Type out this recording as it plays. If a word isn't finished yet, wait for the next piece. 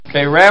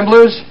Okay,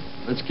 Ramblers,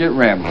 let's get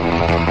rambling.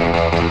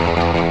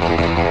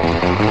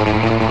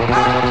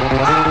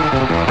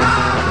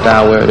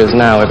 Down where it is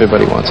now,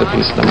 everybody wants a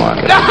piece of the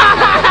market.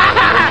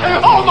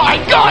 Oh my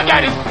God,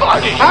 that is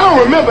funny! I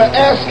don't remember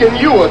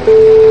asking you a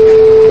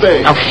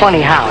thing. I'm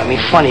funny how? I mean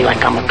funny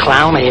like I'm a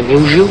clown, I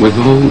amuse you? With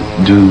all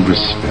due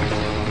respect,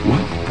 what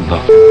the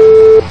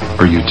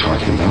are you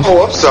talking about?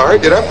 Oh, I'm sorry.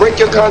 Did I break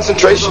your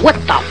concentration? What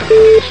the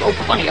is so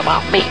funny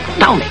about me?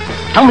 Tell me.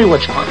 Tell me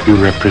what's funny.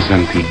 You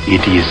represent the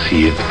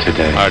idiocy of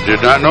today. I did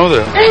not know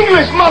that.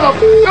 English,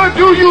 motherfucker!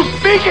 Do you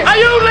speak it? Are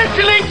you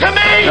listening to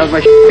me? How's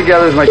my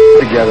together? Is my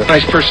together?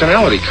 Nice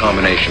personality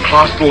combination,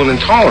 hostile and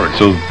intolerant.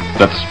 So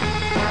that's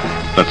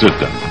it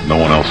then. No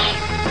one else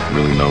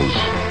really knows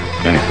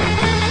anything.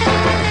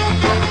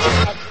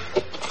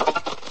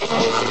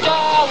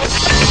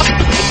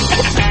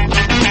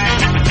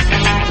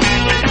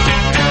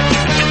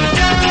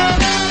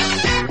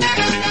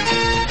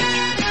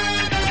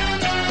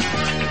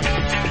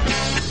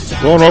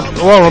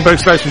 Welcome back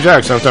to Station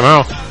Jack. Sometime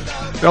Hal,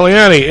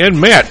 Eliani, and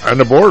Matt on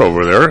the board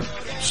over there.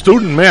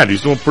 Student Matt,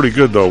 he's doing pretty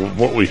good though.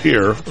 What we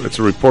hear, it's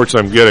the reports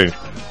I'm getting.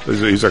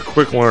 He's a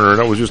quick learner, and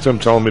that was just him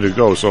telling me to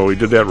go, so he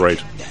did that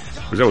right.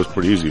 Because that was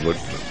pretty easy, but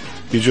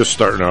he's just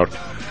starting out.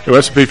 Anyway,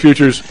 S&P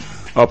futures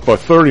up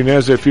 30,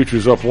 NASDAQ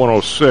futures up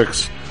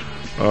 106.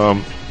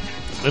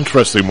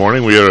 Interesting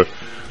morning. We had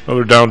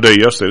another down day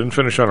yesterday. Didn't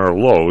finish on our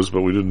lows,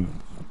 but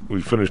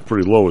we finished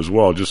pretty low as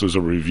well, just as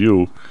a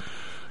review.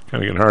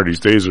 Kind of getting hard. These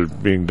days are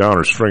being down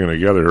or stringing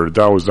together here. The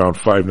Dow was down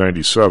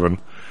 597.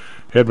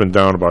 Had been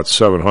down about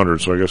 700,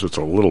 so I guess it's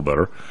a little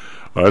better.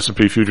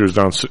 S&P futures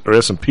down, or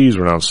S&Ps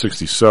were down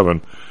 67.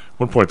 At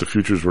one point the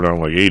futures were down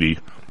like 80.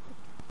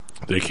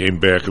 They came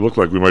back. It looked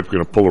like we might be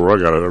going to pull the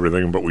rug out of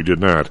everything, but we did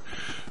not.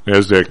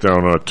 NASDAQ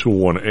down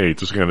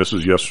 218. This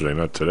is yesterday,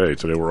 not today.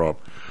 Today we're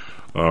up.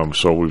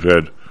 So we've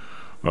had,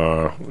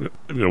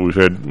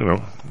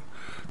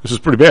 this is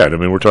pretty bad. I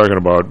mean, we're talking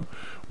about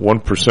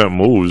 1%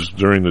 moves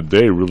during the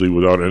day, really,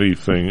 without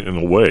anything in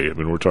the way. I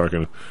mean, we're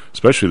talking,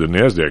 especially the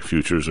NASDAQ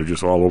futures are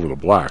just all over the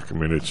black. I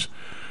mean, it's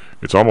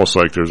almost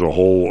like there's a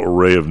whole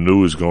array of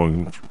news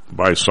going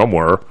by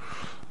somewhere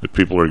that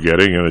people are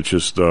getting, and it's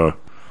just, I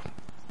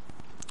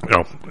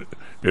don't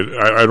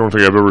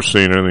think I've ever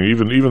seen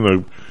anything.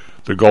 Even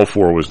the Gulf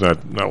War was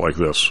not like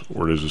this,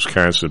 where there's this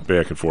constant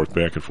back and forth.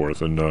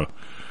 And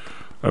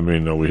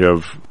we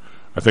have,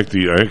 I think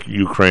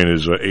Ukraine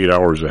is 8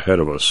 hours ahead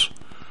of us,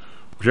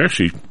 which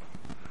actually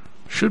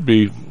should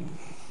be.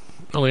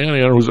 Eliani,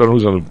 I don't know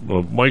who's on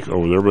the mic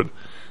over there, but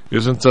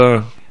isn't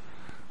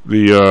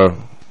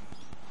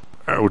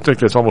I would think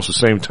that's almost the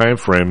same time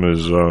frame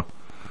as where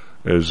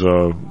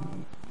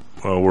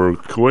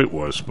Kuwait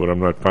was, but I'm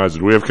not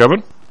positive. Do we have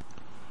Kevin?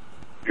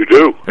 You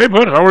do. Hey,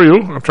 bud, how are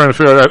you? I'm trying to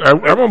figure out.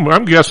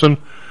 I'm guessing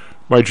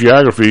my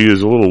geography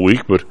is a little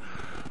weak, but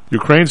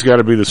Ukraine's got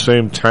to be the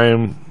same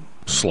time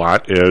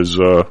slot as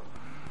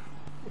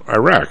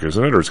Iraq,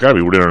 isn't it? Or it's got to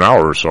be within an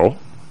hour or so.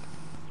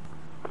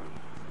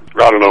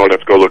 I don't know.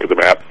 Let's go look at the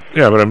map.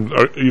 Yeah,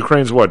 but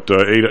Ukraine's what,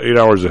 8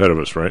 hours ahead of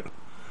us, right?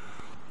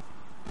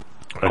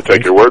 I'll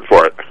take your word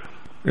for it.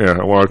 Yeah,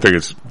 well, I think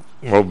it's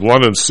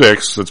London's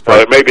 6. That's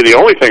probably it may be the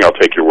only thing I'll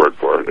take your word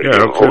for. Yeah,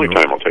 the only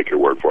time I'll take your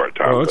word for it,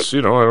 Tom. Well,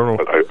 I don't know.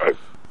 But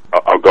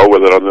I'll go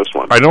with it on this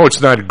one. I know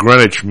it's not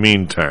Greenwich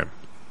Mean Time.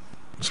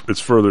 It's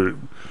further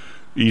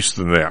east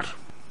than that.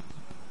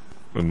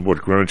 And what,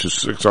 Greenwich is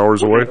 6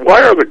 hours away?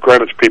 Why are the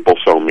Greenwich people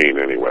so mean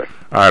anyway?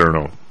 I don't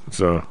know.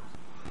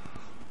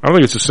 I don't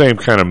think it's the same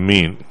kind of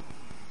mean.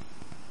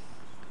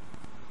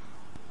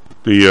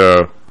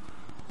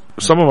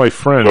 Some of my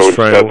friends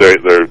try to...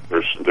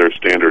 They're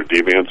standard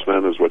deviants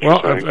then, is what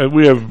you're saying?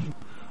 We have...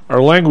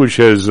 Our language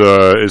has,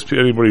 as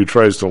anybody who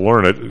tries to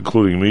learn it,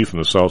 including me from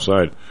the South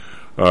Side,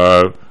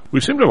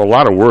 we seem to have a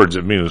lot of words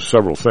that mean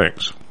several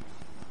things.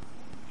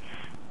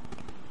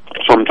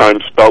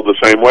 Sometimes spelled the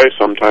same way,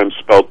 sometimes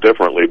spelled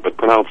differently, but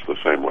pronounced the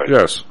same way.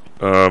 Yes.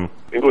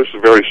 English is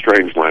a very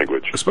strange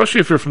language. Especially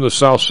if you're from the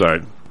South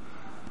Side.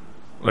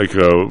 Like,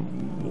 a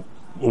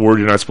word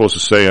you're not supposed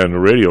to say on the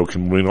radio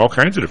can mean all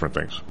kinds of different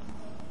things.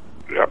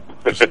 Yeah.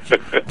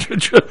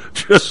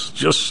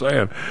 just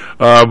saying.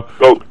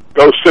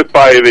 Go sit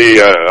by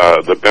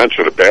the bench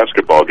at a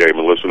basketball game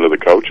and listen to the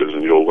coaches,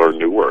 and you'll learn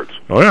new words.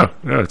 Oh yeah,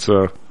 it's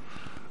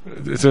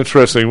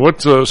interesting.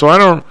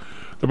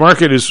 The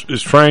market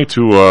is trying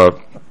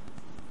to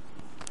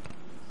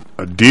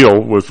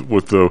deal with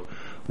the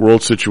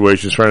world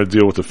situation. It's trying to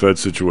deal with the Fed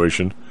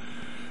situation,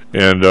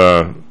 and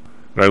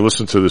I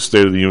listened to the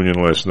State of the Union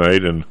last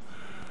night, and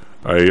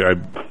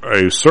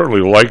I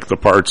certainly like the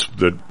parts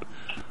that,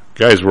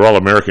 guys, we're all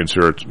Americans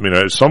here. I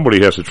mean,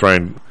 somebody has to try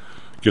and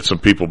get some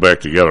people back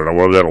together. Now,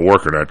 whether that'll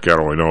work or not,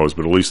 God only knows,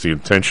 but at least the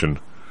intention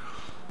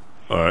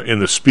in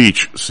the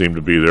speech seemed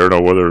to be there.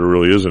 Now, whether there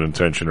really is an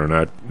intention or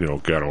not,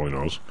 God only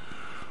knows.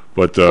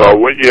 But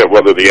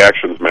whether the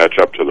actions match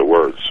up to the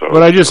words. So,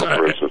 but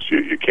for instance,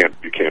 you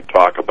can't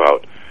talk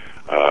about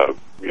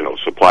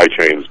supply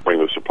chains, bring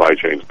the supply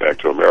chains back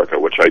to America,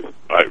 which I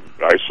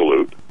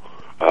salute.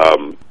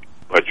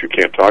 But you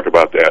can't talk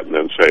about that and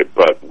then say,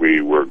 but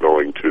we were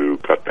going to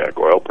cut back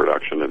oil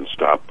production and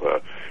stop,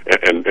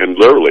 and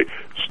literally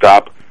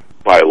stop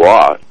by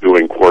law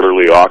doing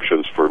quarterly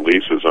auctions for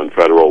leases on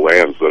federal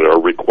lands that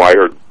are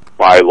required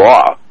by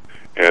law,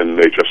 and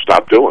they just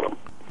stopped doing them.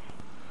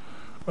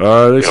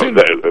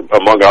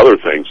 Among other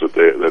things that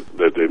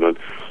they've done.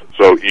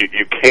 So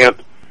you can't,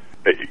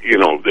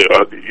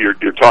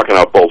 you're talking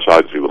out both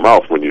sides of the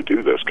mouth when you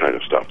do this kind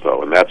of stuff,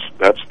 though, and that's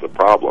the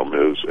problem.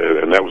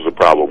 And that was the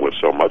problem with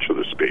so much of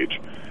the speech.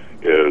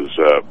 Is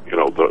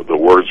the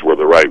words were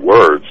the right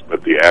words,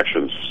 but the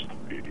actions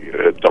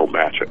don't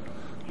match it.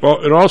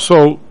 Well, and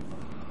also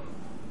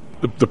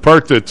the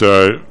part that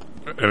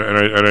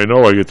and I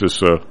know I get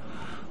this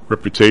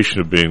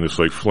reputation of being this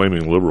like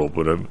flaming liberal,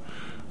 but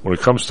when it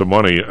comes to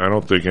money, I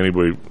don't think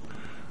anybody.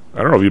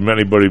 I don't know if you've met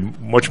anybody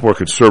much more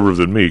conservative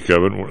than me,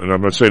 Kevin, and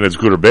I'm not saying that's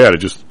good or bad,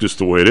 it's just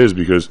the way it is,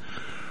 because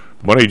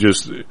money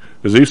just,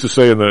 as they used to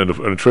say on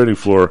the trading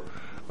floor,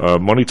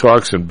 money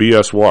talks and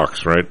BS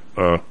walks, right?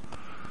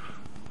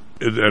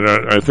 And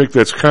I think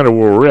that's kind of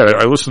where we're at.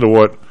 I listen to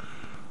what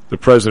the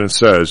president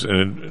says,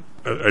 and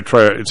I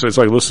try, it's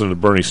like listening to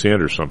Bernie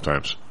Sanders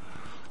sometimes.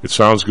 It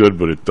sounds good,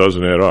 but it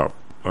doesn't add up.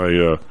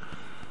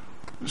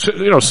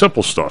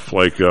 Simple stuff,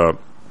 like,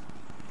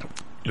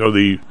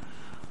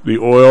 the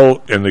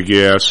oil and the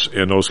gas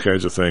and those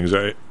kinds of things.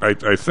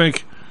 I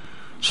think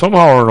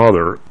somehow or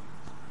another,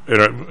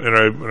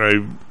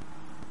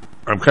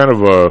 I'm kind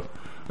of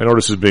I know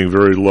this is being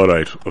very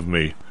Luddite of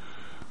me,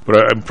 but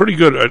I'm pretty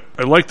good.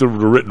 I like the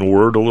written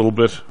word a little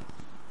bit.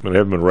 I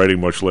haven't been writing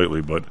much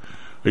lately, but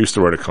I used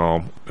to write a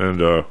column,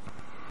 and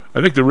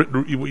I think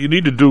what you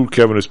need to do,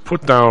 Kevin, is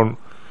put down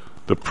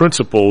the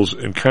principles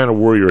and kind of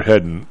where you're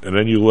heading, and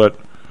then you let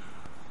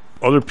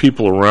other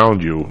people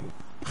around you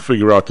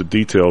figure out the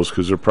details,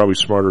 because they're probably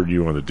smarter than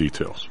you on the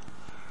details.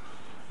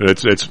 And I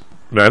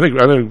think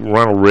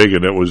Ronald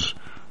Reagan,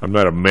 I'm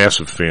not a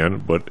massive fan,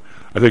 but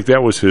I think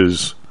that was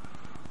his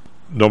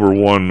number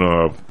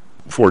one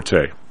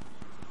forte.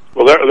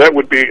 Well, that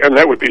would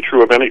be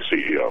true of any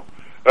CEO,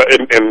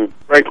 and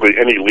frankly,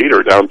 any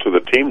leader down to the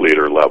team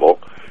leader level,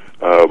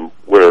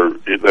 where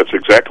that's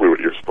exactly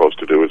what you're supposed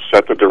to do: is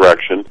set the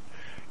direction,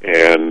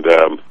 and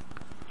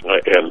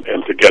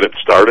to get it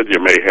started, you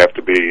may have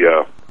to be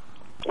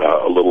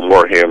a little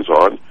more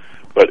hands-on,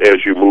 but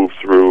as you move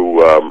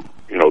through,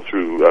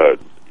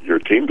 your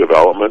team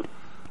development,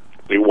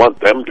 you want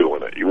them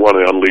doing it. You want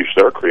to unleash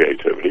their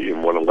creativity. You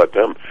want to let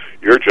them.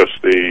 You're just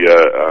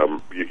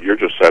you're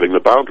just setting the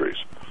boundaries.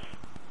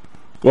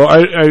 Well,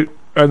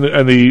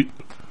 and the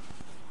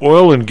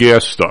oil and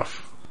gas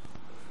stuff,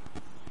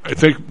 I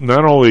think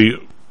not only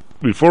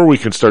before we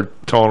can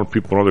start telling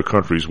people in other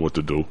countries what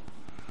to do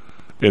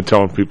and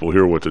telling people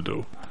here what to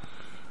do,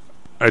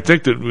 I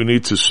think that we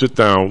need to sit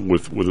down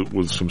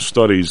with some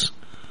studies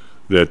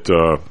that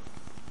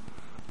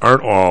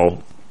aren't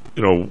all,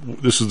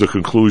 this is the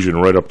conclusion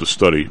right up the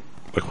study.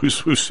 Like we've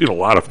seen a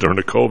lot of during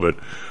the COVID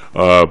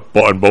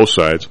on both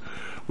sides.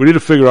 We need to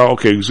figure out,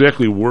 okay,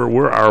 exactly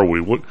where are we?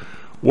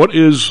 What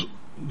is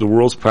the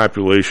world's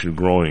population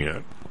growing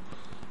at?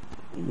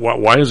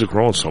 Why is it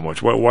growing so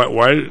much? Why?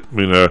 I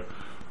mean, I'm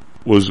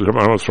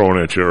not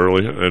throwing at you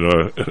early,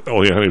 and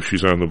Eliana, if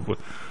she's on the,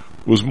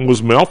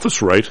 was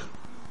Malthus right?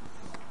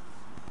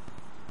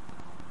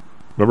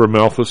 Remember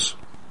Malthus?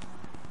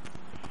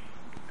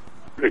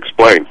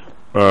 Explain.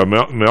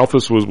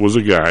 Malthus was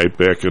a guy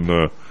back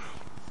in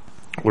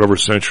whatever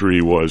century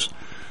he was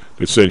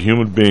that said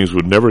human beings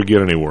would never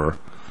get anywhere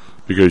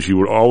because you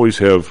would always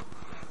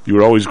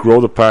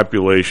grow the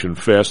population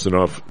fast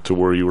enough to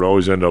where you would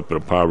always end up at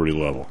a poverty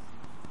level.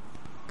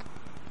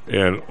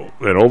 And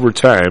over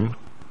time,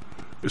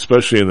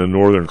 especially in the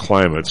northern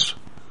climates,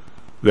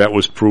 that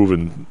was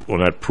proven, well,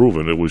 not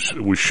proven, it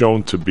was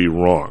shown to be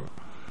wrong.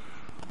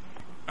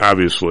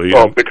 Obviously.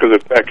 Well, because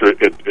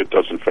it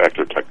doesn't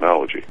factor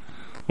technology.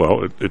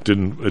 Well, it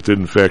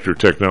didn't factor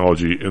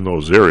technology in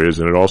those areas,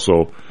 and it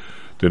also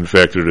didn't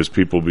factor it as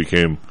people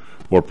became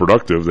more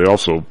productive. They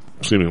also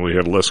seemingly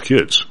had less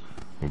kids.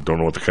 Don't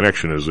know what the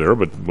connection is there,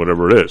 but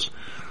whatever it is.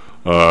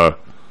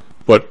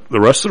 But the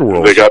rest of the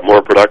world, they got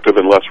more productive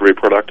and less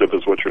reproductive,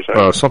 is what you're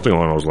saying. Something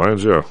along those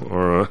lines, yeah.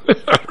 Or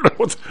I don't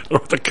know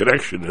what the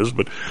connection is,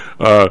 but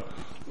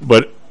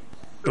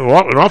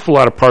an awful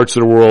lot of parts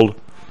of the world,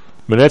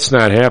 I mean, that's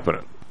not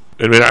happening.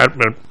 I mean,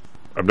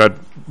 I'm not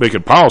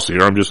making policy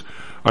here. I'm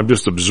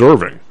just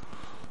observing.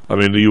 I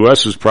mean, the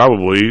U.S. is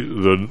probably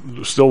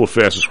still the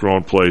fastest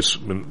growing place, I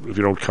mean, if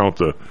you don't count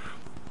the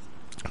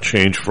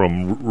change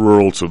from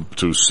rural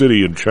to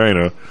city in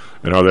China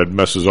and how that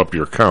messes up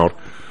your count.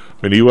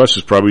 I mean, the U.S.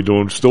 is probably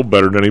doing still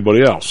better than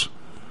anybody else.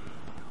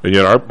 And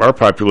yet our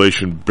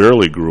population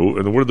barely grew.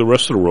 And where did the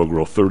rest of the world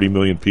grow? 30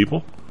 million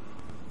people?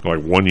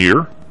 Like 1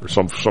 year? Or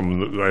some.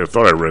 I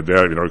thought I read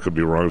that. I could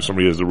be wrong. If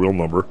somebody has the real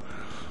number,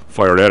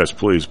 fire at us,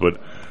 please. But,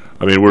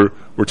 I mean,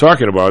 we're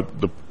talking about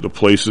the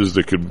places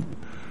that can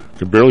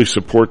barely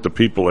support the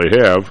people they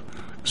have,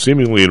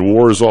 seemingly in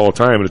wars all the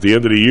time. And at the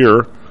end of the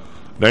year,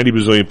 90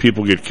 million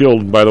people get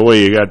killed. And by the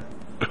way, you got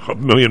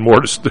 1 million more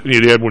than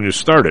you had when you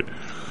started.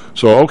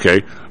 So,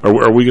 okay,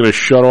 are we going to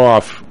shut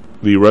off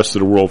the rest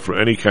of the world for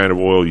any kind of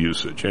oil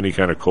usage, any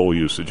kind of coal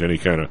usage, any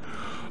kind of?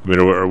 I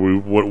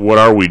mean, what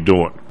are we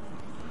doing?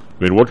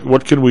 I mean,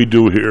 what can we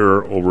do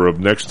here over the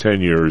next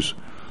 10 years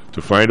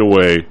to find a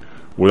way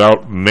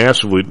without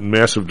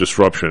massive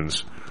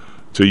disruptions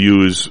to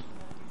use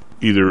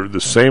either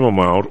the same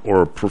amount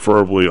or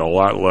preferably a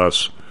lot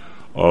less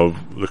of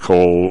the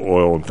coal,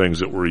 oil, and things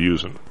that we're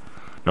using?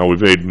 Now,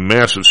 we've made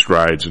massive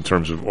strides in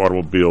terms of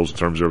automobiles, in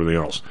terms of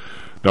everything else.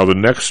 Now, the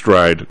next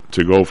stride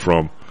to go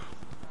from,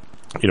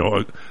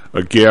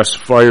 a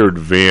gas-fired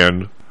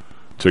van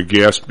to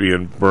gas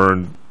being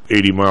burned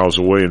 80 miles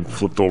away and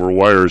flipped over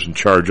wires and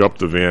charge up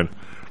the van,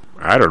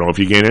 I don't know if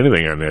you gain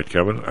anything on that,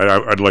 Kevin.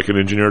 I'd like an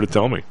engineer to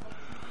tell me.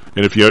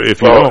 And if you don't,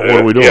 what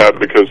are we doing? Yeah,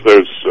 because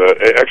there's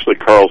actually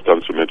Carl's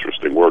done some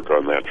interesting work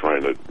on that,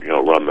 trying to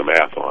run the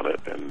math on it,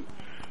 and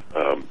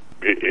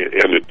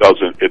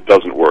it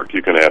doesn't work.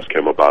 You can ask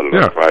him about it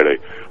on Friday.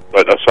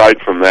 But aside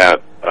from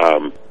that,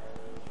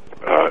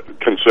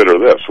 consider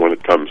this when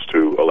it comes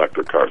to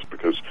electric cars,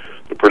 because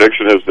the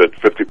prediction is that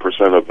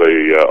 50% of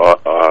the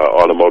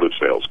automotive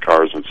sales,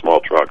 cars and small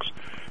trucks,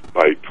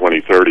 by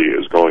 2030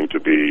 is going to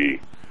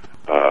be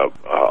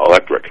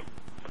electric.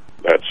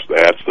 That's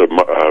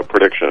the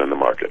prediction in the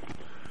market.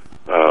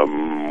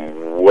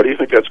 What do you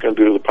think that's going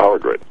to do to the power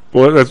grid?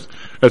 Well,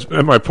 that's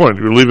my point.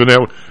 We're leaving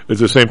that at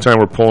the same time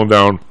we're pulling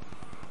down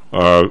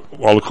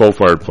all the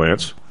coal-fired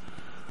plants.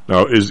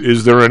 Now,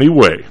 is there any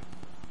way?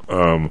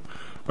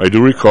 I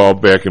do recall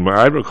back in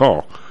my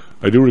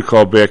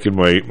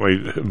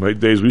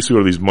days, we used to go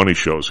to these money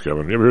shows,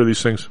 Kevin. You ever hear of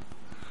these things?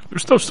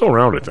 They're still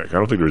around, I think. I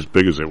don't think they're as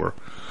big as they were.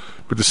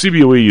 But the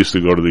CBOE used to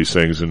go to these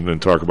things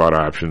and talk about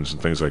options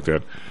and things like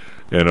that.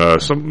 And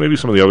maybe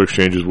some of the other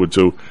exchanges would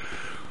too.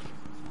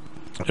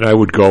 And I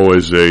would go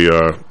as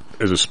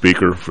a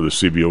speaker for the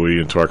CBOE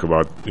and talk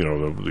about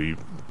the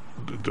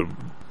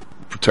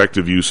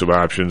protective use of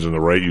options and the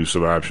right use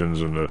of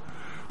options and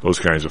those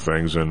kinds of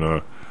things.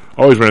 And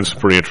always ran some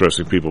pretty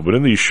interesting people. But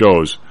in these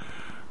shows,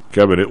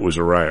 Kevin, it was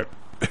a riot,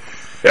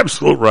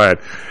 absolute riot.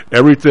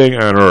 Everything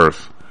on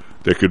earth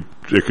that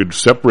could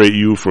separate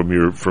you from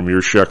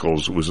your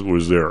shekels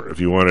was there. If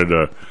you wanted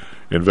to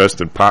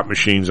invest in pop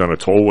machines on a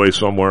tollway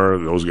somewhere,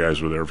 those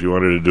guys were there. If you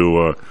wanted to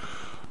do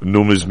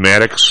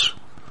numismatics,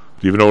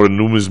 do you even know what a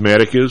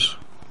numismatic is?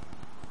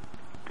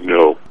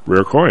 No.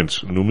 Rare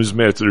coins.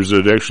 Numismatic. There's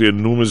actually a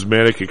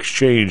numismatic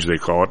exchange, they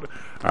call it.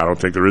 I don't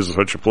think there is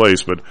such a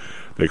place, but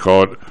they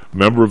call it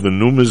member of the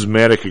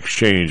numismatic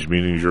exchange,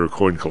 meaning you're a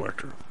coin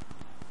collector.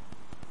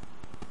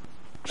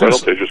 Why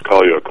don't they just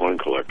call you a coin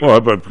collector? Well,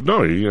 but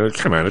no,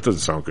 come on, it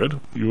doesn't sound good.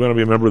 You want to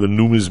be a member of the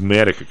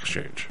numismatic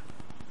exchange.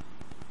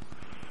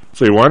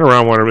 So you wander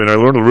around, and I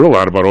learned a real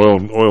lot about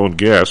oil and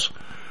gas,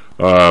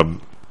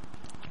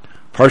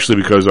 partially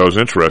because I was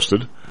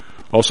interested,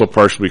 also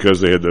partially because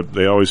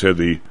they always had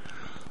the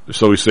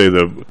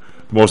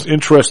most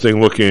interesting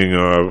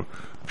looking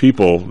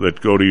people that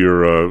go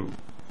to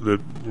that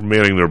were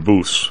manning their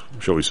booths,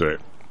 shall we say.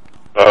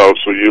 Oh,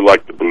 so you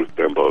like the booth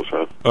bimbos,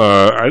 huh?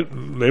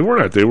 They were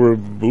not. They were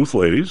booth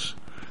ladies.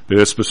 They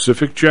had a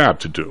specific job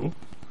to do.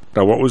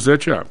 Now, what was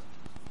that job?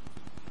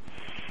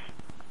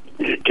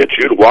 Get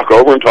you to walk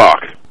over and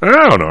talk.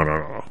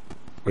 No.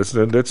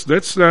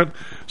 That's not.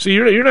 See,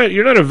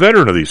 you're not a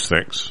veteran of these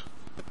things.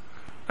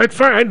 I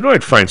know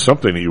I'd find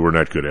something that you were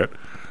not good at.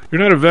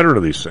 You're not a veteran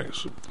of these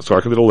things. I was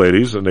talking to the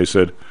ladies, and they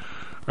said,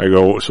 I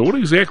go, so what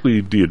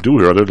exactly do you do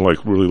here other than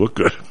really look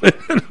good?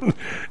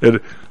 And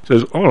it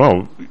says, oh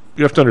no,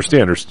 you have to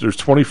understand, there's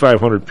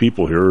 2,500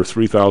 people here, or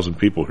 3,000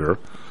 people here,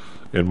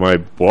 and my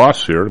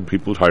boss here, and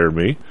people that hire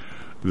me,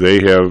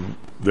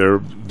 they're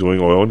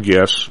doing oil and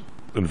gas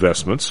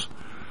investments,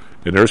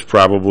 and there's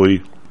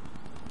probably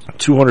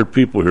 200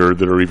 people here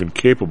that are even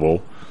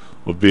capable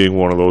of being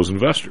one of those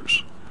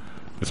investors.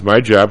 It's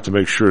my job to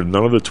make sure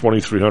none of the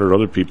 2,300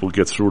 other people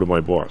get through to my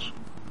boss.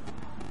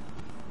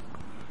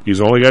 He's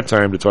only got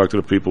time to talk to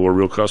the people who are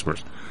real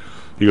customers.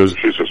 He goes,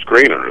 she's a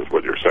screener, is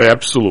what you're saying.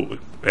 Absolutely.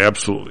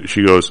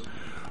 She goes,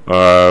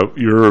 because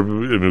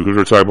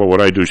we're talking about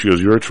what I do. She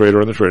goes, you're a trader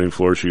on the trading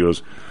floor. She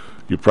goes,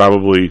 you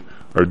probably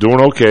are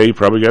doing okay. You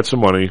probably got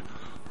some money,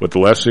 but the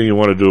last thing you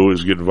want to do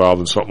is get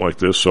involved in something like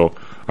this. So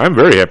I'm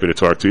very happy to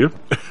talk to you.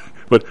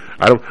 But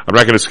I'm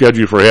not going to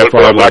schedule you for a half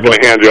hour. I'm not going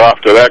to hand you off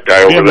to that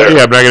guy over there.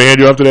 Yeah, I'm not going to hand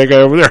you off to that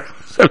guy over there.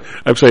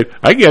 I'm saying,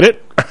 I get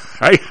it.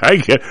 I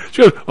get it.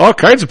 She goes, all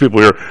kinds of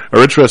people here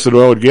are interested in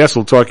oil and gas.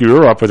 Will talk you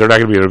up, but they're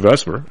not going to be an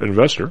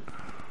investor.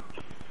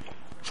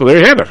 So there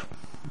you have it.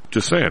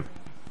 Just saying.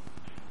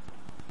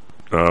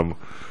 Yeah,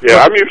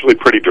 I'm usually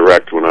pretty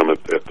direct when I'm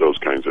at those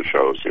kinds of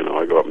shows.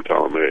 I go up and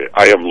tell them, hey,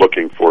 I am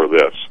looking for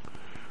this.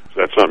 Is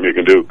that something you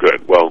can do?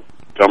 Good. Well,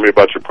 tell me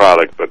about your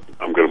product, but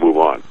I'm going to move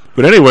on.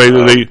 But anyway,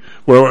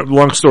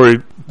 long story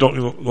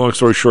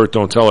short,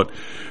 don't tell it.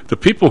 The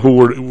people who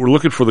were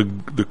looking for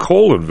the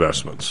coal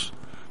investments,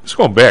 it's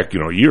going back,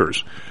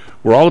 years,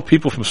 were all the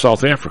people from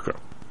South Africa.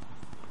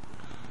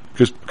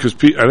 Because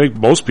I think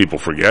most people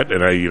forget,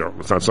 and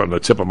it's not something on the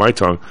tip of my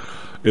tongue,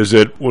 is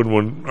that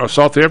when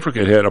South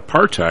Africa had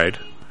apartheid,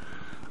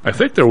 I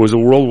think there was a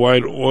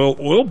worldwide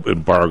oil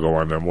embargo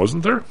on them,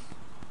 wasn't there?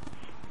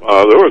 There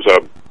was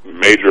a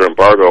major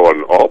embargo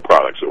on all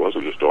products. It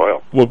wasn't just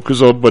oil. Well,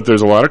 but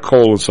there's a lot of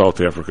coal in South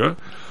Africa,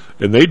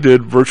 and they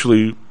did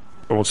virtually,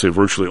 I won't say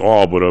virtually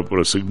all, but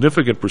a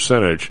significant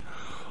percentage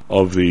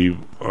of the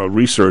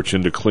research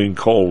into clean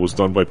coal was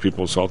done by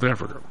people in South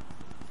Africa.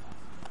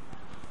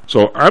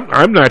 So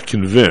I'm not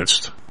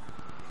convinced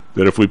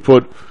that if we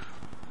put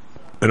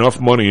enough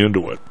money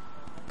into it,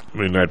 I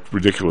mean, not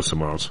ridiculous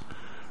amounts,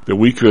 that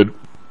we could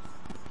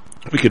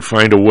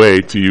find a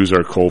way to use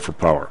our coal for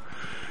power.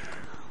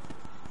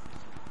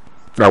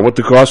 Now, what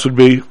the cost would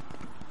be,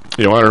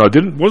 I don't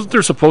know. Wasn't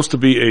there supposed to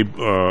be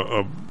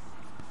the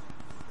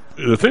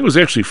thing was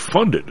actually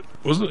funded?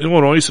 Wasn't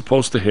Illinois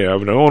supposed to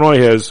have? And Illinois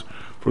has,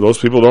 for those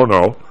people who don't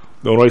know,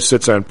 Illinois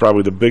sits on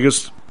probably the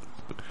biggest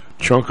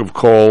chunk of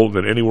coal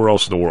than anywhere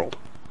else in the world.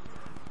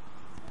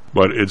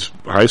 But it's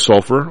high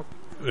sulfur.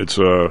 It's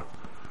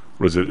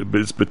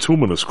It's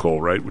bituminous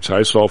coal, right? Which is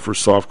high sulfur,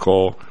 soft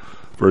coal,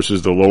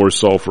 versus the lower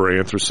sulfur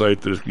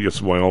anthracite that you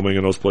get in Wyoming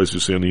and those places you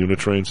see on the unit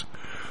trains.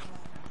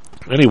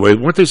 Anyway,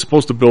 weren't they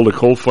supposed to build a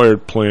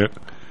coal-fired plant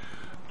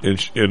in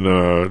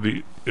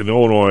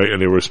Illinois,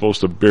 and they were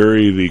supposed to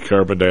bury the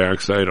carbon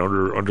dioxide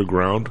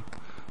underground,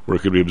 where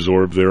it could be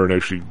absorbed there and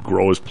actually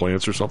grow as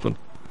plants or something?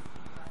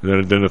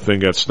 And then the thing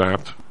got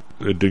stopped.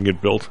 It didn't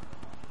get built.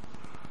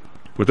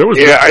 But there was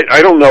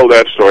I don't know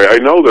that story. I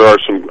know there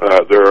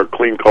are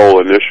clean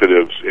coal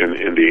initiatives in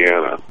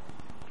Indiana,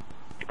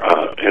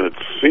 and it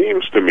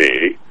seems to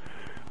me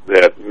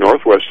that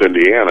Northwest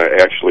Indiana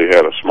actually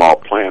had a small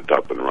plant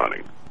up and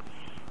running.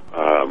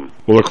 Well,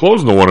 they're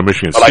closing the one in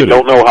Michigan City. But I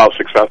don't know how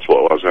successful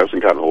it was. It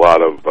hasn't gotten a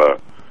lot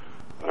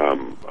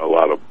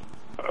of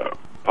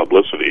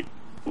publicity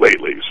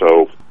lately,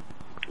 so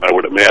I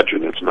would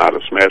imagine it's not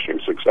a smashing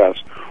success,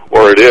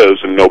 or it is,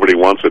 and nobody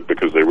wants it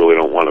because they really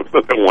don't want it.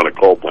 They don't want a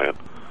coal plant.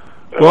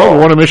 Well, the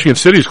one in Michigan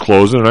City is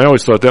closing, and I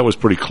always thought that was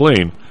pretty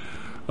clean.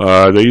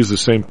 They use the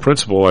same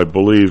principle, I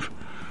believe.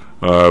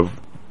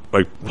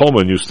 Like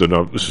Pullman used to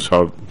know. This is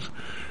how,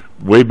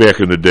 way back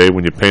in the day,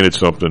 when you painted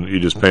something,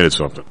 you just painted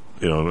something,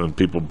 and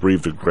people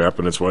breathed the crap,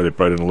 and that's why they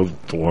probably didn't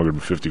live longer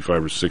than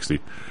 55 or 60.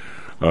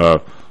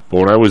 But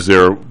when I was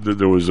there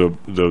was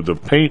the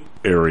paint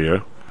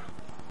area.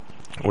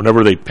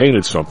 Whenever they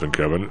painted something,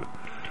 Kevin,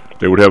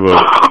 they would have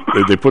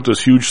they put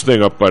this huge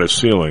thing up by the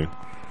ceiling.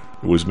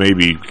 It was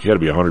it had to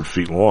be 100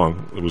 feet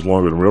long. It was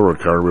longer than a railroad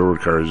car. A railroad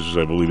car is,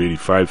 I believe,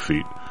 85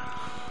 feet.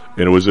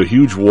 And it was a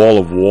huge wall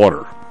of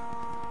water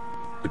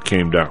that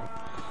came down.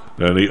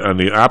 And on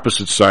the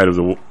opposite side of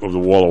the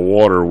wall of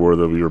water where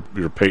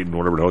you're painting,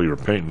 whatever the hell you were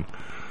painting,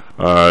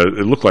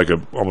 it looked like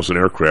almost an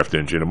aircraft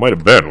engine. It might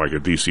have been like a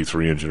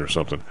DC-3 engine or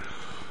something.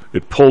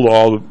 It pulled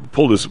all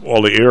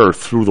the air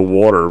through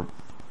the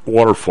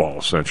waterfall,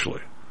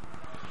 essentially.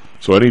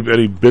 So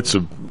any bits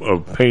of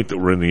paint that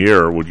were in the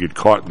air would get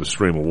caught in the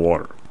stream of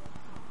water.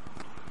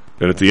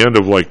 And at the end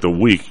of the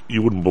week,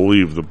 you wouldn't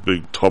believe the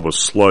big tub of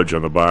sludge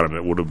on the bottom.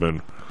 It would have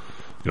been,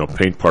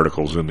 paint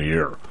particles in the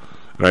air.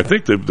 And I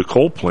think the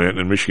coal plant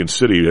in Michigan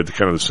City had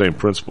kind of the same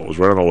principle. It was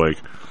right on the lake,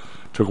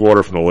 took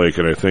water from the lake,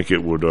 and I think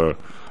it was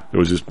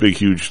this big,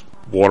 huge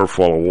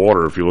waterfall of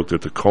water if you looked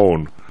at the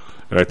cone.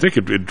 And I think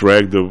it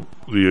dragged the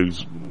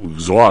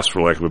exhaust,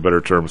 for lack of a better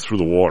term, through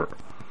the water.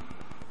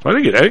 So I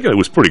think it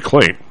was pretty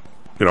clean.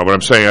 But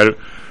I'm saying, I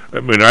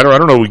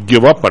don't know. We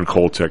give up on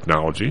coal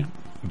technology.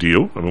 Do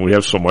you? I mean, we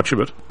have so much of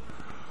it.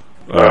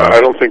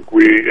 I don't think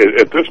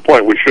at this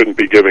point, we shouldn't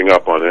be giving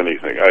up on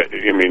anything.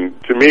 I mean,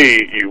 to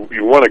me,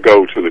 you want to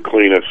go to the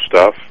cleanest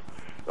stuff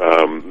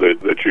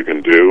that you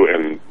can do,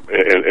 and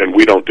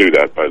we don't do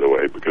that, by the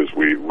way, because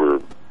we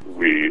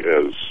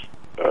as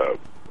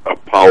a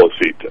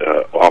policy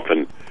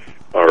often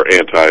are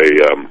anti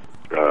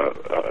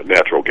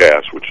natural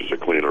gas, which is a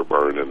cleaner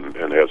burn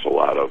and has a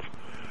lot of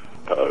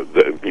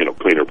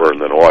cleaner burn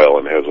than oil,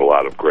 and has a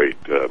lot of great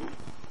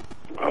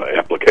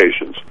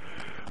applications.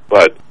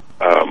 But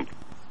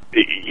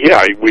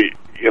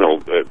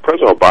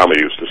President Obama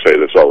used to say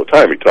this all the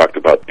time. He talked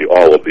about the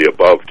all of the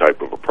above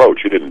type of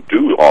approach. He didn't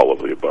do all of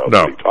the above.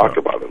 No, he talked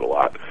about it a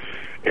lot.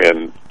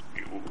 And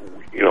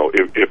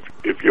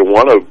if you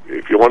want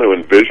to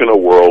envision a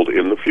world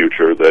in the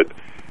future that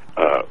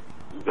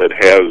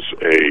has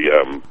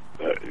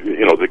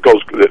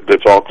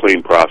that's all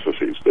clean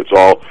processes, that's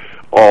all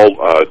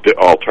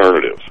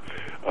alternatives,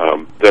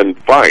 then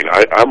fine.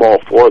 I'm all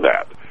for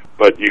that.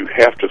 But you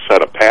have to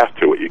set a path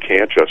to it. You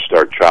can't just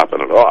start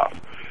chopping it off.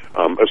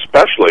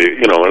 Especially,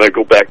 and I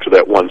go back to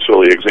that one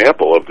silly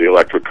example of the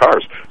electric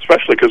cars,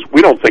 especially because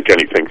we don't think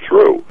anything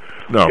through.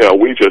 No.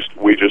 We just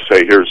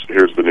say,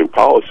 here's the new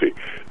policy.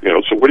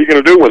 So what are you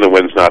going to do when the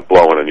wind's not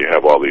blowing and you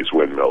have all these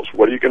windmills?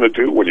 What are you going to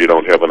do when you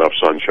don't have enough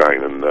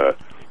sunshine and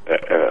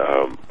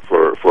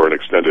for an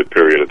extended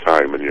period of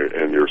time and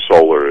your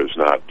solar is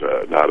not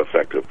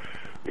effective?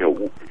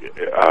 What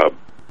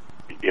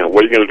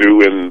are you going to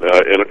do in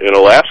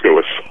Alaska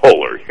with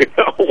solar?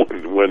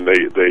 When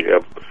they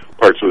have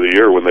parts of the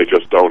year when they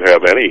just don't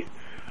have any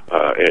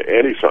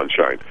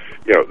sunshine.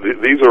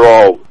 These are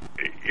all.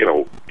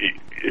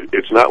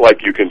 it's not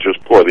like you can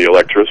just pour the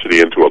electricity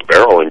into a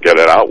barrel and get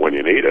it out when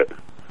you need it.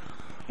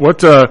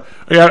 What?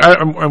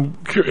 I'm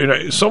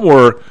curious.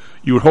 Somewhere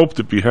you would hope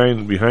that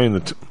behind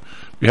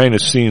the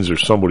scenes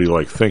there's somebody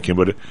like thinking,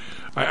 but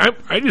I'm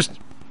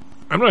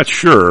not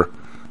sure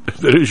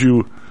that as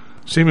you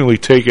seemingly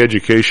take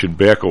education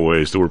back a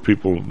ways to where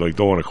people like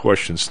don't want to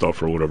question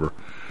stuff or whatever.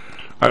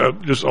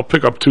 I'll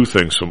pick up two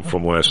things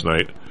from last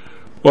night.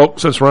 Well,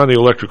 since we're on the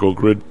electrical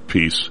grid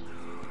piece,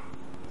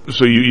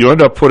 so you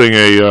end up putting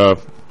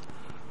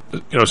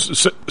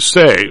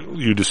say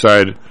you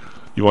decide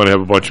you want to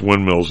have a bunch of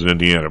windmills in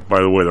Indiana.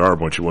 By the way, there are a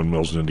bunch of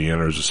windmills in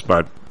Indiana. There's a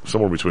spot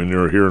somewhere between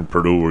here and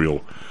Purdue where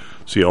you'll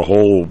see a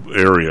whole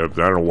area. I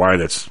don't know why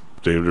there's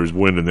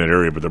wind in that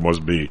area, but there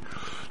must be.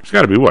 There's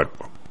got to be, a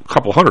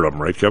couple hundred of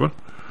them, right, Kevin?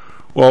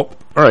 Well,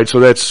 all right, so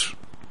that's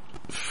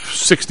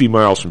 60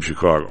 miles from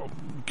Chicago,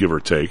 give or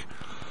take.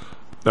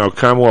 Now,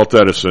 Commonwealth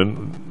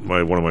Edison,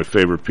 one of my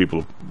favorite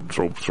people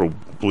to throw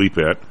bleep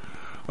at,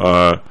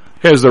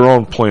 has their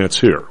own plants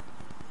here.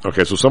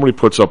 Okay, so somebody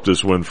puts up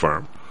this wind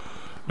farm.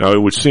 Now,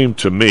 it would seem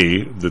to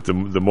me that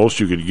the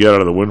most you could get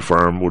out of the wind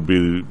farm would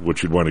be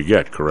what you'd want to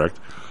get, correct?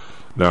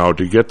 Now,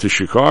 to get to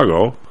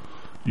Chicago,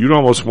 you'd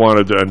almost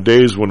want to, on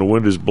days when the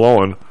wind is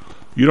blowing,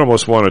 you'd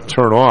almost want to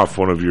turn off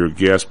one of your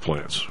gas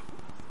plants,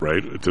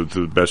 right, to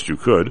the best you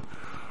could,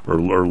 or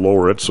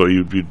lower it so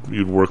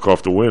you'd work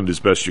off the wind as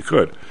best you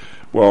could.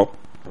 Well,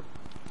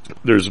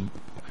 there's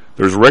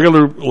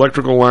regular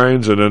electrical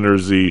lines, and then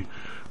there's the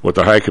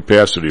high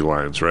capacity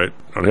lines, right?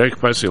 And high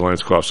capacity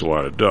lines cost a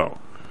lot of dough.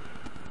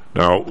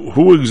 Now,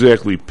 who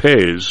exactly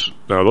pays?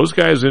 Now, those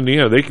guys in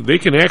Indiana, they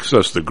can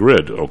access the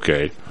grid,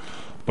 okay,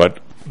 but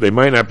they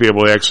might not be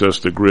able to access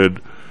the grid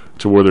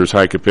to where there's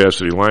high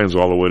capacity lines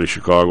all the way to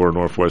Chicago or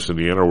Northwest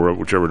Indiana or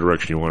whichever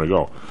direction you want to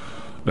go.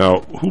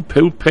 Now, who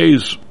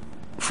pays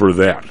for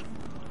that?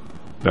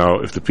 Now,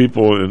 if the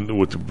people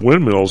with the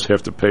windmills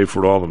have to pay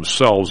for it all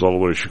themselves all the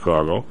way to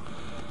Chicago,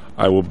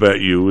 I will bet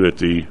you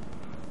that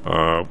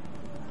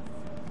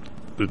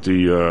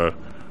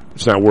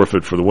it's not worth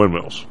it for the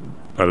windmills,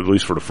 at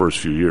least for the first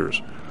few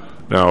years.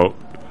 Now,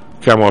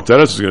 Commonwealth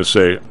Edison is going to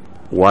say,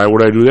 why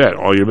would I do that?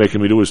 All you're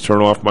making me do is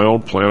turn off my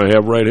own plant I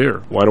have right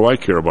here. Why do I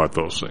care about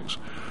those things?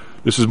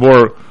 This is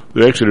more,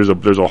 actually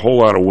there's a whole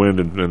lot of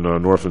wind in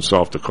North and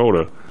South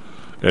Dakota,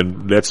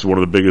 and that's one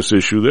of the biggest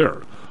issue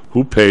there.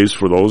 Who pays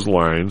for those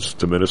lines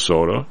to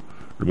Minnesota,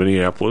 to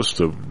Minneapolis,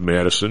 to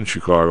Madison,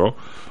 Chicago?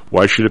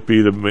 Why should it be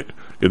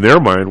in their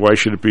mind, why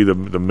should it be the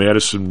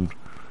Madison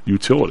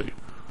utility?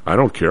 I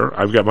don't care.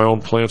 I've got my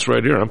own plants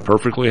right here. I'm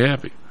perfectly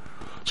happy.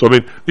 So, I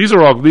mean, these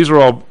are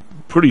all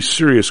pretty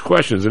serious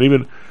questions, and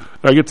even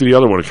I get to the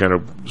other one that kind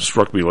of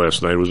struck me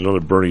last night. It was another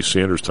Bernie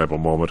Sanders type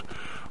of moment.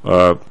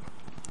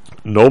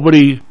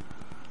 Nobody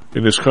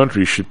in this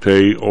country should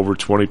pay over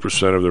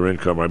 20% of their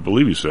income, I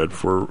believe he said,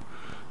 for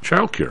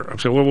child care. I'm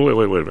saying, wait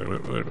a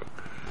minute.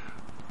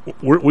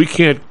 We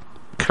can't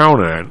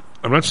count on,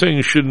 I'm not saying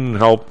you shouldn't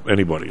help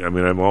anybody. I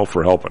mean, I'm all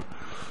for helping.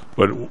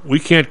 But we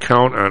can't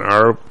count on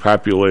our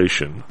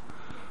population,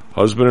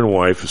 husband and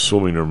wife,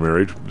 assuming they're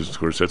married. Of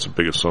course, that's a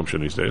big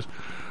assumption these days.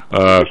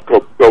 Just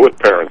go with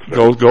parents.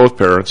 Go with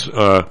parents.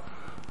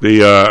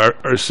 They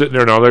are sitting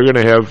there now. They're going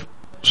to have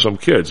some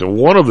kids, and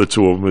one of the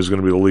two of them is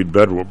going to be the lead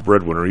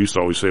breadwinner. He used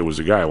to always say it was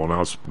the guy. Well,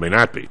 now it may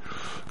not be.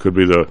 Could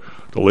be the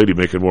lady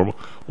making more.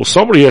 Well,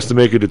 somebody has to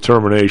make a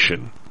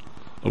determination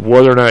of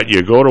whether or not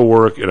you go to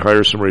work and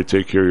hire somebody to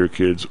take care of your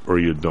kids or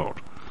you don't.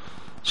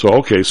 So,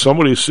 okay,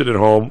 somebody's sitting at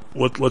home.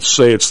 Let's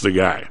say it's the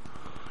guy.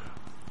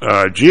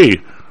 I'll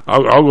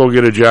go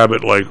get a job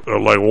at like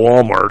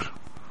Walmart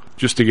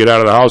just to get out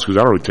of the house because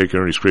I don't really take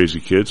care of these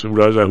crazy kids.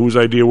 Whose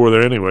idea were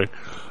they anyway?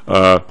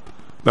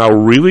 Now,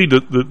 really,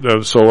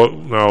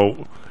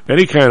 now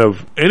any kind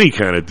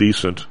of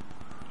decent,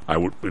 I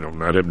would,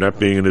 not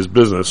being in his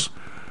business,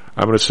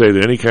 I'm going to say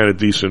that any kind of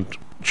decent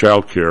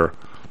child care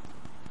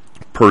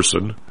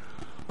person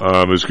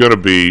is going to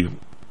be,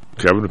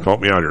 Kevin,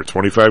 help me out here,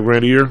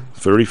 $25,000 a year,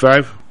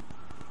 35.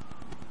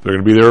 They're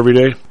going to be there every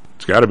day.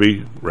 It's got to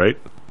be right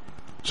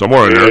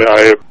somewhere in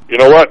there. You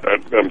know what?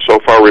 I'm so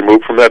far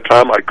removed from that,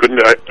 Tom. I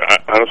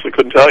honestly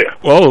couldn't tell you.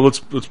 Well, let's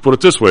put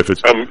it this way: if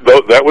it's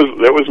that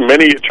was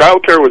many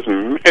childcare was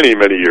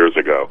many years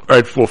ago. All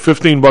right, well,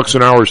 $15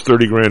 an hour is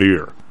 $30,000 a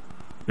year.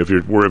 If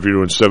you're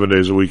doing 7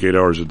 days a week, 8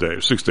 hours a day,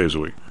 6 days a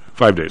week,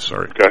 5 days.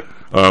 Sorry. Okay.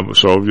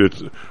 So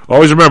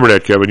always remember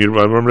that, Kevin. I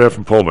remember that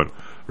from Pullman.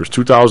 There's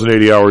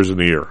 2,080 hours in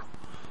the year,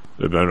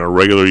 in a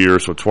regular year.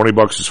 So $20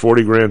 is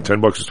 $40,000,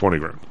 $10 is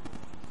 $20,000.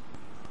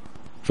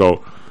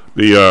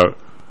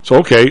 So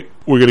okay,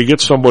 we're going to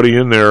get somebody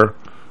in there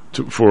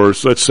for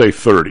let's say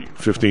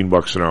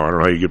 $15 an hour. I don't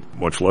know how you get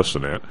much less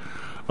than that.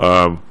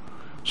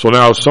 So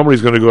now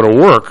somebody's going to go to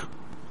work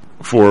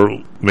for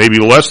maybe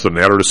less than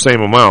that or the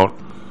same amount.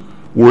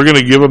 We're going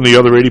to give them the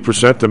other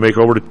 80% to make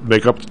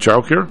up the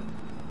child care.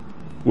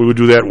 We would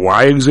do that.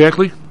 Why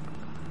exactly?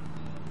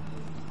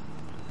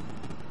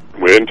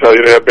 We didn't tell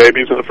you to have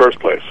babies in the first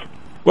place.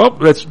 Well,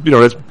 but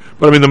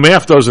I mean, the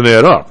math doesn't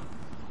add up.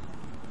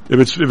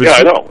 Yeah,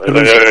 I know.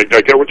 I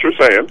get what you're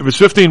saying. If it's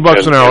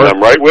 $15 an hour, and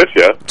I'm right with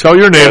you. Tell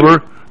your neighbor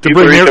to these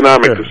bring are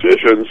economic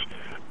decisions.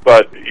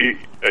 But then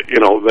I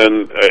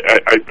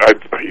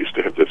used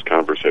to have this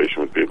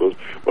conversation with people.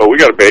 Well, we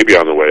got a baby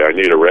on the way. I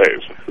need a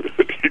raise.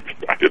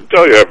 I didn't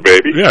tell you I have a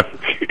baby. Yeah,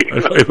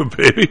 I have a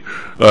baby.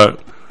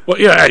 Well,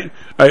 yeah,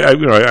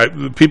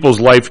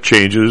 people's life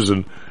changes,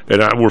 and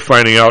we're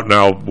finding out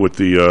now with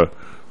the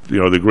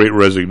the Great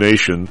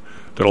Resignation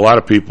that a lot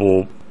of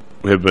people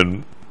have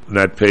been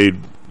not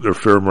paid their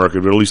fair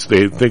market, but at least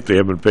they think they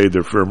haven't paid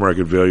their fair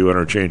market value and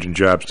are changing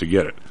jobs to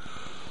get it.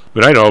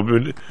 But I know, I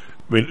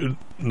mean,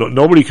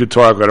 nobody could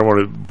talk. I don't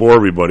want to bore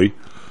everybody.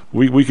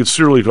 We could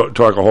certainly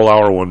talk a whole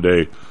hour one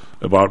day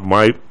about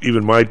my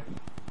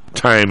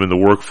time in the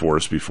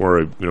workforce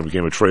before I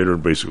became a trader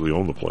and basically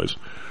owned the place.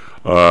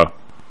 I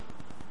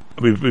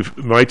mean,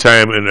 my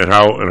time and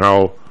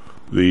how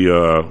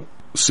the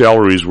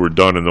salaries were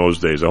done in those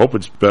days. I hope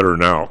it's better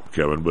now,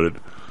 Kevin, but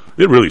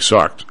it really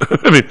sucked.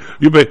 I mean,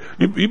 you were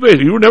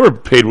never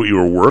paid what you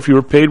were worth. You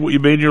were paid what you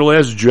made in your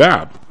last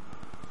job,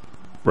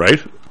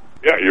 right?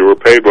 Yeah, you were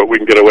paid what we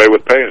can get away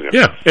with paying you.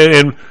 Yeah,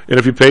 and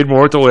if you paid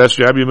more at the last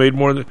job, you made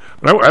more.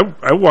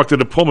 I walked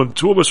into Pullman.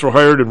 Two of us were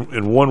hired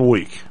in 1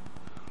 week.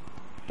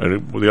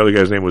 And the other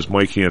guy's name was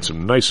Mike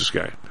Hansen, nicest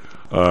guy.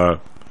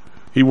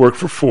 He worked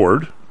for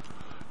Ford.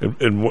 And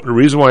the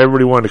reason why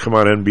everybody wanted to come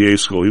out of NBA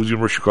school, he was a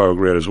University of Chicago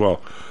grad as well.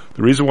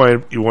 The reason why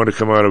you want to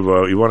come out of,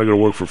 you want to go to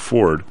work for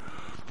Ford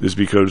is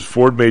because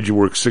Ford made you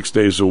work 6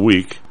 days a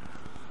week,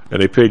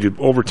 and they paid you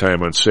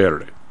overtime on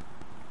Saturday.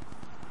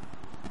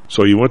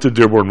 So you went to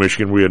Dearborn,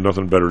 Michigan, where you had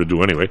nothing better to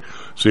do anyway.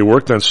 So you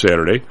worked on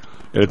Saturday,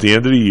 and at the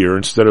end of the year,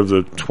 instead of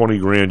the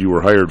 $20,000 you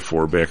were hired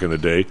for back in the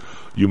day,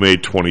 you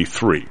made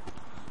 $23,000.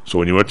 So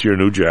when you went to your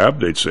new job,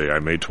 they'd say, I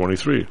made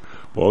 $23,000.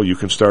 Well, you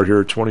can start here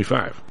at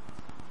 $25,000.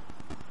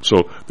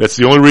 So that's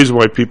the only reason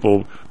why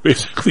people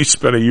basically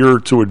spent a year or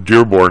two at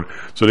Dearborn,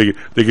 so they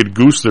could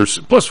goose their.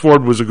 Plus,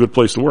 Ford was a good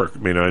place to work. I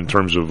mean, in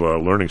terms of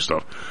learning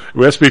stuff.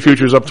 SP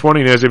futures up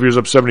 20, NASDAQ futures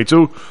up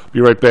 72. Be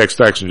right back.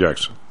 Stocks and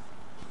Jacks.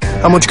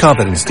 How much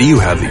confidence do you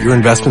have that your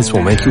investments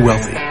will make you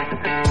wealthy?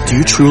 Do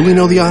you truly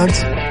know the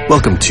odds?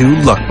 Welcome to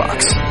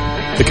Luckbox,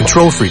 the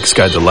control freak's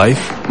guide to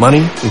life, money,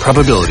 and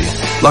probability.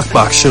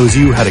 Luckbox shows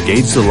you how to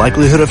gauge the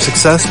likelihood of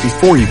success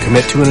before you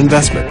commit to an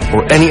investment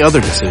or any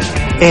other decision.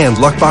 And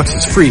Luckbox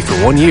is free for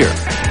 1 year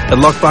at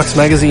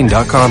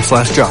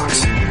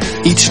luckboxmagazine.com/jocks.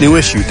 Each new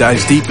issue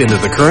dives deep into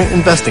the current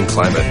investing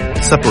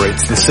climate,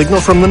 separates the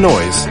signal from the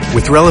noise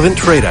with relevant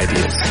trade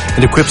ideas,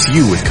 and equips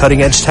you with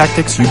cutting-edge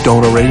tactics you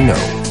don't already know.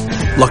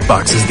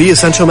 Luckbox is the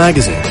essential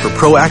magazine for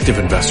proactive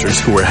investors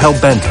who are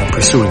hell-bent on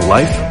pursuing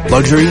life,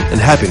 luxury, and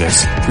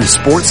happiness through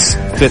sports,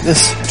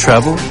 fitness,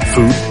 travel,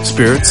 food,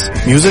 spirits,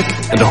 music,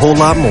 and a whole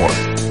lot more.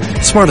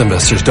 Smart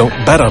investors don't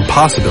bet on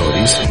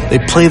possibilities, they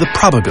play the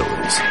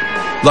probabilities.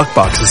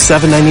 Luckbox is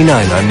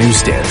 $7.99 on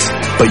newsstands,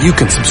 but you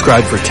can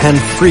subscribe for 10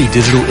 free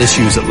digital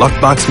issues at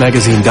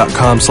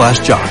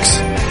luckboxmagazine.com/jocks.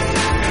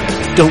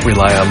 Don't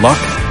rely on luck.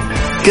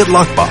 Get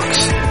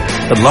Luckbox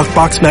at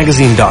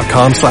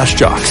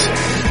luckboxmagazine.com/jocks.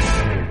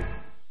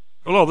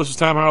 Hello, this is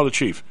Tom Howell, the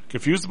Chief.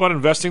 Confused about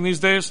investing these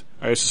days?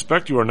 I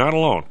suspect you are not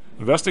alone.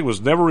 Investing was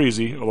never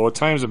easy, although at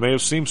times it may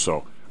have seemed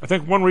so. I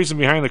think one reason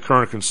behind the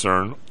current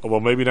concern,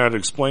 although maybe not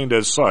explained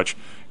as such,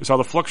 is how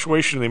the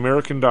fluctuation in the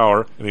American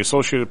dollar and the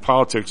associated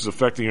politics is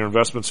affecting your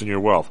investments and your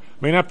wealth.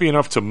 It may not be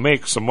enough to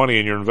make some money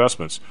in your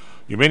investments.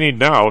 You may need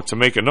now to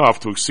make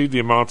enough to exceed the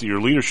amount that your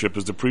leadership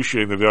is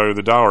depreciating the value of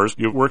the dollars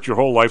you've worked your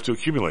whole life to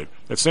accumulate.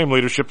 That same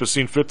leadership has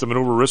seen fit to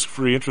maneuver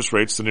risk-free interest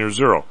rates to near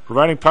zero.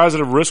 Providing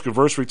positive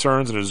risk-averse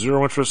returns in a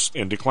zero-interest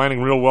and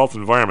declining real wealth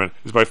environment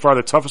is by far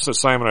the toughest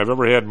assignment I've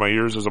ever had in my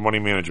years as a money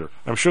manager.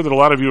 I'm sure that a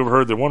lot of you have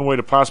heard that one way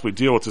to possibly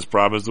deal with this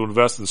problem is to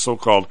invest in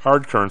so-called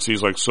hard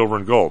currencies like silver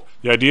and gold.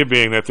 The idea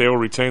being that they will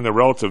retain their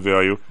relative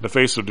value in the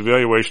face of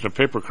devaluation of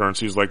paper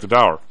currencies like the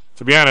dollar.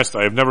 To be honest,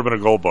 I have never been a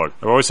gold bug.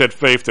 I've always had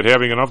faith that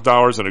having enough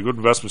dollars and a good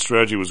investment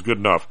strategy was good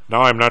enough.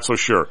 Now I'm not so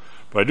sure.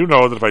 But I do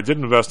know that if I did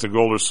invest in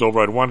gold or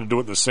silver, I'd want to do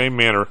it in the same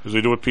manner as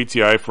we do with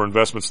PTI for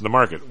investments in the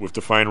market, with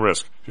defined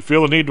risk. If you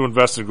feel the need to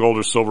invest in gold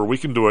or silver, we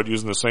can do it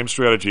using the same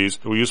strategies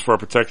that we use for our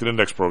protected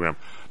index program.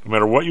 No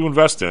matter what you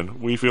invest in,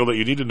 we feel that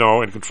you need to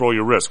know and control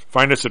your risk.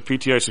 Find us at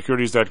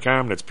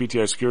PTIsecurities.com. That's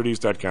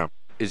PTIsecurities.com.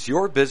 Is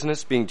your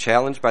business being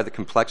challenged by the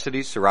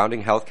complexities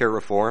surrounding healthcare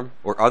reform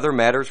or other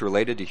matters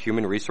related to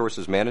human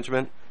resources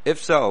management?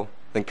 If so,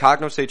 then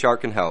Cognos HR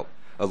can help.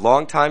 A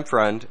longtime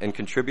friend and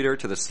contributor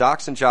to the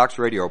Stocks and Jocks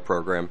radio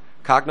program,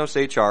 Cognos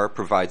HR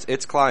provides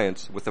its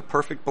clients with a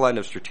perfect blend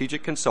of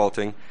strategic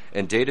consulting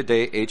and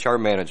day-to-day HR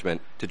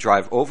management to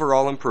drive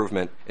overall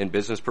improvement in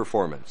business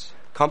performance.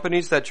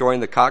 Companies that join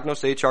the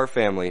Cognos HR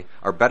family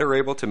are better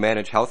able to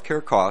manage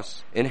healthcare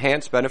costs,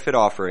 enhance benefit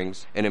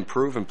offerings, and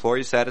improve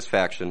employee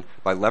satisfaction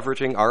by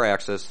leveraging our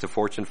access to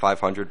Fortune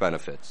 500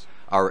 benefits.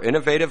 Our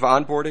innovative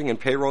onboarding and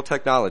payroll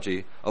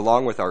technology,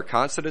 along with our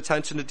constant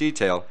attention to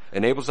detail,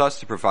 enables us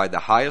to provide the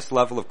highest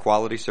level of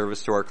quality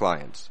service to our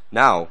clients.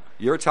 Now,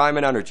 your time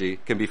and energy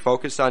can be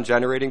focused on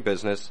generating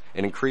business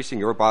and increasing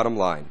your bottom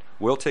line.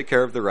 We'll take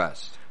care of the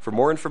rest. For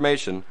more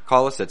information,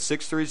 call us at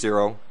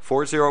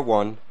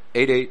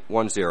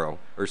 630-401-8810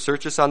 or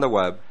search us on the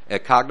web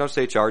at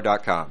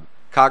cognoshr.com.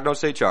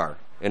 Cognos HR,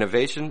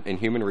 innovation in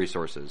human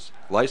resources.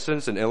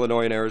 Licensed in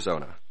Illinois and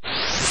Arizona.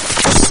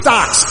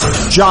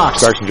 Stocks,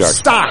 jocks, and jocks.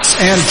 Stocks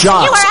and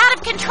jocks. You are out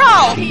of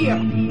control. Here,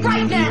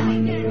 right now,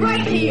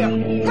 right here,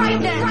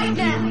 right now, right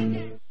now.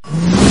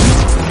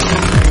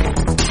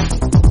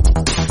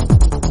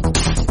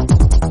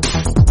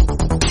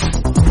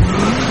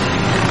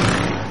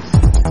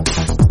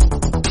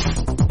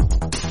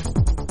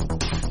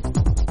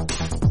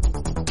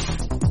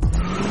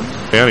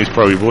 And he's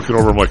probably looking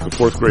over him like the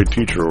fourth grade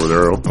teacher over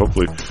there.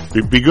 Hopefully,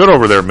 be good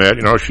over there, Matt.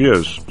 You know how she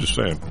is. Just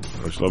saying.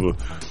 I just love to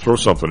throw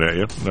something at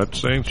you. I'm not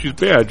saying she's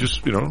bad.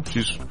 Just, you know,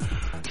 she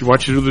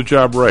wants you to do the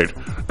job right.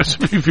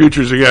 S&P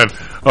futures again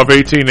up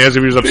 18. NASDAQ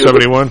futures up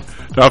 71.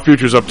 Dow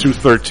futures up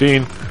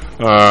 213.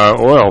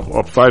 Oil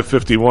up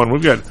 551.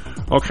 We've got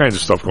all kinds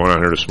of stuff going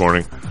on here this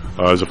morning.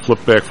 There's a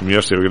flip back from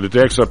yesterday. We got the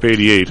DAX up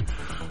 88.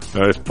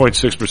 It's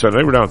 0.6%.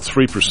 They were down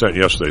 3%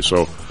 yesterday.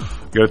 So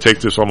got to take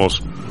this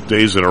almost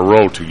days in a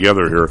row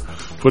together here.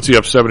 FTSE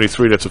up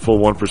 73, that's a full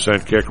 1%.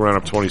 CAC around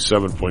up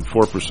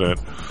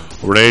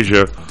 27.4%. Over in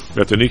Asia, we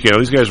got the Nikkei. Now,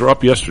 these guys were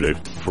up yesterday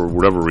for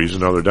whatever reason.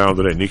 Now they're down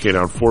today. Nikkei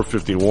down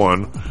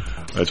 451.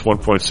 That's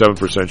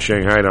 1.7%.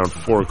 Shanghai down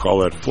 4, call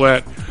that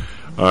flat.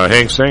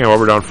 Hang Seng,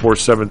 however, down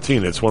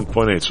 417. That's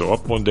 1.8. So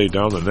up one day,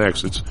 down the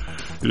next. It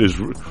is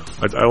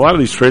a lot of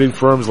these trading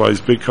firms, a lot of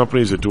these big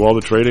companies that do all the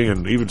trading,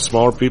 and even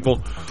smaller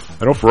people.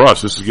 I know for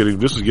us, this is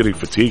getting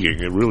fatiguing.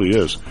 It really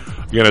is.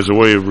 Again, as a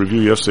way of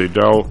review, yesterday,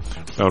 Dow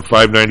down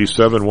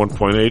 597,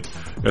 1.8.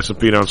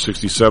 S&P down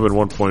 67,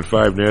 1.5.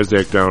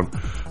 NASDAQ down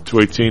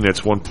 218,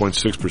 that's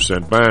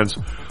 1.6%. Bonds,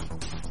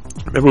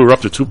 remember we were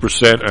up to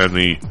 2% on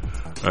the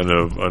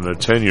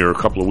 10-year a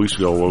couple of weeks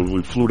ago. Well,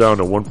 we flew down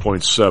to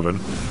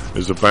 1.7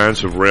 as the bonds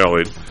have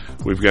rallied.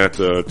 We've got,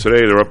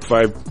 today they're up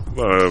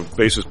 5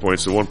 basis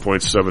points to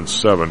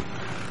 1.77.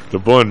 The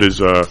Bund is,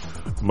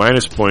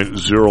 minus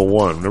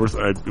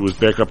 0.01. It was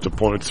back up to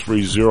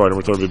 0.30. I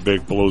never thought it'd be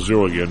back below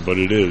zero again, but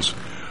it is.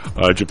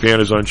 Japan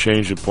is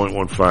unchanged at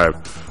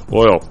 0.15.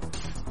 Oil,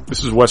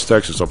 this is West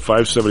Texas, up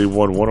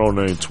 571,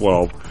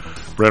 109.12.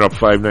 Brent up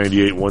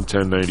 598,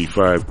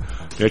 110.95.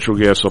 Natural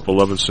gas up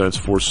 11 cents,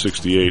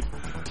 468.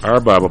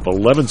 RBOB up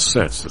 11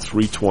 cents to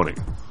 320.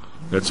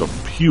 That's a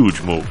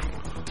huge move.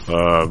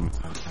 And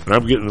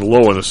I'm getting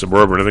low in the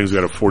Suburban. I think it's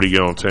got a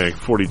 40-gallon tank,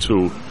 42.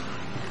 I'm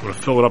going to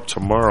fill it up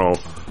tomorrow.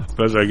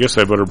 But I guess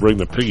I better bring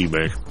the piggy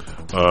bank,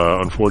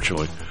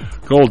 unfortunately.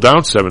 Gold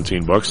down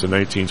 $17 to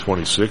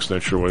 1926.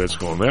 Not sure why that's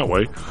going that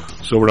way.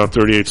 Silver down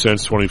 38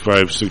 cents,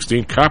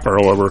 25.16. Copper,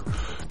 however,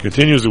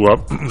 continues to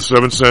up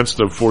 7 cents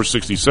to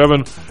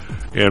 467.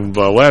 And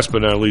last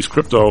but not least,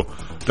 crypto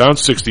down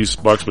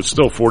 $60, but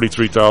still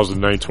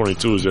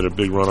 43,922 is at a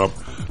big run up.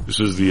 This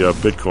is the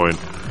Bitcoin.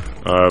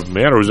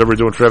 Matt, who's ever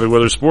doing traffic,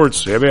 weather,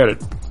 sports? Have at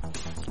it.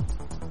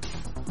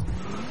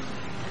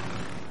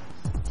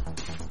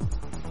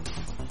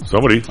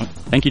 Somebody.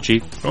 Thank you,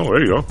 Chief. Oh,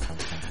 there you go.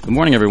 Good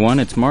morning, everyone.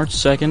 It's March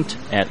 2nd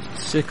at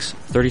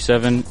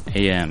 6:37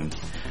 a.m.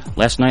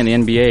 Last night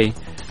in the NBA,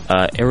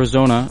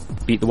 Arizona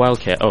beat the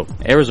Wildcats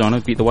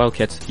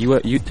to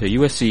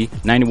USC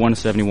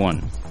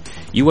 91-71.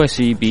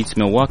 USC beats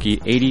Milwaukee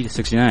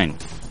 80-69.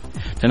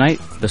 Tonight,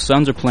 the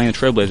Suns are playing the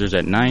Trailblazers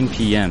at 9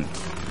 p.m.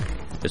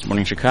 This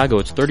morning in Chicago,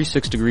 it's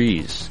 36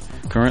 degrees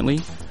currently,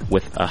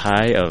 with a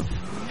high of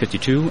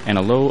 52 and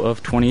a low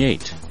of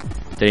 28.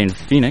 Today in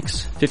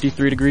Phoenix,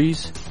 53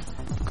 degrees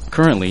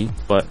currently,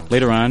 but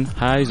later on,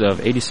 highs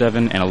of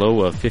 87 and a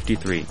low of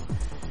 53.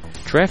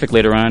 Traffic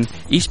later on,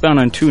 eastbound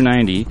on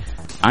 290,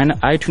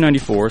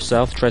 I-294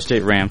 South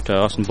Tri-State Ramp to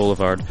Austin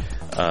Boulevard,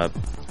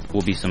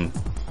 will be some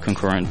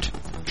concurrent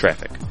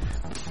traffic.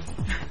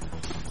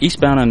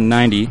 Eastbound on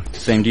 90,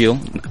 same deal,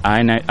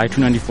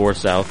 I-294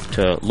 South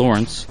to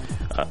Lawrence,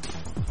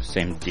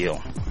 same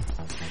deal.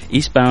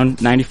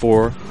 Eastbound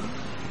 94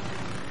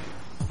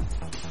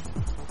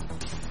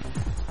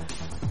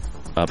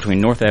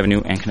 between North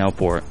Avenue and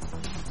Canalport,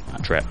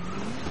 trap.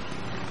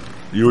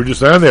 You were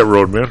just on that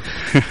road, man.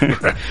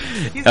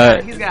 He's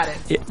got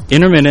it.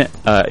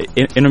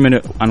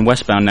 Intermittent on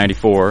westbound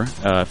 94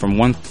 from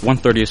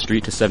 130th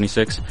Street to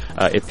 76.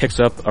 It picks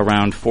up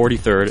around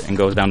 43rd and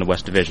goes down to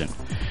West Division.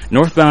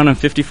 Northbound on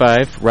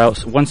 55, Route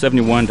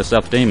 171 to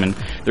South Damon.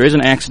 There is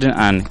an accident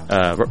on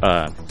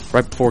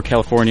right before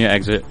California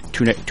exit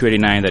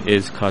 289 that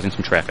is causing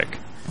some traffic.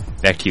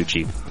 Back to you,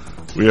 Chief.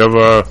 We have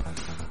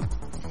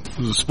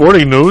the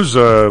sporting news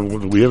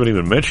we haven't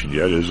even mentioned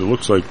yet. Is it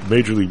looks like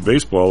Major League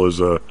Baseball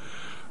is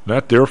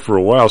not there for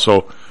a while.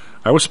 So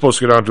I was supposed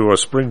to get on to a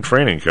spring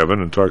training,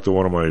 Kevin, and talk to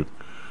one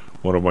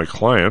of my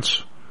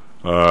clients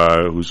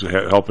who's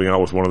helping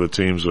out with one of the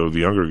teams of the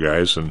younger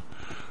guys, and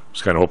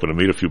was kind of hoping to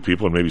meet a few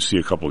people and maybe see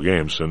a couple of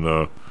games.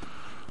 And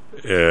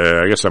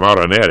I guess I'm out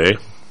on that,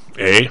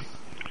 eh?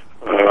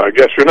 I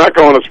guess you're not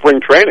going to spring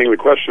training. The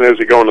question is,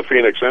 you going to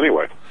Phoenix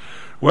anyway?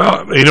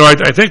 Well,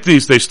 I think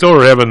they still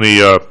are having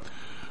the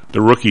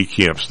rookie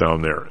camps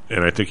down there,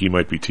 and I think he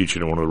might be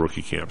teaching at one of the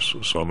rookie camps.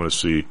 So I'm going to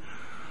see.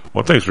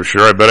 One thing's for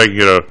sure, I bet I can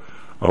get a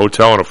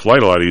hotel and a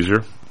flight a lot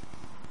easier.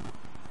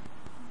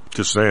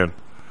 Just saying.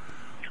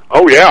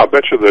 Oh yeah, I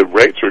bet you the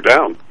rates are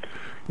down.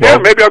 Well,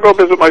 yeah, maybe I'll go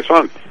visit my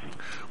son.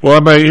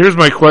 Well, here's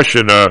my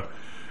question: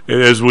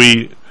 as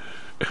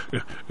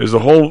the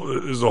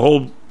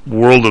whole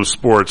world of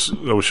sports,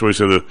 shall we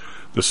say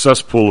the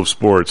cesspool of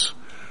sports,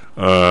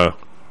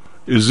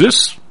 is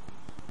this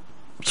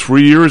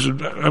 3 years?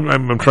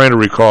 I'm trying to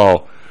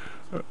recall.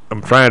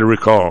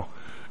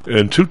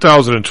 In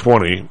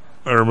 2020,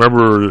 I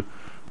remember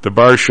the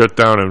bars shut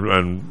down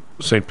on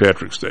St.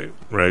 Patrick's Day,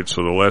 right?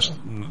 So the last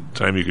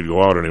time you could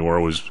go out anywhere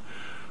was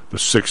the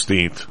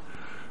 16th.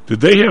 Did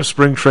they have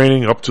spring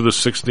training up to the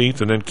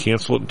 16th and then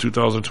cancel it in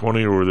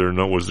 2020, or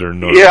was there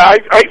no? Yeah,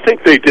 I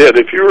think they did.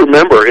 If you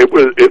remember, it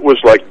was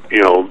like,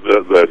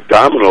 the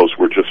dominoes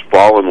were just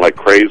falling like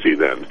crazy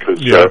then,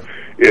 because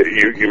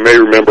you may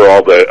remember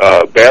all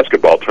the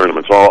basketball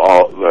tournaments,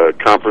 all the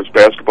conference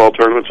basketball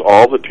tournaments,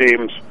 all the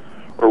teams,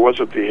 or was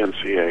it the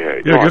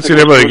NCAA? Yeah, I guess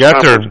everybody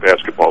got there.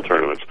 Basketball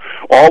tournaments.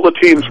 All the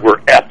teams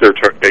were at their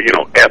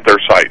at their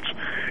sites,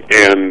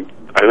 and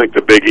I think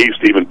the Big East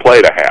even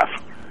played a half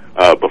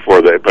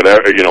before they. But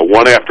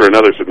one after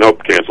another said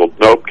nope,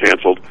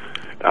 canceled,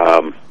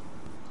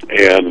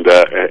 and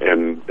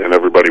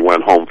everybody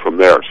went home from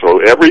there. So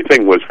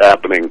everything was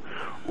happening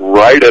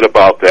right at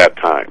about that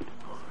time.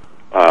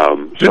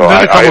 So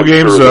I am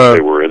sure that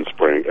they were in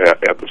spring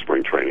at the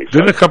spring training.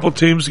 Didn't a couple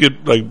teams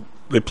get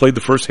they played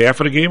the first half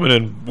of the game and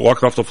then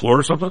walked off the floor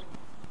or something?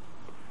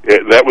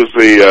 That was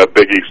the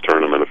Big East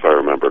tournament, if I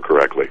remember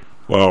correctly.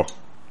 Wow,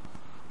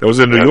 that was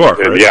in New York,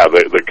 right? Yeah,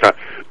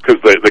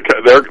 because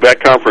that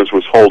conference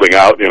was holding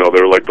out. They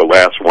were like the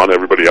last one.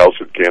 Everybody else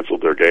had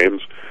canceled their games,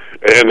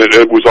 and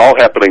it was all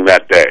happening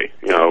that day.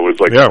 It was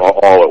like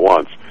all at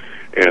once.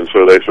 And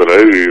so they said,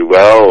 "Hey,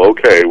 well,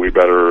 okay, we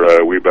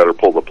better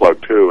pull the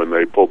plug too," and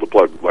they pulled the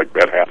plug like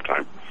at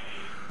halftime.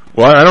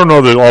 Well, I don't know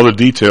all the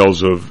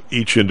details of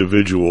each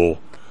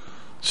individual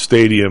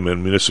stadium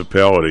and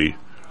municipality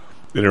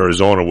in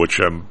Arizona, which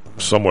I'm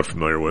somewhat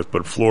familiar with,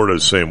 but Florida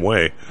is the same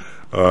way.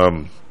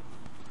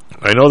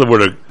 I know that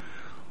where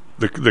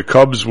the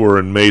Cubs were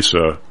in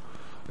Mesa,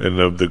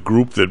 and the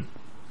group that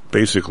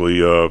basically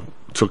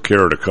took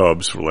care of the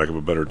Cubs, for lack of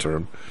a better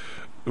term,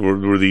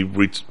 were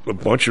a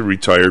bunch of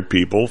retired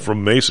people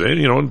from Mesa,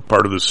 and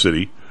part of the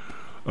city.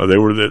 They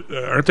were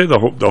aren't they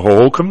the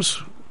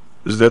Holcombs?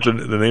 Is that the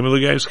name of the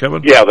guys,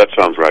 Kevin? Yeah, that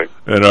sounds right.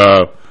 And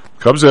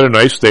Cubs had a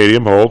nice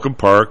stadium, Holcomb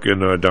Park,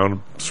 and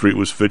down the street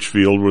was Fitch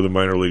Field, where the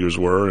minor leaguers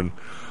were, and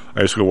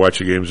I used to go watch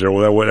the games there.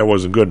 Well, that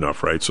wasn't good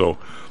enough, right? So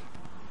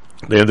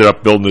they ended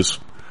up building this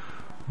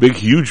big,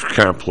 huge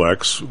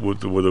complex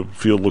with a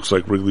field looks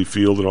like Wrigley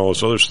Field and all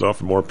this other stuff,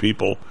 and more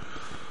people.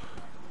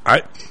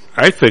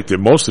 I think that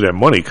most of that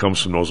money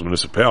comes from those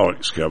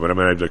municipalities, Kevin. I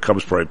mean, the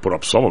Cubs probably put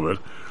up some of it,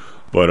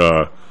 but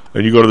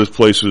and you go to these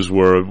places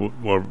where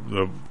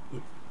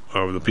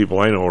the people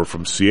I know are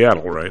from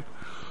Seattle, right?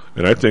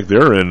 And I think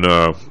they're in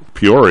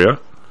Peoria,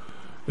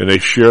 and they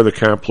share the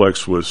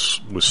complex with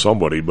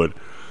somebody, but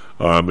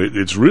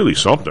it's really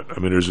something. I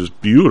mean, there's this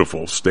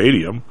beautiful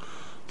stadium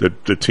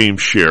that the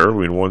teams share. I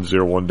mean, one's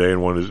there one day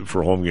and one is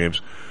for home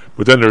games.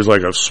 But then there's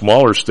like a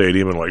smaller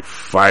stadium and like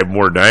 5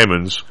 more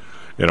diamonds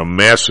and a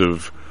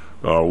massive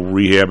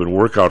rehab and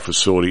workout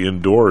facility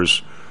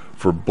indoors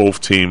for both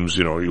teams.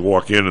 You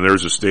walk in and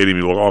there's a stadium.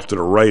 You look off to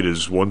the right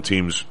is one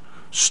team's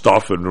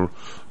stuff and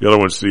the other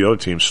one's the other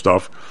team's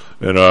stuff.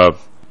 And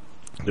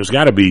there's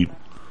got to be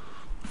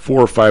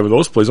 4 or 5 of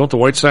those places. Don't the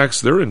White Sox?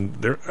 They're in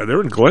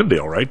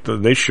Glendale, right?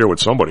 They share with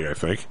somebody, I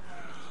think.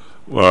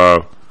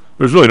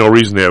 There's really no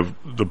reason to have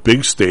the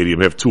big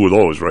stadium have 2 of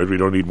those, right? We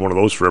don't need one of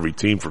those for every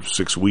team for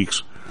 6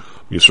 weeks.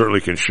 You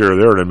certainly can share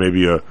there, and then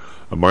maybe a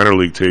minor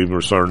league team or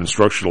some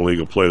instructional league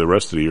will play the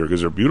rest of the year because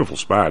they're beautiful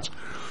spots.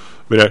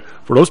 I mean,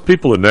 for those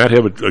people that not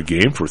have a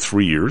game for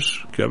 3 years,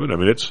 Kevin, I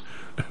mean,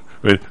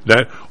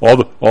 that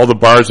all the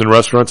bars and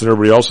restaurants and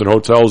everybody else and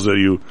hotels that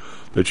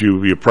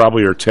you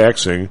probably are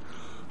taxing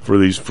for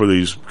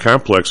these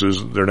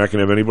complexes, they're not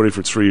going to have anybody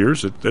for 3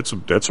 years. That's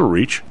a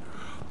reach.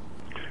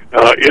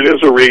 It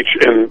is a reach,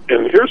 and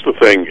here's the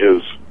thing: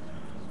 is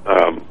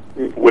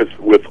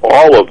with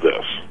all of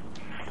this,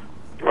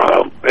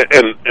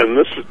 and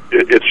this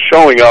it's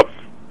showing up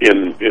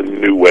in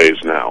new ways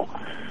now.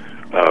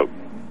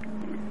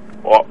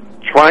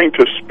 Trying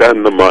to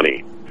spend the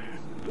money,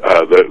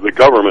 the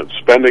government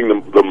spending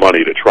the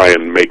money to try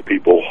and make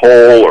people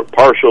whole or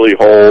partially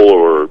whole,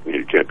 or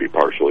you can't be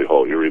partially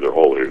whole. You're either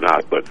whole or you're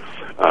not, but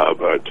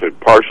to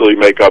partially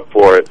make up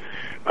for it.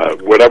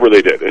 Whatever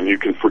they did, and you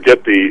can forget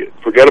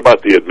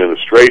about the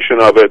administration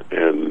of it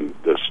and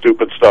the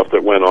stupid stuff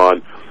that went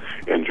on,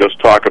 and just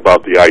talk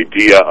about the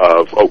idea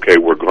of, okay,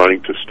 we're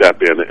going to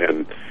step in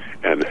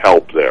and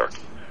help there.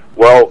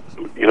 Well,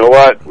 you know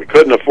what? We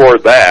couldn't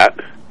afford that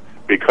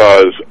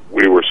because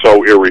we were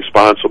so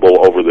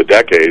irresponsible over the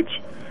decades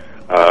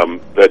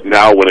that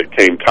now when it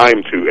came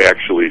time to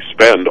actually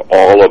spend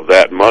all of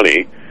that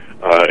money,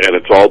 and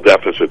it's all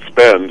deficit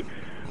spend,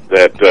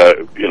 that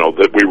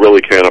that we really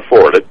can't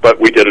afford it, but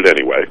we did it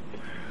anyway.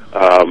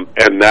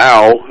 And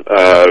now,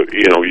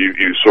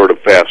 you sort of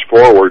fast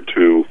forward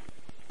to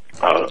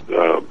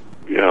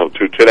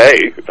to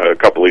today, a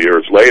couple of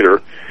years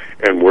later,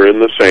 and we're in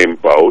the same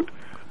boat.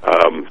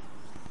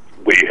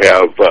 We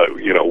have,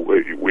 we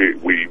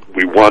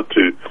want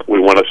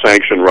to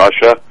sanction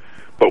Russia,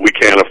 but we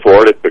can't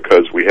afford it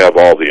because we have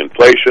all the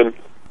inflation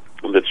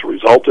that's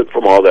resulted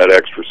from all that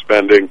extra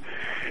spending,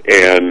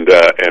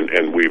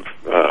 and we've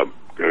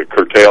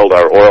curtailed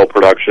our oil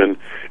production,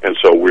 and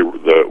so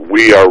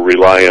we are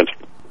reliant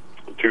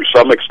to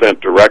some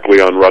extent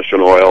directly on Russian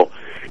oil,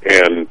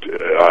 and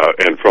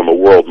from a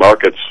world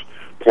markets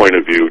point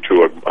of view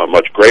to a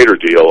much greater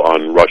deal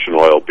on Russian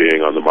oil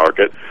being on the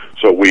market.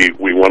 So we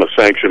want to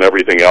sanction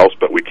everything else,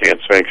 but we can't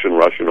sanction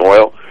Russian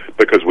oil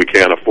because we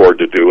can't afford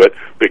to do it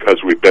because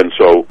we've been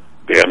so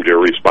damned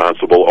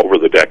irresponsible over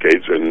the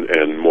decades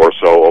and more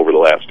so over the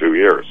last 2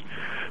 years.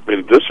 I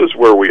mean, this is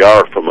where we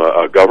are from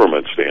a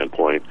government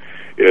standpoint.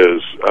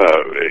 Is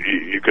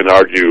you can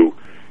argue,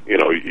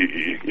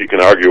 you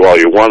can argue all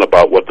you want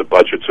about what the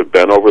budgets have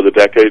been over the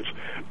decades,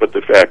 but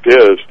the fact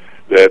is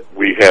that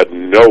we had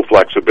no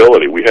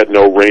flexibility. We had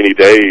no rainy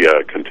day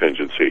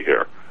contingency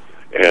here,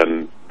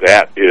 and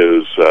that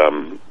is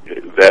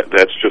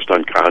that's just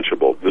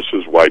unconscionable. This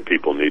is why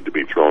people need to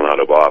be thrown out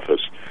of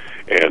office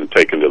and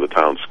taken to the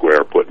town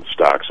square, put in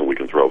stocks, and we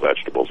can throw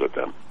vegetables at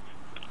them.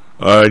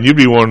 You'd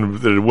be one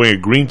that would wing a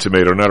green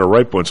tomato, not a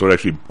ripe one, so it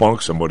actually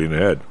bonk somebody in the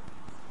head.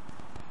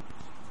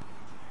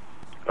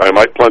 I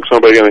might plunk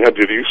somebody in the head.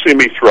 Did you see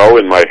me throw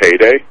in my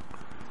heyday?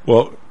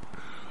 Well,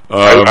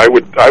 I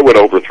would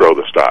overthrow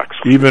the stocks.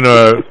 Even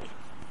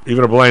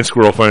a blind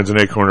squirrel finds an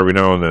acorn every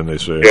now and then, they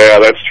say. Yeah,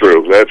 that's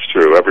true. That's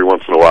true. Every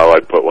once in a while,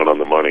 I'd put one on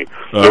the money.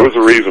 There was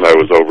a reason I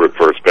was over at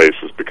first base,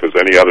 is because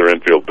any other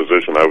infield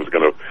position, I was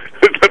going to.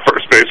 The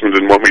first baseman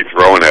didn't want me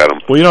throwing at him.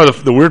 Well,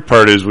 the weird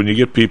part is when you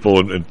get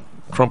people, and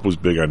Trump was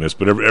big on this,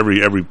 but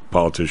every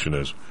politician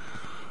is.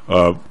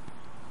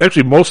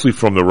 Actually, mostly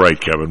from the right,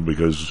 Kevin,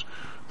 because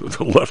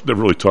the left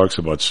never really talks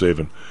about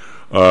saving.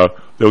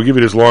 They'll give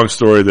you this long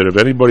story that if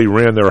anybody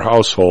ran their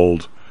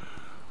household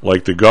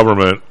like the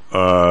government,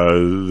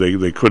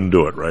 they couldn't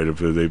do it, right? If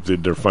they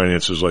did their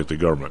finances like the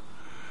government.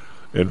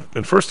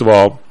 And first of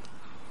all,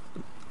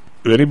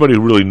 if anybody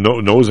who really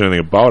knows anything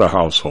about a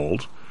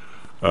household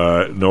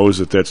knows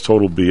that that's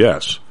total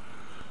BS.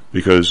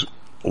 Because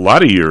a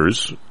lot of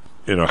years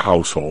in a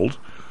household,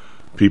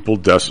 people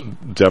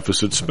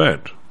deficit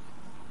spend.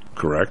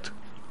 Correct?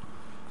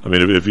 I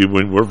mean,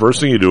 when first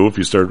thing you do, if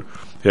you start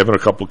having a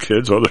couple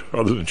kids, other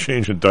than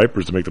changing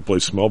diapers to make the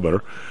place smell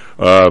better,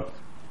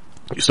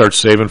 you start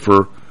saving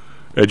for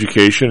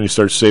education. You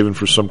start saving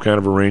for some kind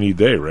of a rainy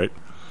day, right?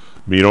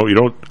 I mean, you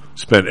don't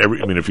spend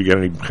if you get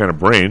any kind of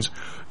brains,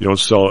 you don't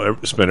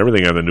spend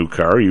everything on the new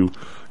car. You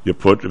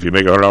put, if you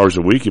make $100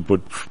 a week, you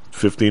put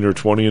 15 or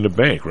 20 in the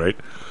bank, right?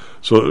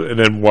 So, and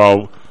then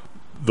while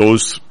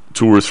those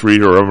 2 or 3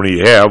 or however many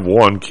you have,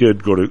 one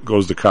kid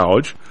goes to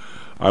college,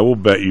 I will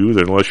bet you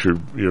that unless you're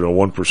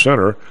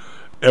 1%er,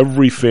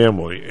 every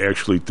family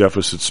actually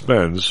deficit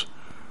spends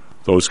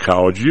those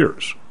college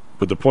years.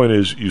 But the point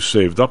is, you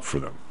saved up for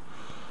them.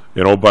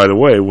 And oh, by the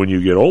way, when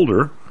you get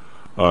older,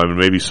 and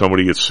maybe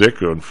somebody gets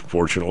sick,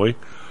 unfortunately,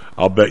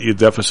 I'll bet you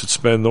deficit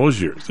spend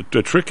those years.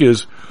 The trick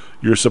is,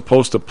 you're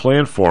supposed to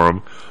plan for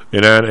them,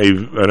 and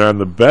on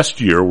the best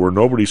year where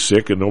nobody's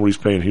sick and nobody's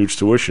paying huge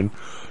tuition,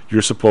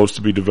 you're supposed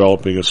to be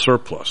developing a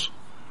surplus.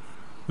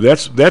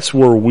 That's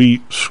where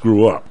we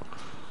screw up.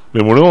 I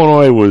mean, when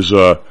Illinois was,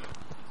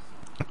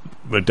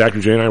 when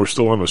Dr. J and I were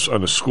still on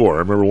the score, I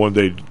remember one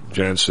day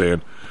Jan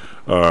saying,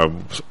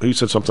 he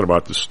said something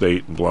about the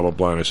state and blah, blah,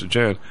 blah, and I said,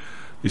 Jan,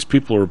 these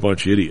people are a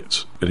bunch of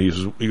idiots. And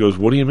he goes,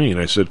 what do you mean?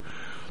 I said,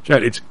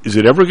 Jan, is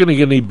it ever going to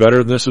get any better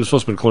than this? It was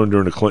supposed to be clear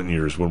during the Clinton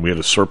years when we had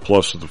a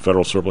surplus, the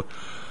federal surplus.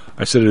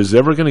 I said, is it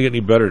ever going to get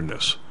any better than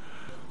this?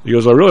 He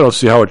goes, I really don't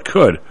see how it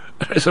could.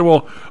 I said,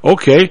 well,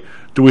 okay,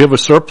 do we have a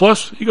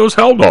surplus? He goes,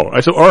 hell no.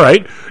 I said, all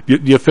right, do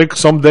you think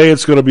someday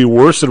it's going to be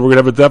worse and we're going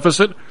to have a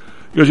deficit?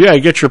 He goes, yeah, I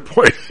get your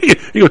point.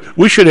 He goes,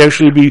 we should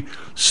actually be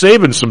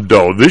saving some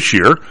dough this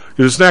year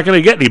because it's not going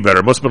to get any better.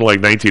 It must have been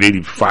like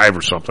 1985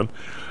 or something.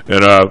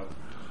 And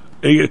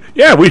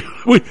yeah,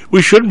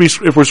 we shouldn't be.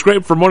 If we're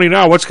scraping for money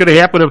now, what's going to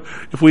happen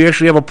if we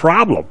actually have a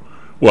problem?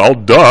 Well,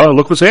 duh,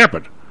 look what's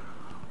happened.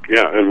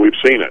 Yeah, and we've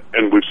seen it,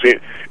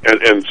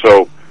 and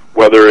so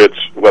whether it's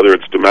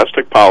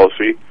domestic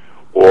policy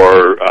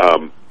or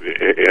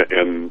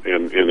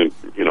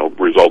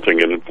resulting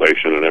in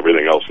inflation and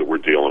everything else that we're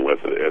dealing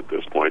with at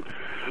this point.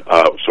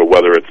 So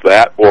whether it's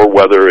that or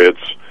whether it's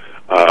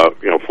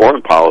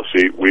foreign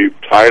policy, we've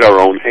tied our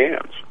own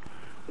hands.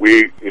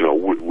 We're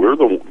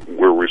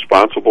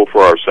responsible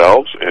for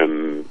ourselves,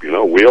 and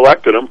we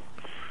elected them.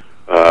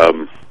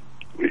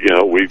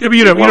 We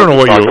you don't know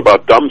what talk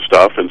about dumb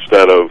stuff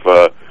instead of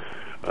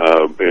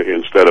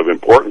instead of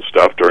important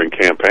stuff during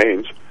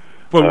campaigns.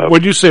 Well,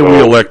 when you say we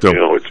elect them,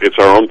 it's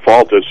our own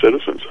fault as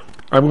citizens.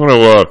 I'm going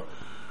to,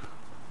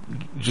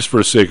 just for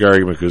the sake of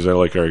argument, because I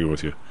like arguing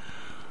with you,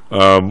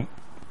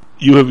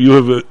 you have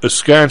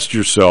ensconced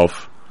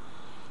yourself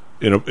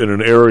in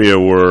an area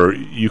where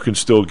you can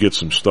still get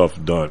some stuff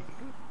done.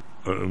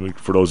 I mean,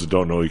 for those that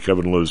don't know,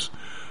 Kevin lives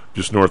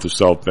just north of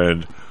South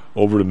Bend,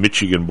 over the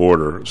Michigan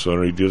border,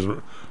 so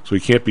he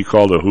can't be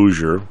called a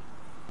Hoosier.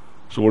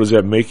 So what does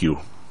that make you?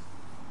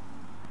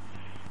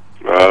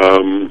 I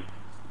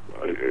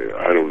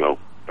don't know.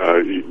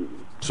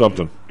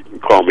 Something. You can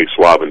call me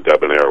suave and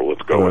debonair.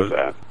 Let's go with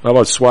that. How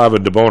about suave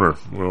and debonair?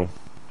 Well,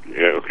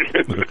 yeah.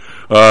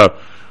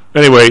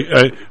 Anyway,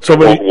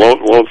 somebody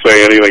won't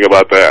say anything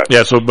about that.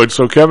 Yeah.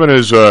 So Kevin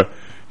has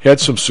had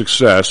some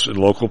success in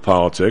local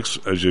politics,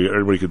 as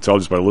everybody can tell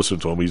just by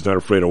listening to him. He's not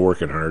afraid of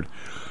working hard,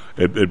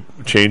 at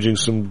changing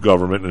some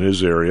government in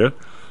his area,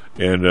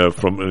 and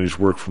he's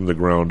worked from the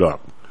ground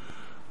up.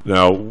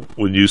 Now,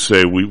 when you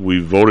say we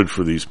voted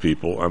for these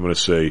people, I'm going to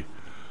say,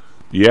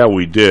 yeah,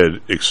 we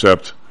did.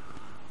 Except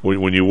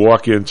when you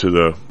walk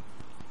into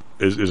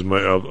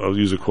I'll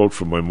use a quote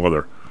from my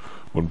mother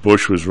when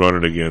Bush was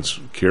running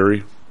against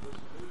Kerry,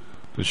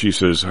 and she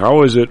says,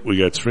 "How is it we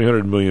got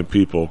 300 million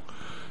people,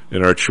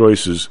 and our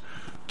choice is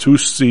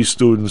 2C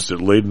students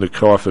that laid in the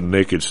coffin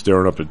naked,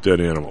 staring up at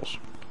dead animals?"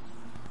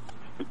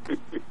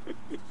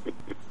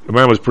 The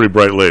man was a pretty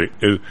bright lady.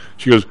 And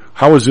she goes,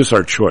 "How is this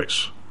our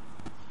choice?"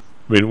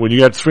 I mean, when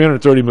you got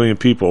 330 million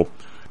people,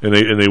 and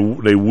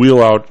they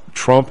wheel out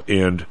Trump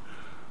and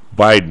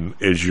Biden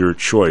as your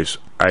choice,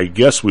 I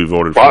guess we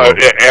voted for them.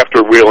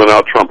 After wheeling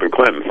out Trump and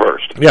Clinton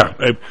first.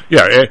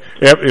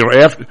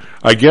 After,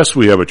 I guess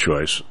we have a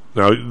choice.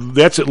 Now,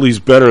 that's at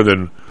least better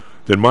than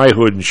my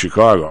hood in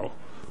Chicago,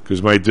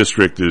 because my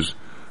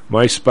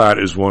spot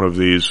is one of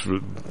these. I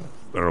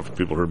don't know if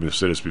people heard me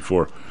say this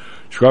before.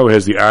 Chicago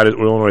has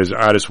Illinois has the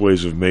oddest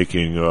ways of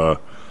making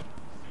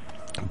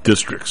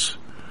districts.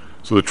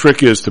 So the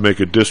trick is to make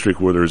a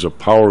district where there's a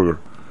power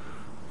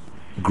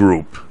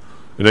group,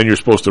 and then you're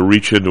supposed to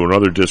reach into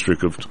another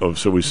district of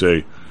so we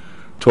say,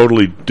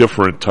 totally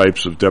different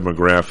types of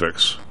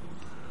demographics,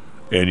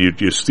 and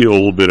you steal a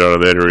little bit out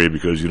of that area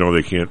because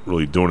they can't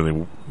really do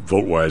anything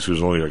vote-wise because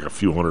there's only like a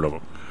few hundred of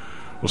them.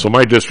 Well, so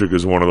my district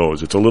is one of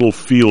those. It's a little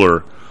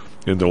feeler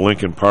into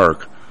Lincoln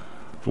Park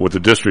for what the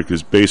district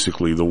is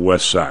basically the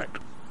west side,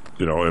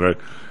 and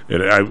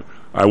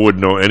I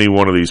wouldn't know any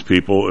one of these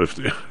people if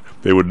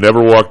they would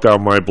never walk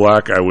down my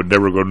block. I would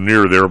never go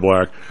near their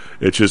block.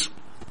 It's just,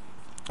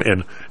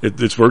 and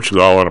it's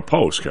virtually all on a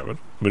post, Kevin.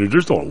 I mean,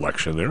 there's no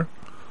election there.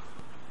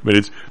 I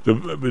mean,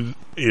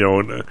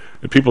 and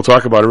people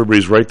talk about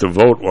everybody's right to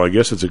vote. Well, I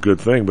guess it's a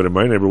good thing, but in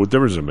my neighborhood, what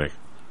difference does it make?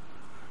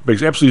 It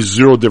makes absolutely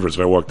zero difference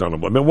if I walk down the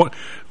block. I mean,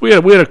 we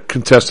had a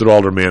contested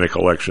aldermanic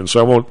election,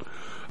 so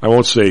I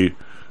won't say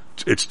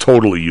it's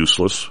totally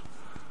useless.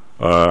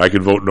 I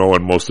can vote no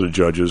on most of the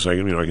judges. I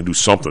can do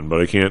something,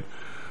 but I can't.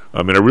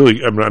 I mean,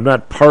 I'm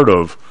not part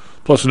of.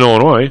 Plus, in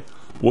Illinois,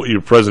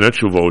 your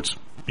presidential vote's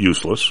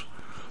useless.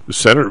 The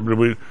Senate,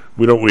 we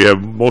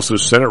have most of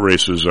the Senate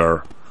races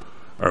are.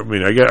 I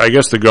mean, I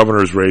guess the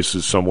governor's race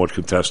is somewhat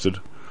contested,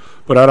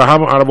 but out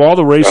of all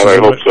the races, I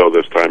hope so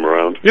this time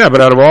around. Yeah,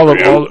 but out of all the,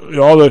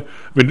 I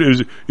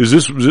mean, is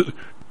this?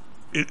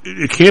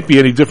 It can't be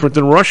any different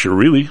than Russia,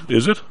 really,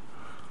 is it?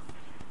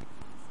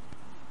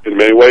 In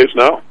many ways,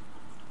 no.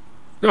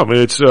 No, I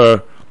mean it's.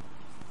 So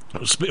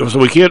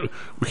we can't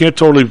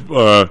totally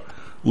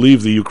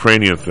leave the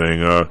Ukrainian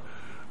thing.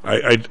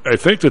 I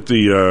think that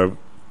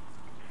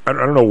I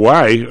don't know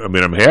why. I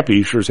mean, I'm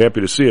happy. Sure, is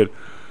happy to see it.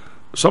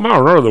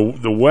 Somehow or another,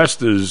 the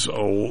West is a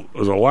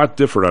lot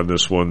different on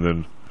this one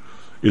than.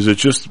 Is it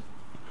just?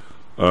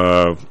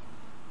 I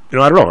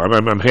don't know.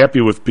 I'm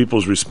happy with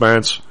people's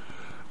response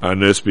on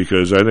this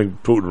because I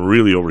think Putin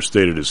really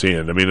overstated his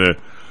hand. I mean,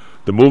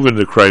 the move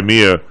into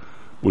Crimea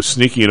was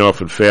sneaky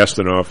enough and fast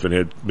enough and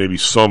had maybe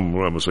some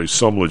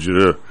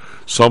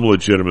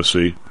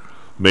legitimacy,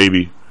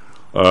 maybe,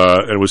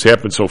 and it was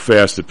happening so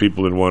fast that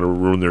people didn't want to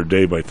ruin their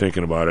day by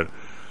thinking about it.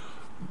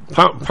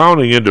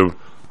 Pounding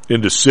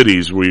into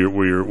cities where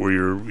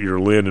you're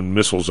landing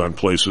missiles on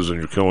places and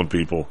you're killing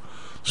people,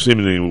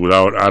 seemingly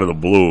out of the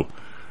blue.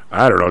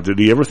 I don't know. Did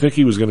he ever think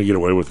he was going to get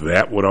away with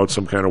that without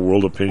some kind of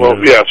world opinion? Well,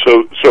 yeah.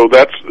 So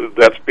that's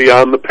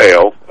beyond the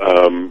pale.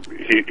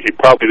 He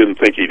probably didn't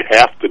think he'd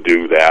have to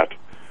do that.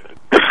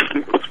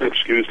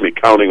 Excuse me.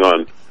 Counting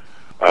on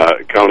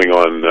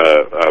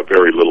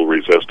very little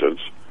resistance,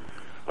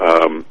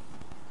 I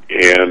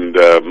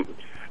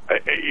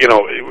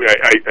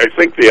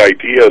think the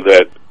idea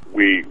that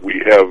we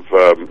have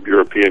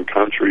European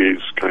countries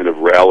kind of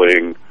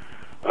rallying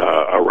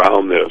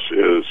around this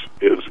is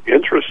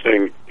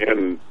interesting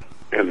and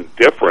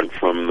different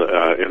from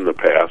in the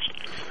past.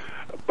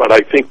 But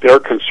I think they're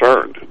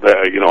concerned.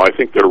 I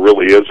think there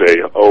really is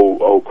a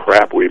oh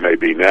crap, we may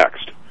be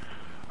next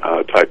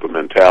type of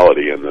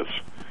mentality in this,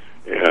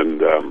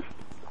 and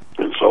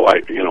so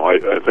I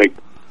think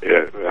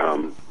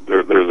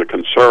there's a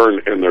concern,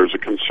 and there's a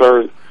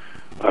concern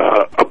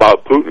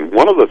about Putin.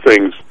 One of the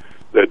things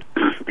that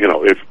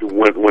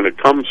when it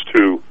comes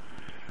to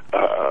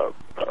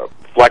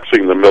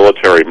flexing the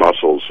military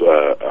muscles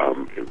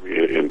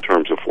in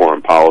terms of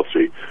foreign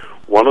policy,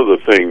 one of the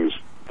things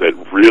that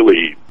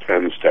really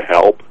tends to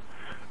help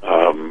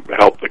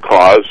the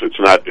cause,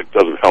 it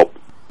doesn't help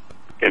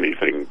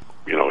anything,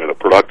 in a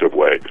productive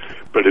way,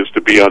 but is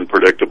to be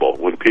unpredictable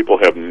when people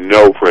have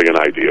no friggin'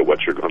 idea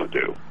what you're going to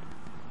do.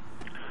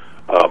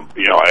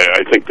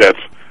 I think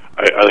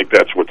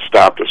that's what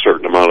stopped a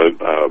certain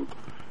amount of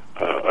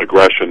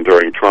aggression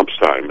during Trump's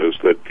time, is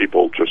that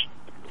people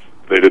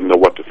they didn't know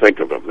what to think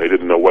of him. They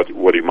didn't know what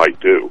he might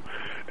do.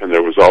 And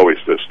there was always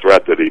this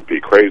threat that he'd be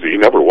crazy. He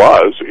never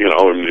was,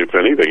 and if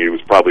anything, he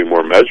was probably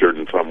more measured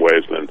in some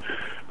ways than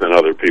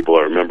other people.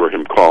 I remember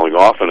him calling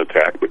off an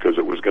attack because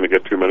it was going to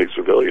get too many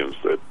civilians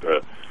that,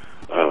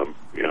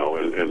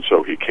 and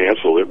so he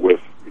canceled it with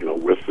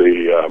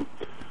the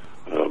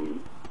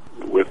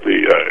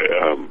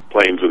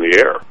planes in the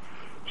air.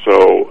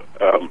 So,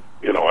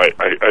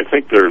 I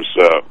think there's,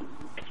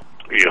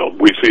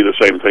 we see the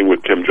same thing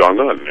with Kim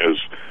Jong-un is,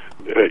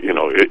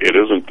 it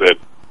isn't that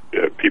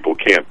people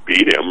can't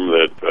beat him,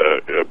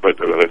 but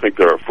I think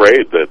they're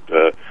afraid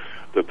that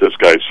this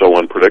guy's so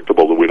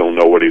unpredictable that we don't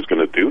know what he's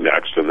going to do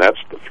next, and that's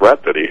the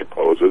threat that he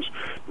poses,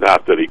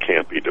 not that he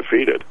can't be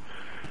defeated.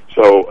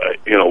 So,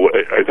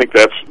 I think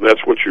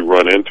that's what you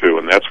run into,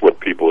 and that's what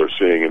people are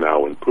seeing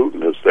now in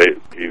Putin, is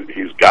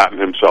he's gotten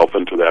himself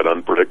into that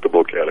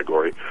unpredictable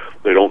category.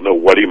 They don't know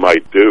what he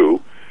might do,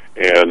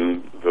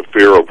 and the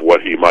fear of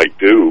what he might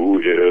do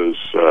is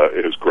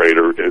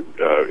greater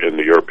in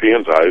the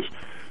Europeans' eyes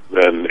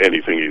than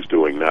anything he's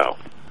doing now.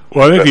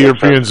 Well, I think the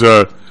Europeans,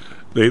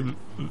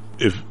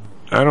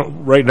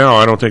 right now,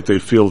 I don't think they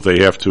feel that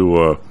they have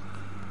to.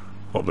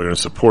 They're going to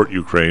support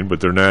Ukraine, but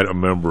they're not a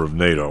member of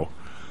NATO,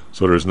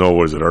 so there's no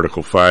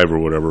Article 5 or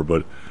whatever.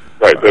 But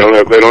right, they don't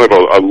have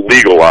a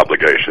legal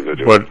obligation to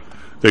do it. But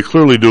they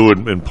clearly do it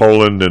in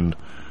Poland, and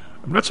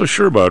I'm not so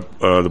sure about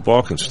the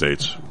Balkan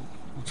states.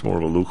 It's more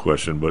of a Lou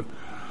question, but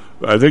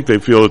I think they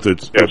feel that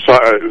it's. Yeah, so,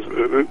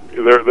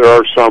 there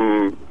are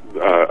some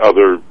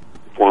other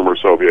former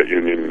Soviet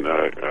Union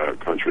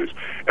countries,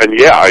 and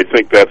I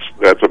think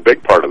that's a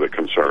big part of the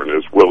concern.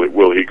 Is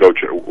will he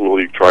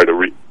try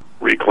to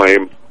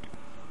reclaim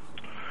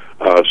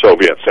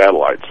Soviet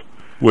satellites?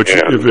 Which,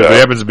 if it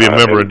happens to be a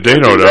member of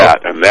NATO,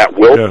 that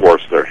will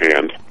force their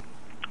hand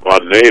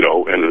on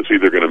NATO, and it's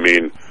either going to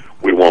mean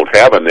we won't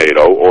have a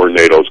NATO, or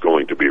NATO's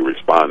going to be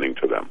responding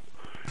to them.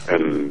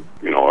 And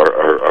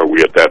are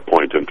we at that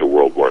point into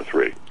World War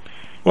III?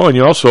 Well, and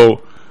you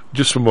also,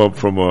 just from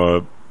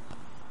an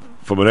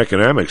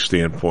economic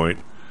standpoint,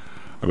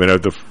 I mean,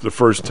 the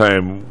first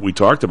time we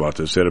talked about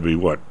this had to be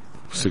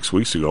 6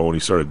 weeks ago when he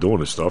started doing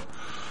this stuff,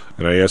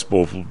 and I asked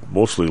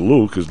mostly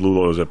Lou, because Lou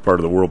knows that part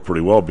of the world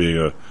pretty well, being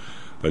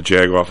a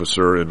JAG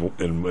officer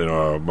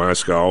in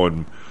Moscow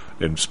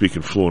and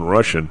speaking fluent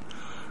Russian.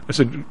 I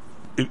said,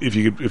 if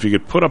you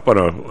could put up on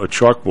a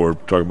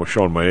chalkboard,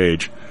 showing my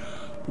age,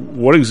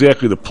 what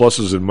exactly the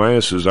pluses and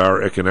minuses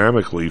are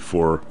economically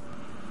for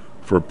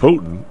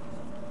Putin,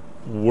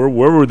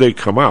 where would they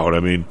come out? I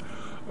mean,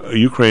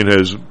 Ukraine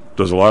does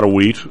a lot of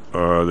wheat.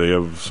 They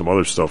have some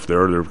other stuff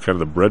there. They're kind of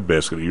the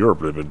breadbasket of Europe.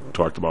 They've been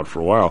talked about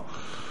for a while.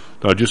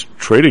 Now, just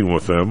trading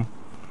with them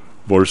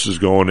versus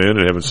going in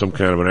and having some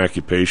kind of an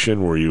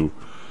occupation where you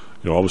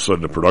all of a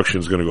sudden the production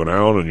is going to go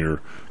down, and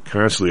you're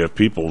constantly have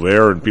people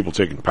there and people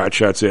taking pot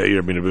shots at you.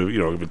 I mean,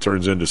 if it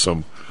turns into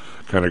some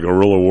kind of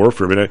guerrilla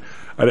warfare. I mean,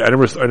 I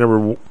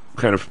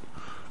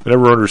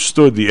never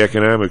understood the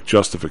economic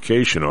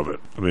justification of it.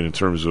 I mean, in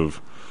terms of,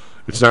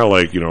 it's not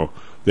like,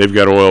 they've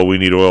got oil, we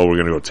need oil, we're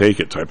going to go take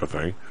it type of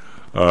thing.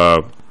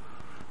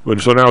 But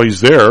so now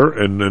he's there,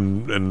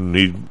 and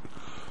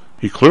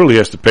he clearly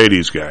has to pay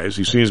these guys.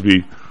 He seems to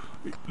be,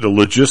 the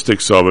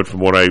logistics of it,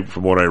 from what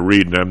I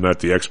read, and I'm not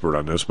the expert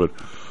on this, but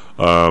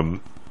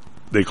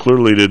they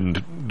clearly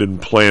didn't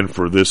plan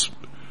for this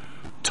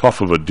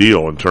tough of a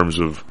deal in terms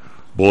of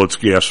bullets,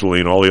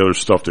 gasoline, all the other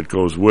stuff that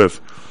goes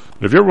with.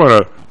 And if you ever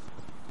want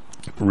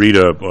to read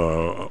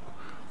a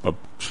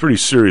pretty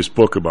serious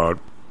book about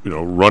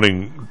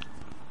running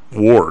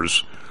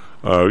wars,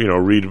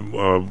 read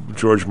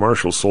George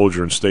Marshall's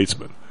Soldier and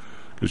Statesman,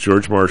 because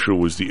George Marshall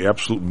was the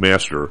absolute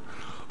master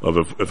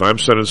of if I'm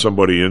sending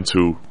somebody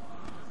into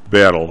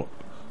battle,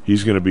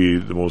 he's going to be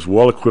the most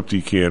well-equipped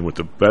he can with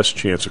the best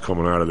chance of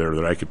coming out of there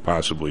that I could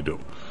possibly do.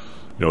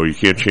 You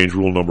can't change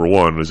rule number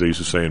 1, as they used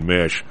to say in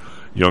MASH,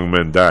 young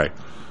men die.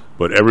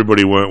 But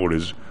everybody went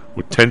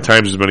with 10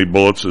 times as many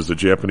bullets as the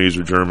Japanese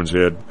or Germans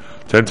had,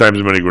 10 times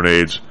as many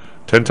grenades,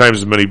 10 times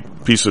as many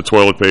pieces of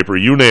toilet paper,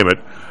 you name it.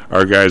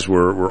 Our guys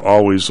were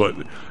always,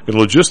 and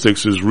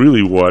logistics is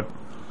really what,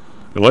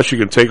 unless you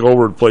can take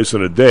over a place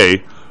in a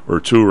day or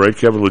two, right,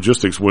 Kevin,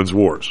 logistics wins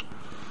wars.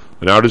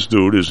 And now this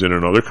dude is in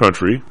another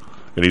country,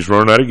 and he's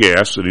running out of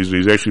gas, and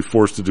he's actually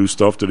forced to do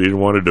stuff that he didn't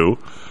want to do.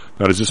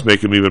 Now, does this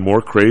make him even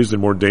more crazed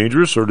and more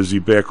dangerous, or does he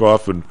back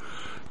off and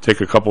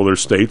take a couple of their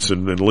states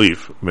and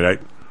leave? I mean,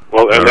 that's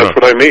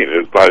what I mean,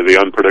 is by the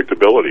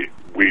unpredictability.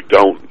 We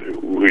don't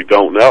we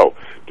don't know.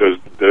 Is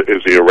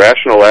he a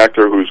rational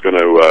actor who's going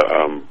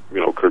to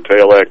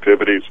curtail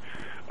activities,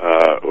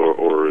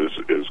 or is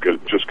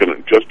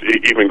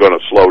even going to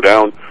slow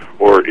down,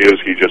 or is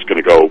he just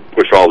going to go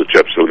push all the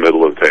chips to the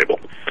middle of the table?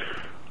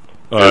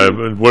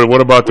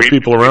 What about the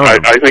people around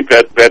him? I think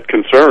that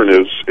concern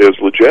is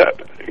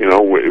legit.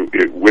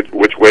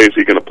 Which way is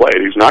he going to play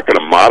it? He's not going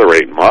to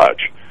moderate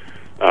much,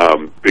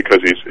 because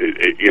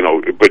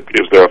but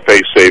is there a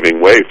face-saving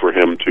way for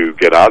him to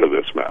get out of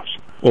this mess?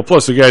 Well,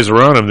 plus the guys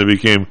around him, they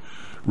became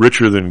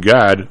richer than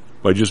God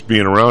by just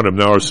being around him.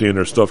 Now are seeing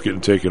their stuff getting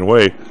taken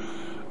away.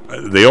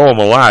 They owe him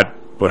a lot,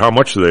 but how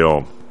much do they owe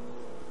him?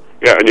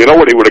 Yeah, and you know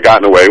what he would have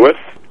gotten away with?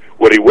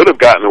 What he would have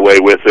gotten away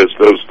with is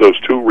those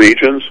two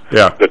regions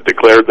that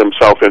declared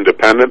themselves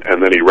independent,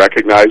 and then he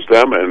recognized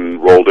them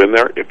and rolled in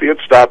there. If he had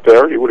stopped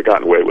there, he would have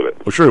gotten away with it.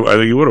 Well, sure, I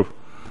think he would have.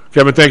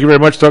 Kevin, thank you very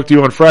much. Talk to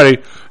you on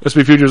Friday.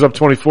 SP Futures up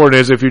 24,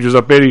 NASDAQ Futures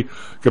up 80.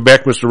 Come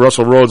back, Mr.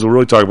 Russell Rhodes. We'll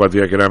really talk about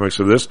the economics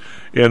of this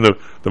and the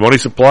money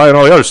supply and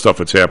all the other stuff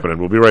that's happening.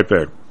 We'll be right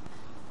back.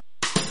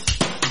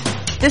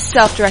 This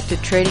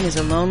self-directed trading is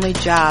a lonely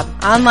job.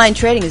 Online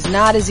trading is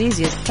not as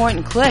easy as point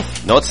and click.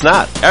 No, it's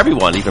not.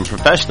 Everyone, even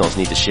professionals,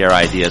 need to share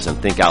ideas and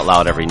think out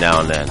loud every now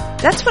and then.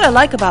 That's what I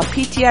like about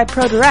PTI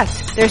Pro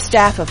Direct. Their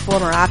staff of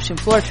former option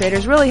floor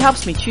traders really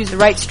helps me choose the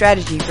right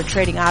strategy for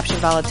trading option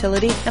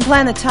volatility and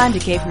plan the time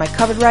decay for my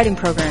covered writing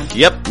program.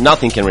 Yep,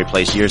 nothing can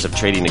replace years of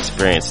trading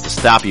experience to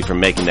stop you from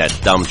making that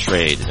dumb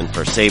trade and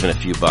for saving a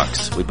few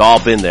bucks. We've all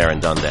been there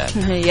and done that.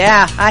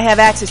 Yeah, I have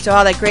access to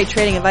all that great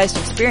trading advice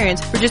and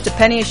experience for just a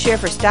penny a share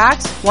for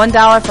stocks,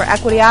 $1 for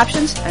equity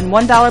options, and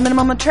 $1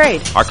 minimum a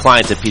trade. Our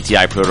clients at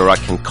PTI Pro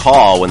Direct can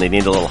call when they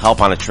need a little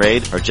help on a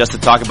trade or just to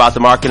talk about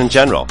the market in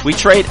general. We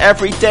trade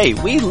every day.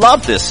 We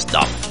love this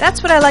stuff.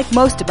 That's what I like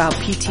most about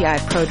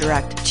PTI Pro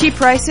Direct. Cheap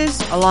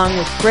prices, along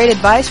with great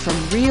advice from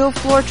real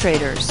floor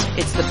traders.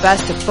 It's the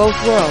best of both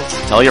worlds.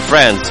 Tell your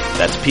friends.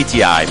 That's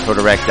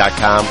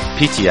PTIProDirect.com,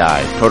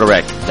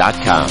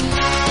 PTIProDirect.com.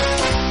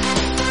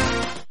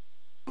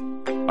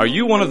 Are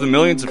you one of the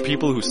millions of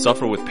people who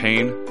suffer with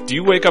pain? Do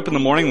you wake up in the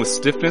morning with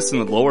stiffness in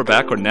the lower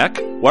back or neck?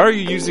 Why are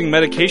you using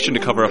medication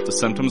to cover up the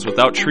symptoms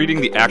without treating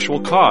the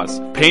actual cause?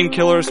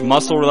 Painkillers,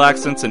 muscle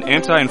relaxants, and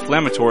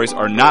anti-inflammatories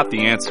are not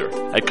the answer.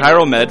 At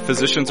ChiroMed,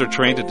 physicians are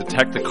trained to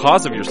detect the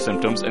cause of your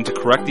symptoms and to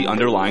correct the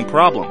underlying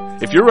problem.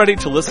 If you're ready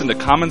to listen to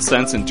common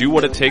sense and do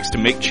what it takes to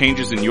make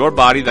changes in your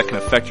body that can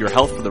affect your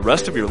health for the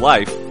rest of your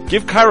life,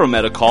 give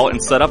ChiroMed a call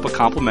and set up a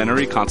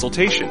complimentary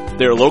consultation.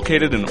 They are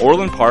located in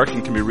Orland Park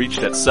and can be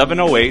reached at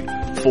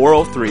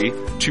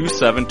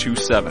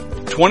 708-403-2727.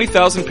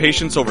 20,000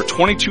 patients over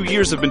 22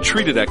 years have been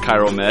treated at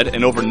ChiroMed,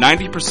 and over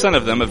 90%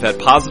 of them have had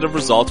positive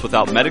results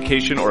without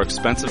medication or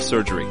expensive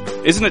surgery.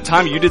 Isn't it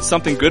time you did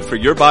something good for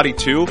your body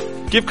too?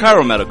 Give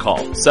ChiroMed a call,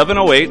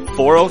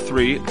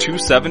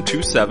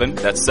 708-403-2727.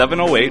 That's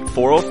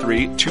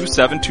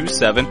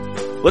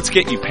 708-403-2727. Let's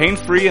get you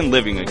pain-free and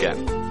living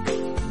again.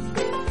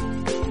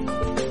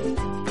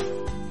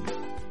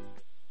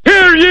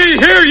 Hear ye,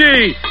 hear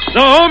ye! The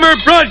Homer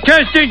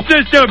Broadcasting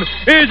System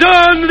is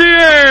on the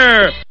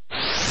air!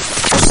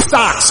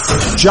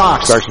 Stocks,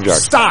 jocks,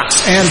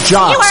 stocks and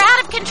jocks. You are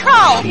out of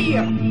control!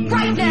 Here,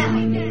 right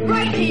now,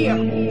 right here,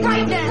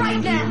 right now,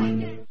 right now.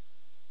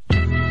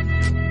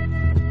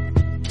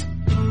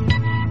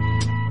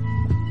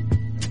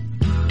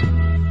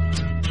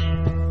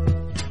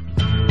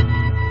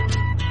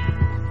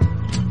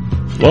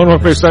 Lone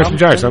Workplace Stocks and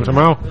Jocks. I'm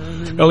somehow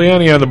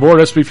Eliani on the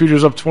board. SP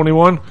Futures up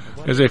 21.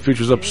 NASDAQ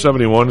Futures up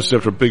 71. This is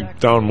after a big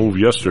down move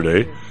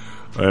yesterday.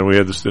 And we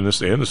had this in the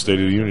State of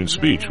the Union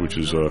speech, which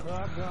is kind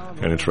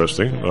of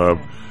interesting. We have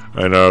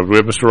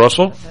Mr.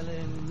 Russell.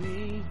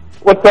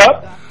 What's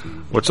up?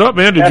 What's up,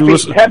 man? Did you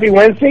listen? Happy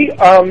Wednesday.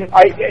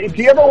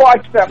 Do you ever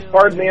watch that,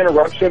 pardon the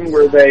interruption,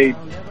 where they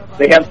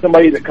have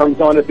somebody that comes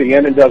on at the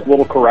end and does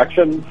little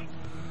corrections?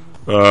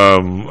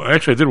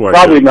 Actually, I did watch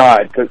Probably it.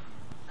 not.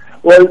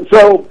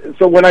 So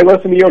when I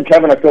listen to you and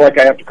Kevin, I feel like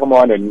I have to come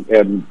on and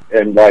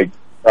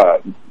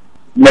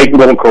make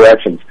little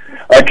corrections.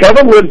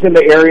 Kevin lives in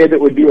the area that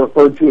would be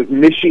referred to as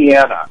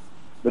Michiana,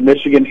 the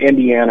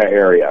Michigan-Indiana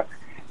area.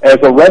 As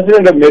a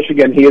resident of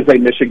Michigan, he is a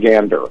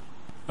Michigander.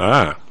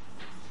 Ah.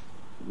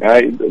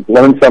 I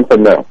learned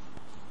something new.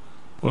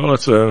 Well,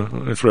 that's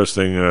an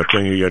interesting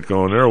thing you got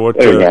going there.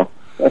 There you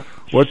go.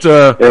 What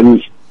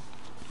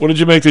did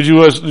you make? Did you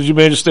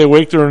manage to stay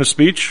awake during the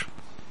speech?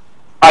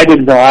 I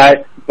did not,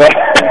 but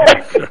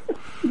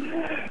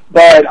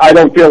I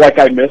don't feel like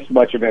I missed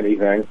much of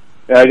anything.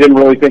 I didn't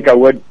really think I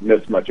would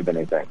miss much of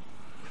anything.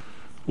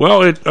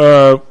 Well,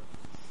 I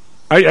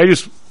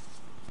just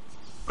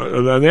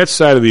on that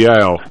side of the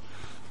aisle,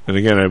 and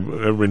again,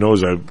 everybody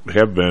knows I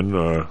have been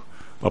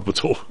up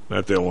until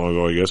not that long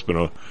ago. I guess been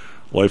a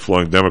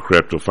lifelong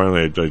Democrat till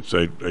finally I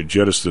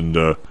jettisoned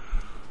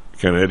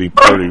kind of any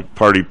party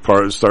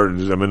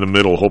started. I'm in the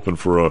middle, hoping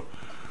for a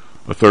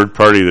third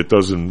party that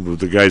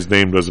the guy's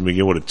name doesn't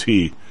begin with a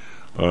T.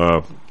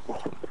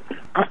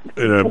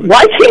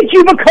 Why can't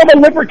you become a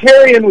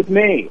libertarian with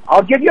me?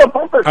 I'll give you a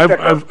bumper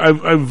sticker.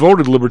 I've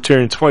voted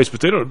libertarian twice, but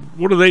they don't.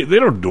 What do they? They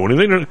don't do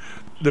anything.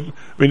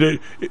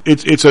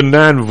 It's a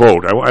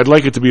non-vote. I'd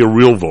like it to be a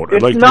real vote.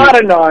 It's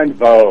not a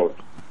non-vote.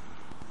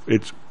 To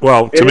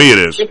me it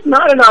is. It's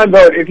not a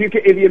non-vote.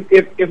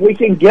 If we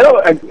can get,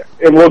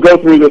 and we'll go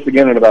through this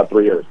again in about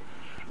 3 years.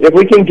 If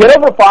we can get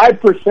over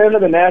 5%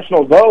 of the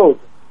national vote,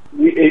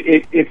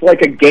 it's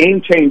like a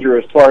game changer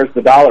as far as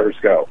the dollars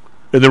go.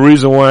 And the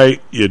reason why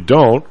you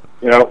don't,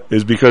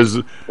 is because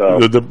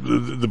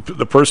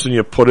the person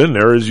you put in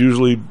there is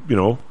usually,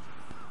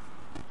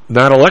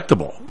 not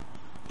electable.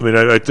 I mean,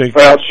 I think.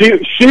 Well, she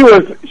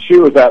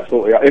was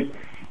absolutely.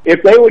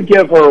 If they would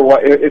give her,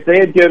 if they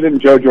had given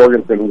Jo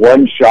Jorgensen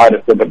one shot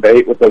at the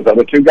debate with those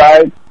other two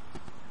guys,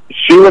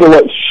 she would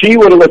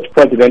have looked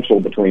presidential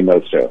between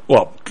those two.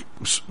 Well,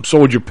 so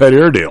would your pet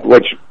Airedale.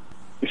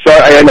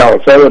 I know.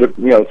 So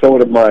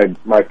would have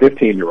my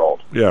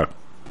 15-year-old. Yeah.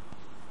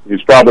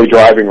 He's probably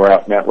driving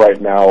right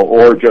now,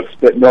 or just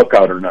spit milk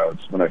out her nose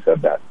when I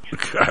said that.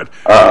 God.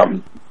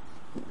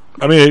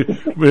 I mean,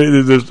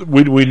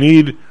 we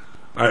need.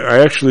 I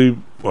actually,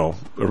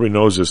 everybody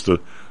knows this. The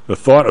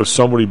thought of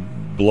somebody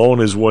blowing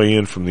his way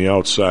in from the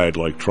outside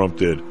like Trump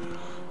did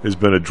has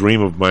been a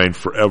dream of mine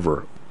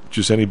forever.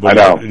 Just anybody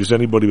but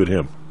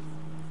him.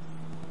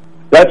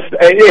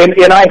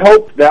 And I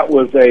hope that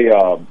was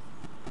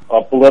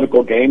a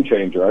political game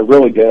changer. I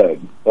really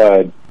did,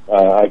 but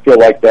I feel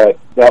like that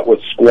was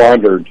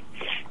squandered.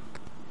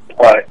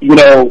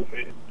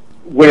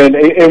 When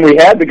we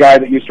had the guy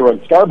that used to run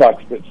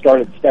Starbucks that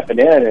started stepping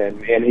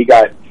in, and he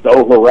got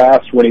so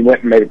harassed when he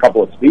went and made a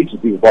couple of speeches.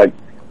 He was like,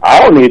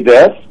 "I don't need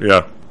this."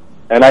 Yeah.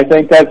 And I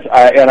think that's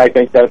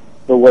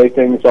the way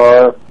things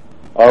are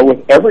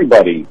with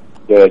everybody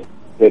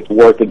that's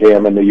worth a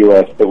damn in the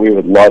U.S. that we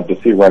would love to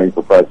see running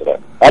for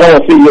president. I don't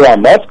want to see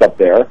Elon Musk up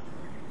there.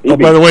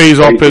 By the way, he's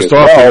all pissed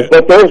off. Well,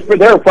 but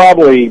there are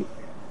probably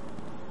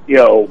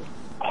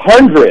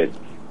hundreds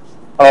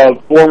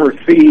of former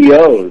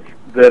CEOs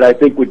that I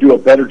think would do a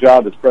better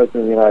job as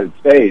president of the United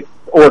States,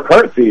 or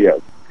current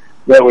CEOs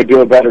that would do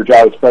a better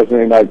job as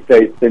president of the United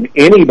States than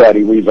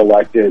anybody we've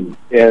elected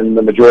in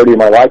the majority of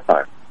my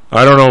lifetime.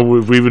 I don't know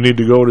if we even need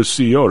to go to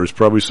CEO. There's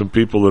probably some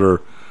people that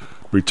are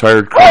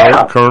retired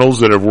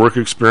colonels that have work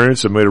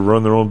experience that might have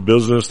run their own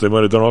business. They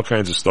might have done all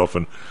kinds of stuff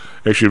and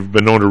actually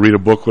been known to read a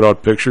book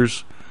without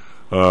pictures.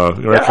 I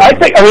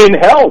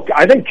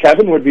think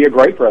Kevin would be a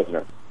great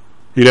president.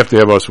 He'd have to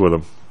have us with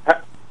him.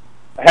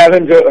 I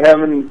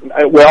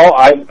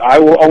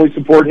will only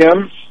support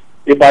him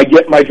if I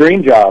get my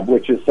dream job,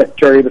 which is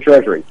Secretary of the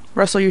Treasury.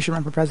 Russell, you should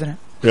run for president.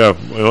 Yeah,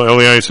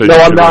 Eliani said. No,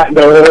 I'm not.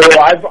 No,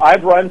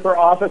 I've run for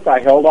office. I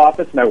held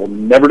office, and I will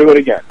never do it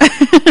again.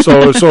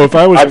 So if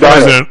I was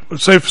president,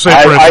 say for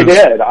instance, I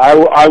did.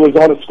 I was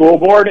on a school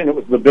board, and it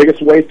was the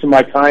biggest waste of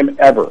my time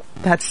ever.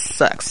 That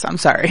sucks. I'm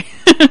sorry.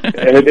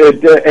 and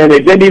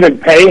it didn't even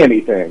pay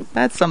anything.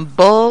 That's some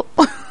bull.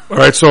 All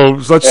right, so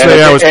let's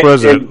say I was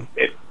president.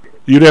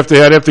 I'd have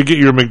to get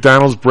your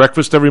McDonald's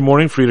breakfast every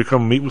morning for you to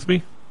come meet with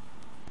me?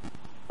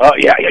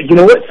 Yeah. You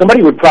know what?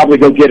 Somebody would probably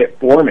go get it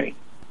for me.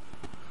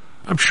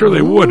 I'm sure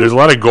they would. There's a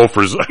lot of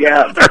gophers.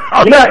 Yeah.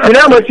 You know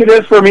how much it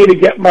is for me to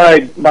get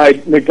my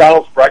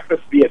McDonald's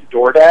breakfast via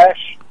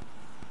DoorDash?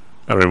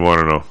 I don't even want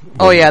to know.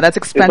 Oh, yeah, that's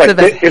expensive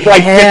it's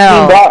like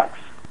 $15.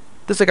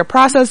 There's like a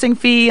processing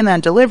fee and then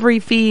a delivery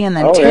fee and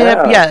then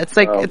tip. Yeah, it's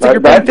like you're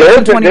paying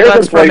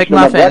 $20 for a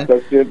McMuffin.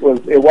 It was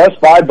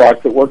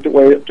 $5. It worked its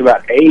way up to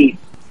about $8.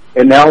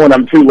 And now when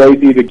I'm too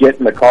lazy to get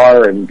in the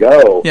car and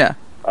go,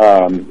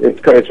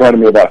 it's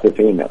running me about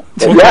 15 now.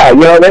 But yeah,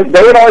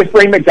 they would always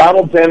bring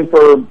McDonald's in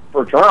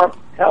for Trump.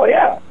 Hell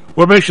yeah.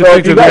 What makes you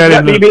think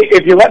that?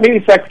 If you let me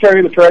be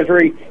Secretary of the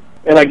Treasury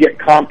and I get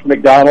comped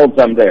McDonald's,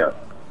 I'm there.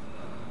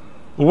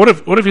 Well,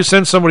 what if you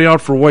send somebody out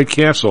for White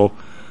Castle?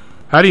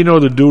 How do you know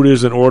the dude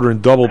isn't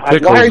ordering double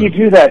pickles? Why do you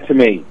do that to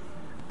me?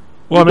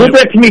 Well, you did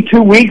that to me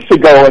 2 weeks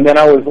ago, and then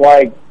I was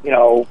like,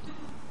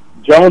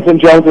 Jones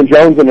and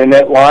in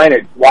that line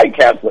at White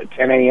Castle at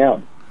 10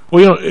 a.m.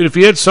 Well, if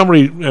you had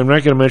somebody, I'm not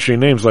going to mention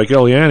any names, like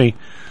Eliani,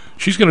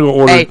 she's going to go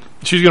order.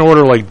 She's going to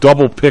order like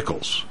double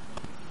pickles.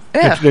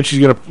 Yeah. Then she's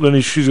going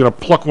to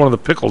pluck one of the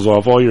pickles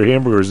off all your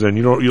hamburgers. Then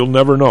you'll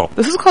never know.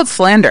 This is called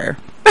slander.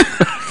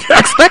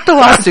 Expect a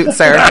lawsuit,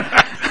 sir.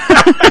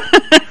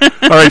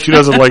 All right, she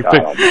doesn't like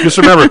pickles. Just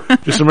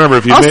remember,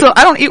 if you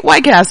I don't eat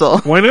White Castle.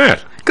 Why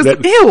not? Because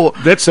ew.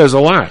 That says a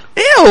lot.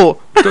 Ew.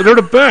 They're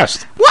the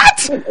best.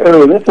 What?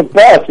 Ew, that's the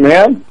best,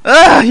 man.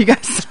 You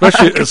guys.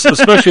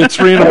 Especially at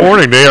 3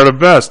 a.m, they are the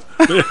best.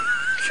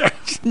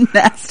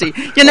 Nasty.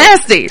 You're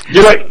nasty.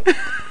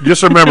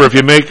 Just remember, if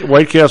you make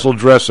White Castle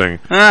dressing,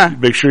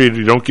 make sure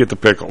you don't get the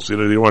pickles. You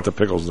don't want the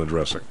pickles in the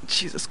dressing.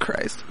 Jesus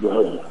Christ.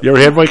 You ever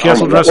had White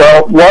Castle dressing?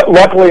 Well,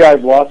 luckily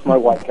I've lost my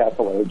White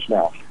Castle age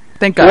now.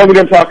 Thank God. What are we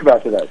going to talk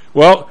about today?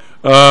 Well,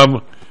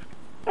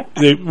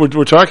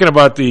 we're talking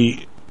about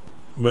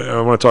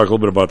I want to talk a little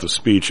bit about the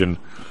speech, and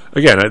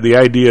again, the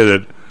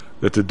idea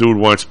that the dude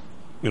wants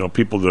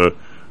people to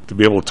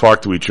be able to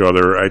talk to each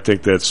other. I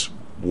think that's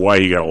why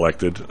he got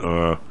elected,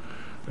 and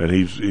I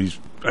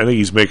think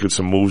he's making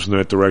some moves in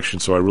that direction.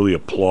 So I really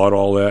applaud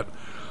all that.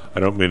 I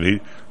don't mean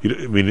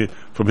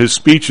from his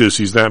speeches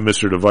he's not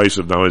Mr.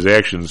 Divisive. Now his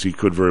actions he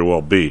could very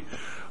well be,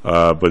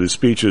 but his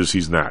speeches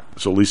he's not.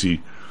 So at least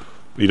he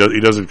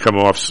doesn't come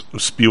off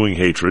spewing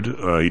hatred.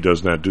 He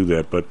does not do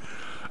that. But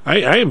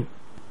I'm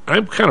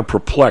kind of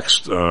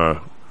perplexed,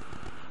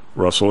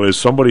 Russell, as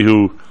somebody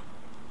who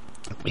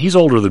he's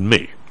older than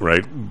me,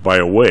 right, by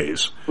a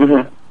ways.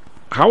 Mm-hmm.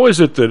 How is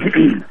it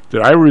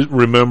that I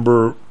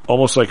remember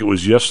almost like it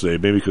was yesterday,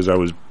 maybe because I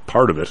was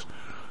part of it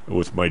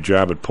with my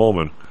job at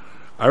Pullman.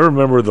 I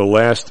remember the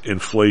last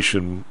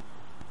inflation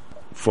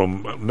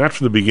not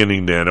from the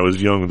beginning then, I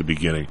was young in the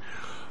beginning.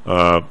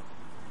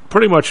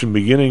 Pretty much from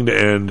beginning to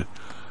end,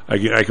 I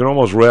can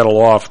almost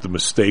rattle off the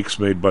mistakes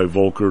made by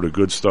Volcker, the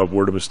good stuff,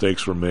 where the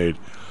mistakes were made,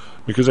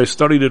 because I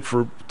studied it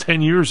for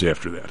 10 years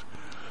after that.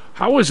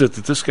 How is it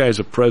that this guy's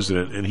a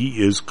president and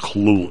he is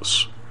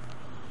clueless?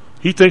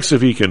 He thinks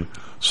if he can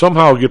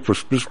somehow get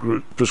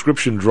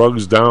prescription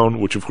drugs down,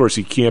 which of course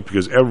he can't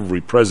because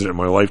every president in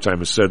my lifetime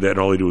has said that and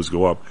all they do is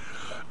go up.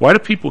 Why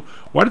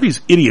do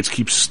these idiots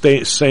keep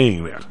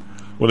saying that?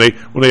 When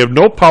they have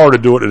no power to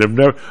do it and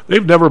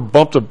they've never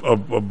bumped a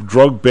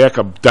drug back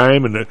a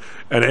dime and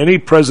any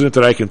president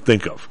that I can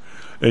think of.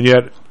 And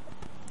yet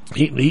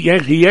he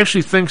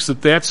actually thinks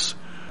that that's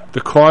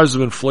the cause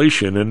of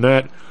inflation and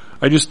that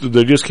they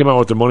just came out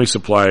with the money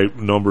supply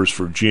numbers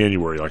for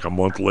January, like a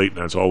month late,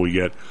 and that's all we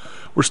get.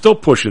 We're still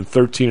pushing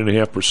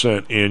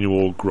 13.5%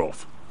 annual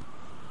growth.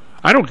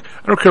 I don't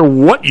care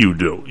what you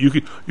do. You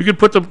could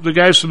put the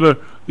guys from the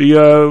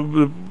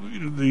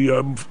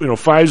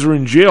Pfizer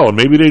in jail, and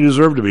maybe they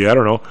deserve to be. I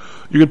don't know.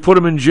 You could put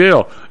them in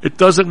jail. It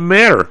doesn't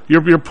matter.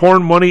 You're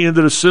pouring money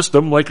into the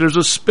system like there's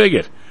a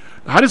spigot.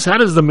 How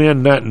does the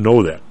man not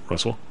know that,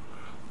 Russell?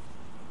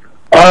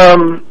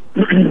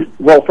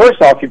 Well,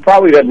 first off, he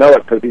probably doesn't know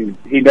it because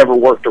he never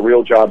worked a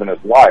real job in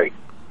his life,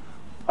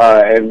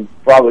 and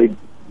probably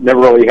never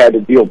really had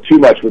to deal too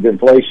much with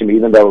inflation,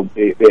 even though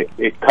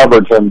it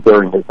covered him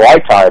during his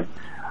lifetime.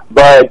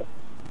 But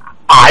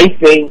I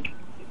think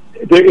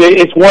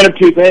it's one of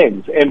two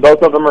things, and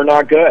both of them are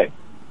not good.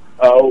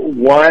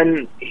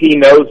 One, he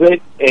knows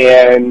it,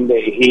 and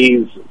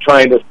he's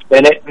trying to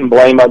spin it and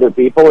blame other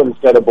people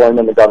instead of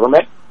blaming the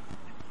government.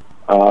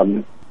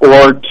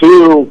 Or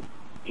two,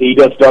 he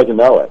just doesn't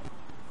know it.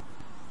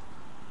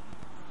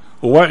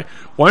 Well,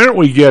 why aren't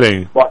we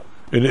getting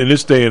in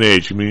this day and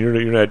age? I mean,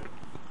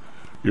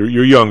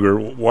 you're younger.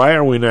 Why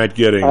are we not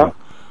getting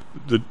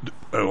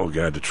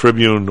the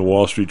Tribune, the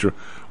Wall Street Journal?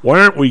 Why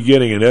aren't we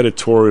getting an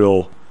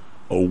editorial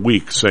a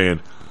week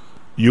saying,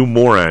 "You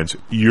morons,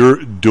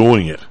 you're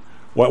doing it"?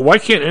 Why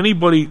can't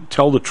anybody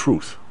tell the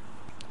truth?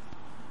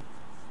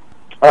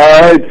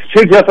 It's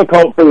too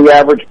difficult for the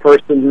average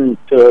person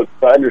to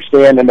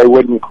understand, and they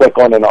wouldn't click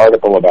on an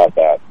article about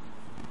that.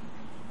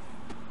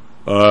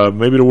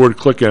 Maybe the word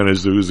 "click on"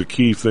 is the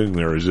key thing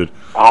there. Is it?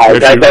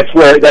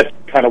 That's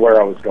kind of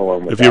where I was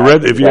going with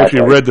if you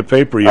actually read the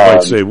paper, you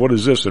might say, "What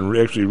is this?" and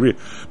actually read.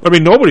 But I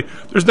mean,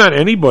 there's not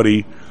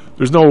anybody.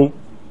 There's no,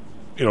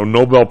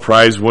 Nobel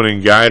Prize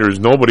winning guy. There's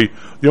nobody.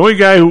 The only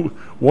guy who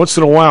once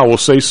in a while will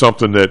say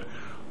something that,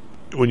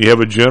 when you have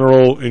a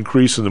general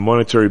increase in the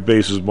monetary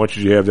base as much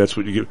as you have, that's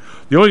what you get.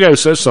 The only guy who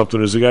says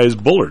something is the guy who's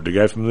Bullard, the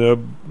guy from the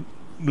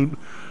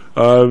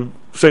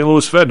St.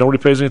 Louis Fed. Nobody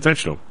pays any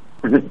attention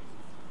to him.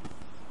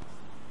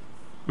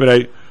 I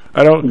mean,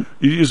 I don't.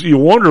 You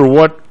wonder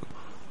what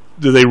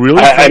do they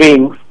really? I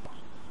mean,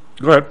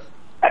 go ahead.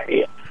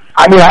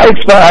 I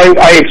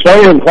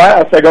explained in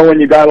class. I go, when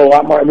you got a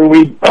lot more. I mean,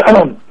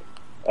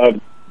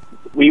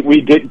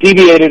 we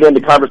deviated into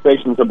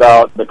conversations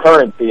about the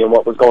currency and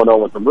what was going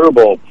on with the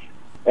ruble,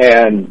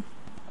 and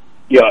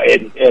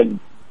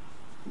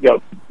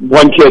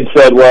one kid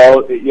said,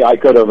 "Well, I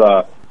could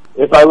have."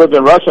 If I lived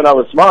in Russia and I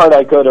was smart,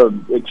 I could have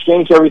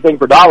exchanged everything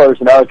for dollars,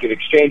 and now I could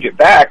exchange it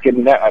back,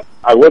 and I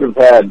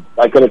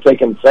could have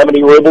taken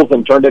 70 rubles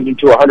and turned it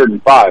into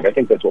 105. I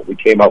think that's what we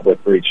came up with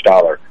for each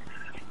dollar,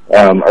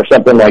 or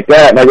something like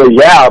that. And I go,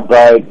 yeah,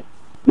 but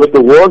with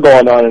the war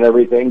going on and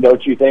everything,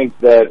 don't you think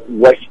that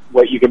what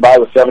you could buy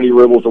with 70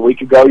 rubles a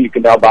week ago, you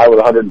can now buy with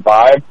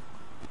 105?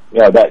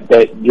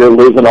 That you're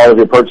losing all of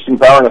your purchasing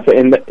power,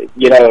 and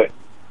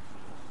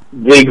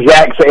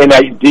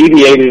I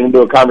deviated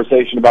into a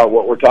conversation about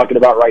what we're talking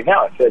about right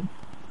now. I said,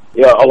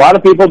 a lot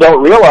of people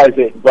don't realize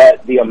it,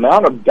 but the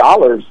amount of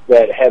dollars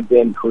that have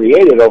been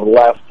created over the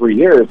last 3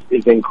 years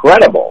is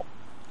incredible.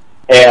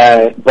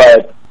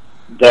 But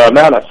the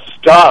amount of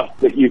stuff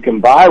that you can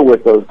buy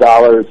with those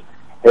dollars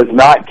has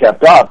not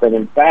kept up, and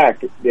in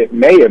fact, it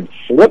may have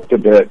slipped a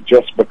bit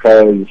just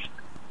because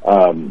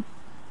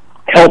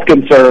health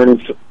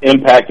concerns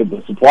impacted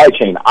the supply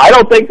chain. I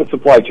don't think the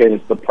supply chain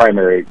is the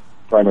primary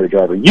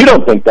driver. You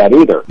don't think that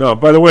either. No,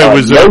 by the way,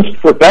 most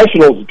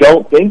professionals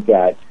don't think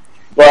that,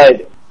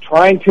 but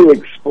trying to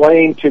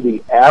explain to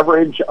the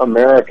average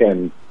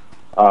American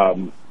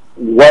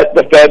what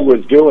the Fed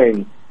was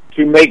doing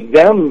to make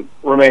them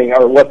remain,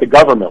 or what the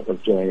government was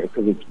doing,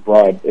 because it's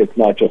broad, it's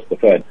not just the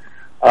Fed,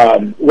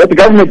 what the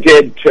government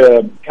did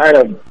to kind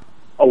of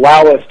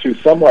allow us to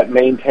somewhat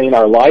maintain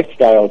our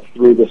lifestyles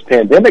through this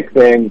pandemic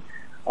thing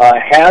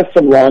has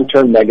some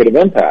long-term negative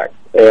impact.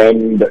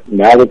 And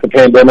now that the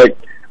pandemic,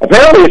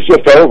 apparently it's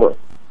just over,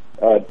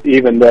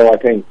 even though I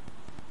think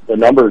the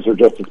numbers are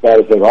just as bad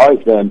as they've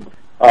always been.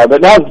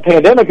 But now that the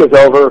pandemic is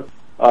over,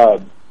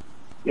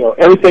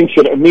 everything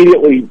should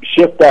immediately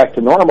shift back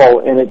to normal,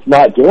 and it's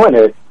not doing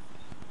it.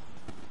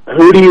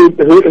 Who do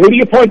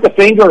you point the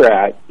finger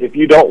at if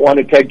you don't want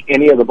to take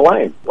any of the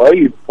blame? Well,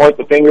 you point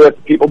the finger at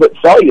the people that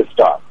sell you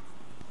stuff.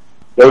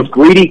 Those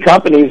greedy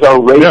companies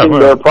are raising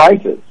their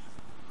prices.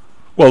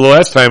 Well, the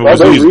last time it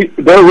was easy.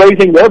 They're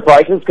raising their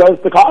prices because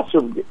the costs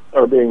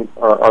are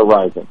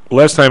rising.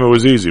 Last time it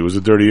was easy. It was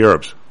the dirty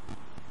Arabs,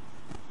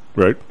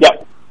 right?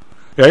 Yep.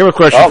 Yeah, I have a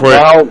question for you.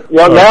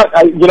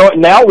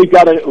 Now we've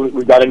got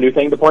a new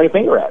thing to point a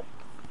finger at.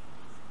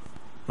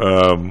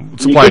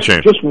 Supply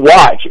chain. Just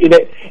watch.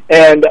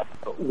 And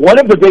one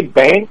of the big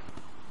banks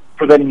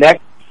for the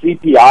next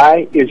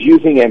CPI is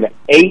using an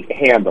 8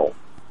 handle.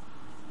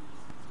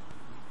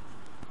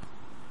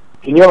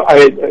 Can you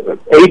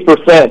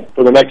 8%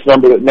 for the next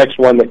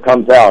one that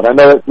comes out? I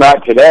know it's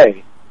not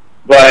today,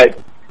 but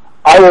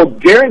I will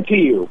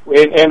guarantee you,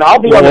 and I'll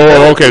be on the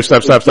air. Okay,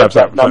 stop.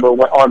 Number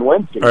on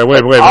Wednesday. All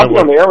right, wait. I'll be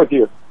on the air with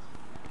you.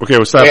 Okay,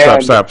 well,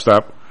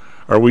 stop.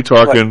 Are we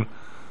talking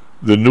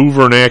the new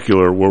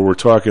vernacular where we're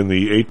talking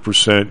the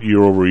 8%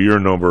 year-over-year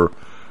number?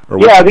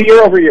 The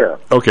year-over-year.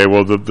 Okay,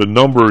 well, the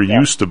number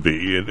used to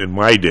be, in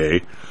my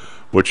day,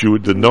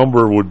 the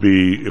number would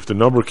be, if the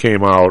number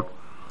came out,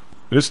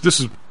 this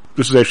is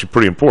actually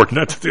pretty important.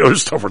 Not that the other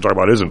stuff we're talking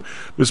about isn't.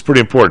 This is pretty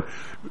important.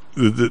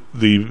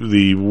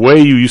 The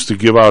way you used to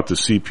give out the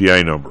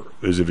CPI number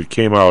is if it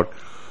came out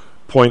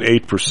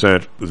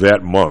 0.8%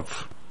 that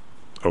month,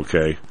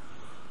 okay,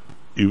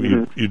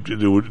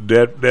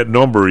 that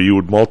number you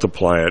would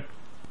multiply it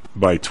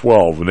by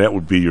 12, and that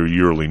would be your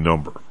yearly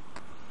number.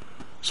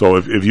 So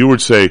if you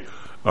would say,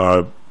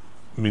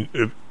 in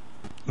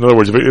other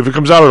words, if it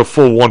comes out at a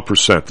full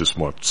 1% this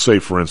month, say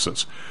for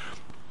instance,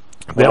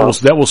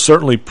 that will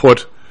certainly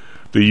put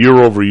the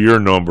year-over-year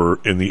number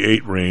in the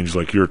 8 range,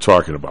 like you're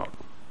talking about.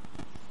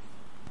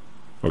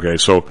 Okay,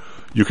 so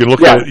you can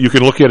look at it. You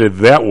can look at it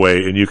that way,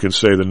 and you can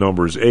say the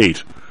number is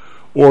 8,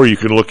 or you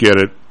can look at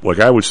it like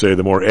I would say.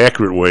 The more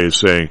accurate way is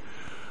saying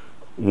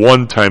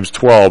 1 times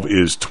 12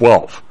 is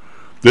 12.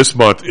 This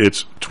month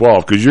it's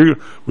 12 because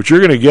what you're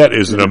going to get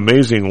is an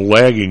amazing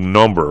lagging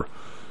number,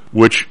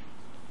 which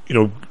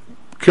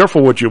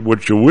careful what you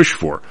wish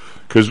for,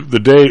 because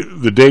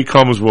the day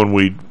comes when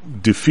we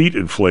defeat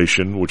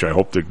inflation, which I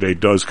hope the day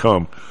does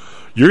come.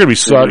 You're going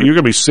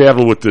to be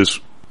saddled with this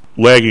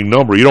lagging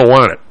number. You don't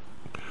want it.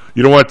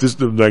 You don't want this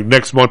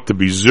next month to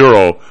be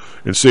 0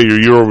 and say your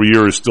year over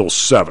year is still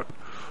 7.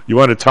 You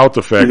want to tout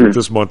the fact that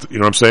this month, you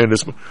know what I'm saying,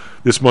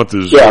 this month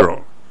is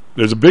 0.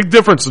 There's a big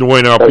difference in the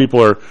way now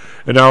people are,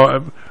 and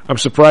now I'm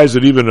surprised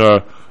that even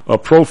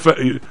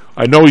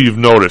I know you've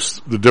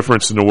noticed the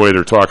difference in the way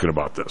they're talking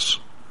about this.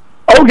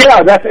 Oh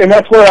yeah,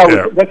 that's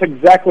where that's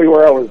exactly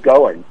where I was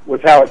going,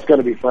 with how it's going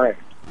to be framed.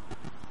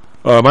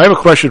 I have a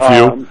question for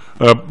you.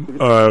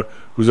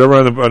 Who's ever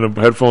on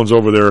the headphones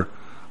over there,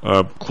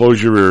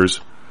 close your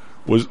ears.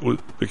 Was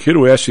the kid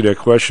who asked you that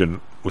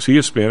question, was he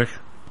Hispanic?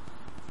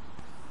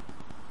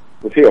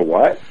 Was he a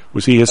what?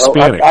 Was he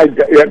Hispanic?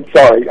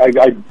 Sorry,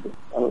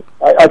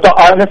 I thought,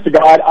 honest to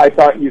God, I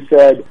thought you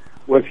said,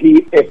 was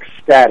he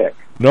ecstatic?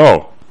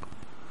 No.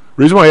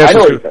 Reason why I asked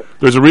this,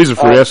 there's a reason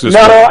for asking this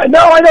question. No,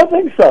 I don't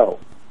think so.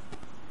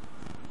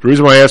 The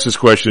reason why I asked this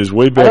question is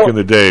way back in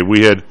the day,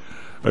 we had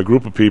a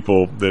group of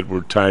people that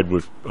were tied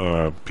with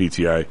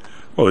PTI.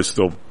 Well, we're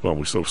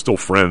still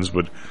friends,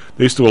 but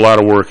they used to do a lot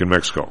of work in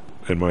Mexico.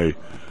 And my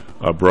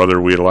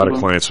brother, we had a lot of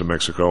clients in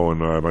Mexico, and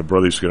my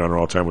brother used to get on there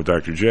all the time with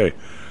Dr. J.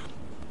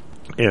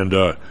 And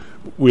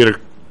we had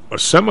a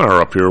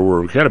seminar up here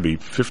where it had to be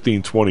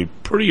 15, 20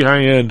 pretty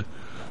high-end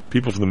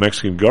people from the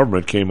Mexican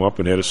government came up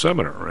and had a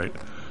seminar, right?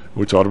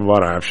 We talked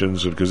about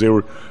options because they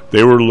were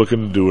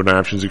looking to do an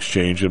options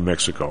exchange in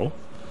Mexico,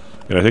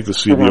 and I think the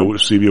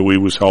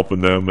CBOE was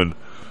helping them, and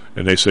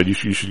they said you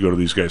should go to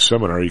these guys'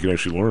 seminar. You can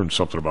actually learn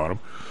something about them.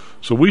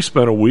 So we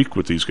spent a week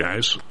with these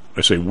guys.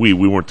 I say we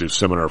weren't the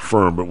seminar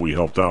firm, but we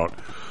helped out.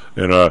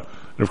 And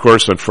of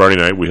course on Friday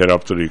night we head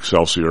up to the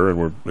Excelsior and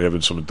we're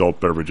having some adult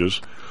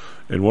beverages.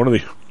 And one of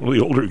the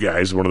older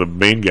guys, one of the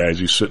main guys,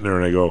 he's sitting there,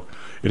 and I go,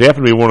 it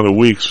happened to be one of the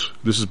weeks.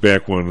 This is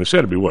back when it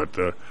had to be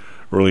the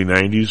early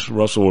 90s,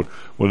 Russell,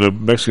 when the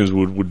Mexicans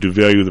would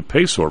devalue the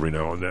peso every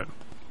now and then.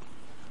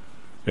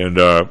 And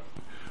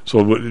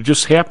so it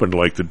just happened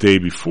like the day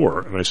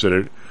before. And I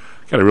said,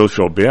 I really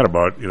felt bad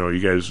about, you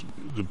guys,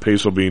 the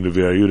peso being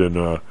devalued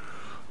and,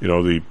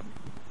 the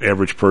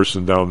average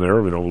person down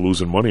there,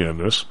 losing money on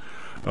this.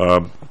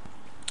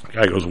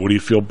 Guy goes, what do you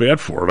feel bad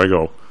for? And I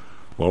go,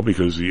 well,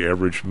 because the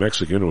average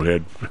Mexican who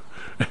had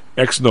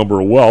X number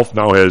of wealth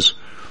now has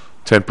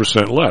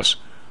 10% less.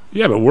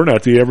 Yeah, but we're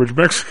not the average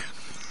Mexican.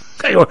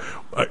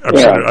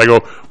 I go,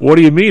 what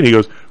do you mean? He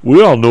goes,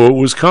 we all knew it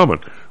was coming.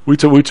 We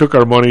took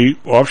our money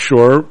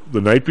offshore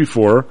the night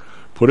before,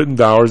 put it in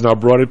dollars, now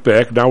brought it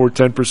back. Now we're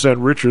 10%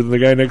 richer than the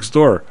guy next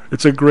door.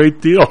 It's a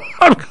great deal.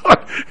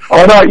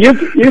 Oh no,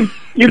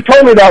 you've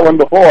told me that one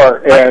before,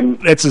 and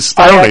it's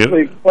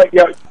astounding.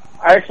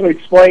 I actually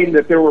explained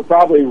that there were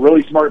probably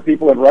really smart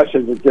people in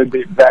Russia that did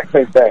the exact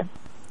same thing.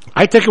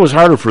 I think it was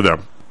harder for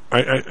them.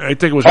 I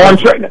think it was. I'm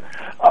sure.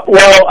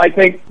 Well, I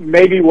think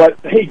maybe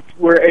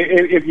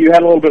if you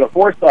had a little bit of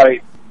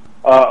foresight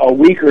a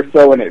week or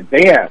so in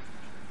advance,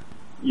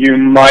 you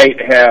might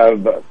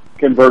have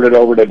converted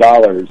over to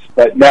dollars.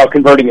 But now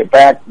converting it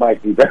back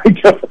might be very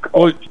difficult.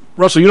 Well,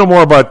 Russell, you know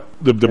more about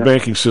the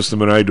banking system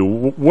than I do.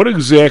 What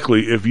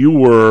exactly, if you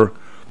were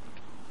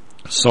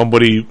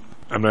somebody,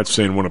 I'm not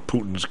saying one of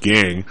Putin's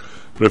gang,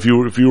 but if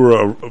you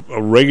were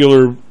a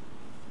regular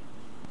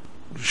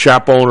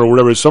shop owner or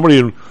whatever, somebody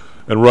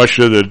in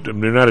Russia that they're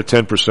not a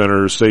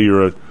 10%er, say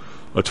you're a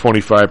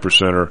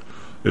 25%er,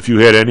 if you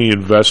had any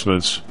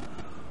investments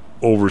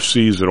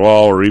overseas at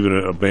all, or even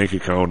a bank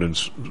account in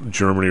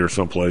Germany or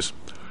someplace,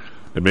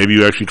 and maybe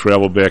you actually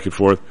travel back and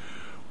forth,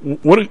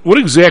 what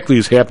exactly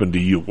has happened to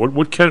you?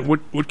 What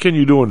can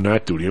you do and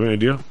not do? Do you have any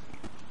idea?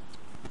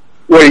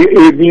 Well,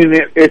 you mean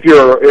if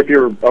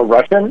you're a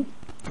Russian?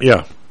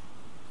 Yeah.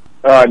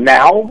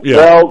 Now? Yeah.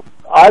 Well,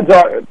 odds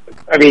are,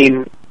 I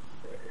mean,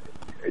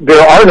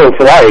 there are no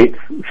flights,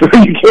 so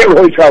you can't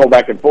really travel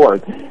back and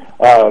forth.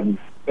 And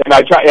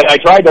I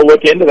tried to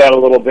look into that a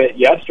little bit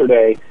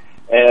yesterday,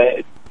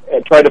 and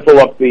tried to pull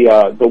up the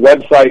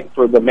website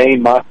for the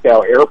main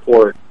Moscow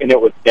airport, and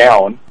it was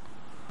down.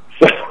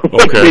 So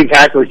these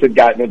hackers had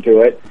gotten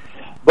into it.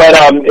 But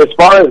as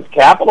far as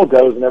capital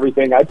goes and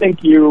everything, I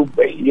think you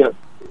have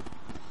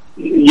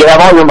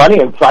all your money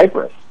in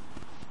Cyprus.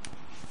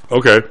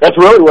 Okay. That's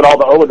really what all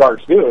the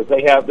oligarchs do. Is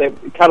they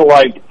kind of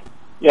like,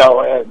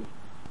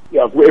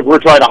 if we're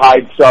trying to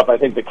hide stuff, I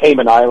think the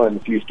Cayman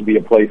Islands used to be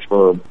a place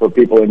for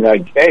people in the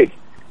United States.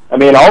 I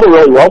mean, all the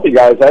really wealthy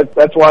guys.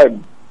 That's why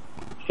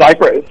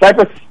Cyprus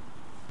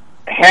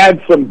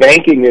had some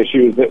banking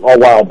issues a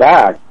while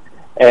back,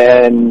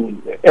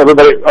 and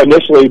everybody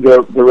initially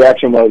the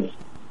reaction was,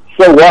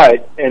 so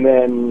what? And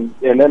then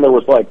there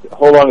was like,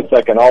 hold on a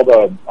second,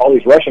 all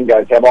these Russian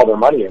guys have all their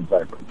money in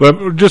Cyprus.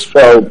 But just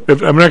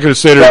I'm not going to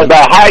say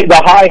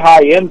the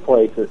high end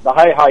places, the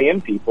high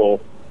end people.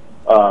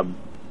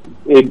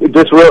 It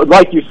just really,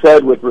 like you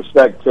said, with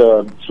respect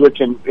to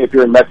switching, if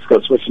you're in Mexico,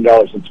 switching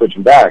dollars and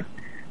switching back,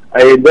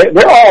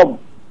 they're all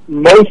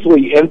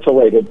mostly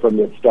insulated from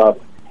this stuff.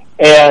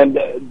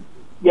 And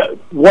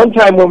one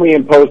time when we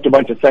imposed a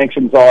bunch of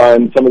sanctions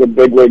on some of the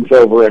bigwigs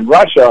over in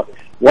Russia,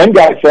 one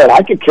guy said,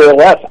 I could care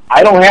less.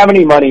 I don't have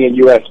any money in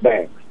U.S.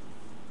 banks.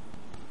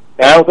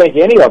 And I don't think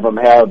any of them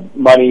have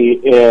money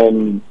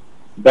in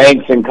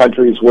banks in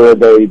countries where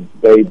they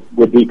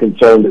would be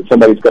concerned that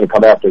somebody's going to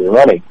come after their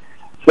money.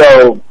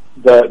 So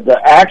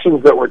the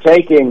actions that we're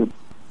taking,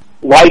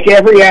 like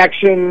every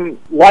action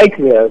like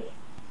this,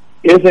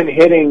 isn't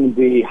hitting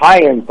the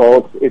high-end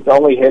folks. It's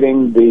only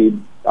hitting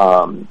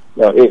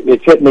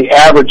it's hitting the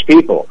average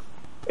people.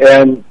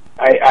 And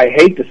I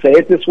hate to say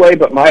it this way,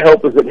 but my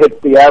hope is it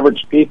hits the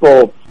average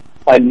people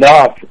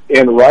enough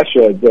in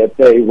Russia that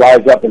they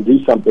rise up and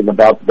do something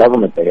about the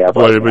government they have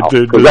right now.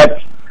 Because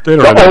that's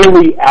the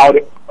only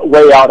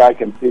way out I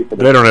can see for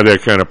them. They don't have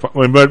that kind of...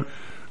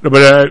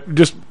 But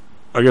just...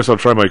 I guess I'll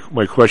try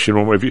my question.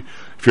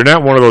 If you're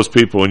not one of those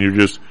people and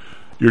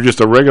you're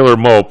just a regular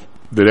mope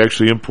that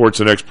actually imports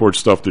and exports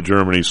stuff to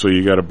Germany, so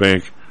you got a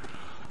bank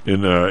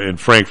in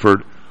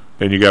Frankfurt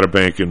and you got a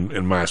bank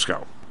in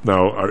Moscow.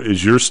 Now,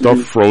 is your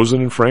stuff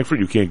frozen in Frankfurt?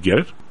 You can't get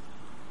it?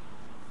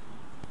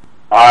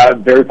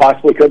 Very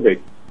possibly could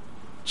be.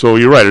 So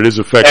you're right; it is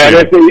affecting.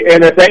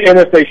 And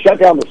if they shut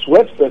down the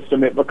SWIFT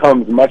system, it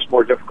becomes much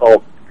more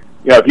difficult.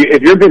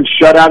 If you've been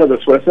shut out of the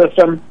SWIFT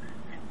system,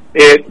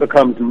 it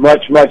becomes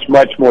much, much,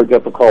 much more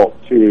difficult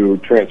to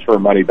transfer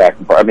money back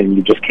and forth. I mean,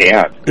 you just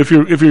can't. If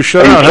you're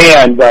shut out, you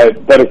can,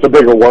 but it's a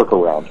bigger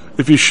workaround.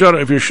 If you're shut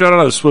out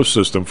of the SWIFT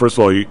system, first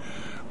of all,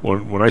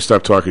 when I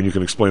stop talking, you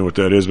can explain what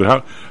that is.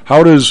 But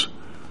how do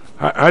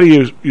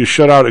you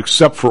shut out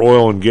except for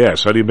oil and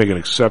gas? How do you make an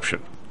exception?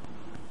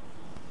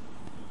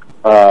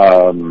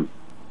 I don't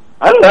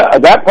know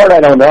that part. I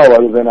don't know.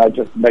 Other than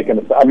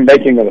I'm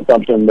making an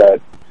assumption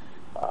that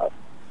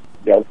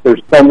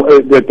there's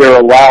that they're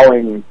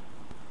allowing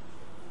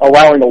a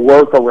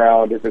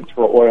workaround if it's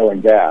for oil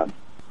and gas.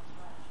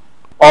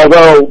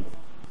 Although,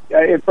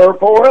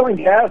 for oil and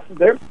gas,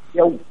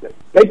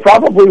 they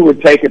probably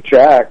would take a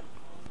check.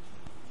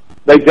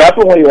 They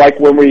definitely, like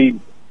when we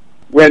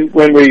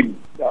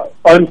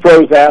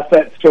unfroze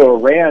assets to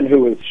Iran,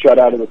 who was shut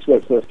out of the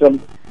SWIFT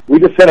system, we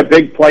just sent a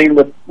big plane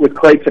with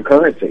crates of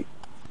currency.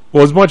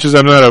 Well, as much as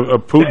I'm not a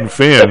Putin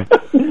fan,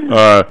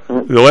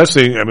 the last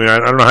thing, I mean, I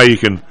don't know how you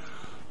can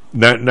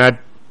not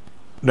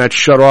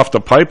shut off the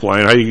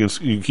pipeline. How you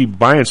can keep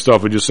buying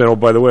stuff and just say, oh,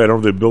 by the way, I don't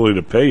have the ability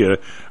to pay you,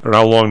 or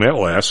how long that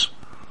lasts.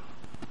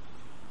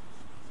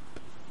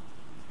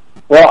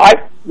 Well,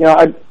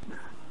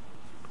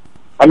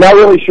 I'm not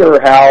really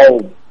sure how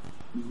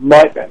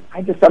much.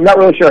 I'm not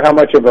really sure how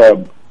much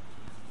of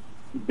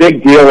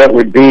big deal it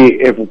would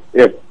be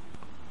if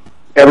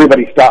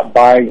everybody stopped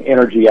buying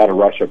energy out of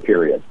Russia,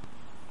 period.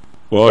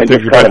 Well, I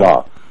think you're cut it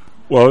off.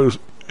 Well, if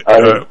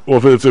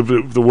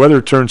the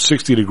weather turned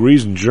 60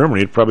 degrees in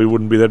Germany, it probably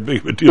wouldn't be that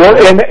big of a deal.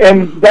 Well,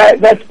 and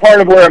that's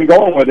part of where I'm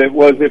going with it.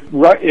 Was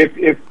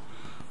if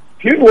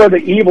Putin were the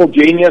evil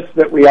genius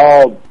that we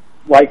all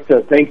like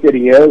to think that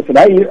he is, and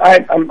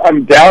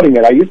I'm doubting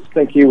it. I used to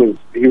think he was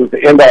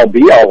the end all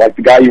be all, like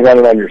the guy you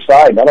wanted on your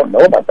side. And I don't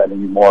know about that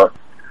anymore.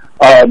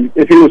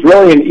 If he was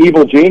really an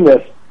evil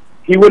genius,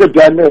 he would have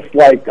done this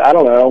like, I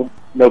don't know,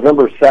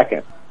 November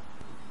 2nd.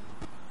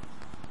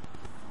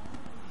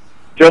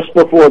 Just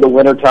before the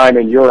wintertime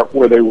in Europe,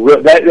 where there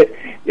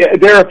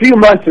are a few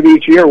months of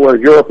each year where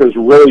Europe is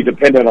really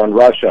dependent on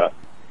Russia,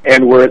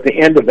 and we're at the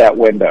end of that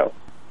window.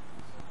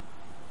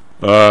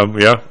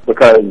 Yeah.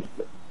 Because,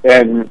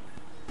 and,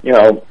 you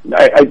know,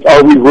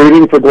 are we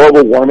rooting for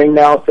global warming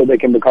now so they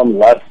can become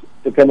less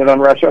dependent on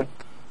Russia?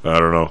 I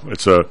don't know.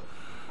 It's a...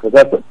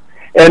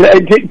 And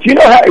do you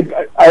know how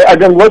I've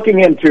been looking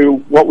into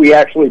what we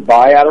actually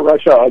buy out of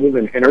Russia other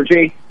than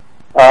energy?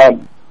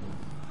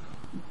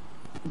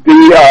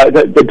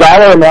 The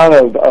dollar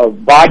amount of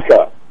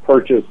vodka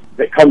purchased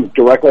that comes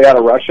directly out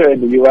of Russia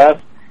in the U.S.,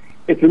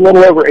 it's a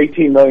little over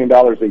 $18 million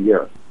a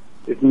year.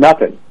 It's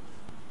nothing.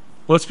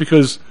 Well, it's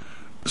because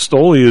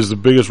Stoli is the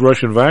biggest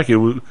Russian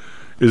vodka.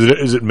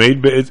 Is it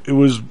made? It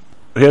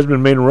has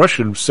been made in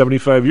Russia in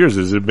 75 years.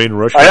 Is it made in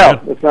Russia? I know.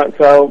 Again? It's not.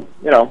 So,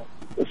 you know,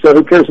 so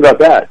who cares about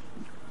that?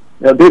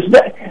 You know, there's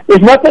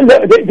nothing.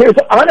 There's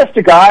honest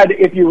to God,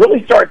 if you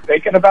really start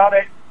thinking about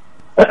it,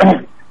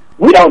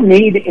 we don't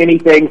need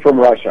anything from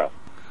Russia.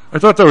 I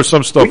thought there was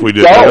some stuff we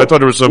did. I thought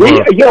there was some.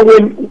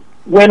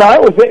 When I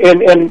was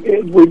and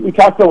we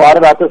talked a lot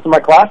about this in my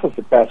classes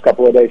the past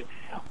couple of days.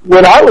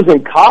 When I was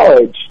in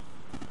college,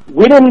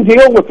 we didn't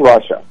deal with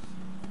Russia.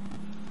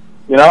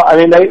 You know, I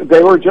mean,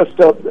 they were just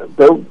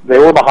they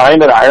were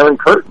behind an iron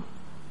curtain.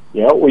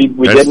 You know, we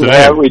did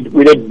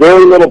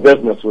very little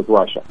business with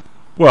Russia.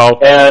 Well,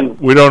 and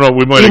we don't know.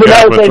 We might even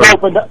have though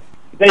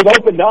they've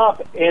opened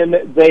up and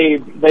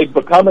they've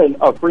become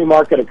a free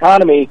market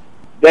economy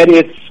that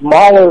is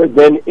smaller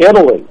than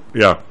Italy.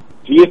 Yeah.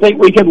 Do you think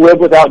we could live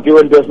without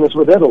doing business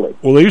with Italy?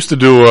 Well, they used to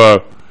do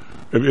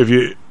if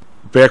you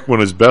back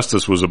when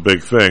asbestos was a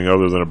big thing,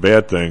 other than a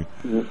bad thing.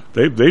 Mm-hmm.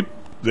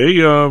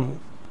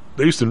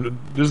 They used to.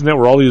 Isn't that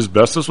where all the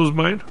asbestos was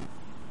mined?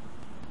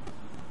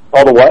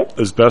 All the what?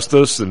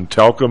 Asbestos and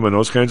talcum and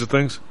those kinds of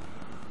things.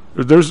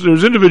 There's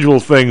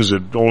individual things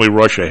that only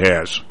Russia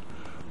has.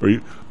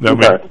 I'm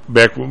not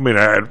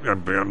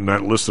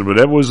listening, but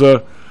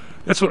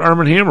that's what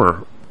Arm &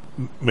 Hammer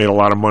made a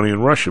lot of money in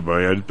Russia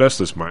by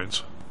asbestos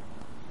mines.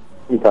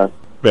 Okay.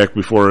 Back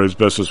before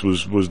asbestos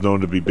was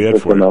known to be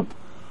bad for you.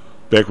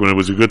 Back when it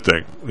was a good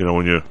thing. You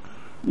know, the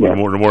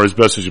more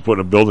asbestos you put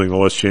in a building, the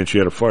less chance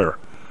you had a fire.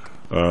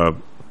 Now,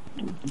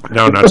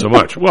 not so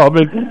much. Well, I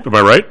mean, am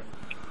I right?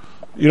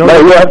 You know,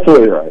 you're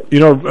absolutely right. You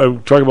know,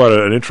 talk about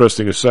an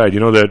interesting aside. You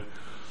know that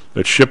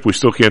ship we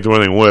still can't do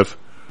anything with,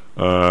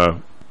 the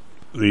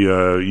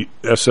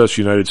SS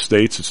United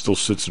States. It still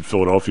sits in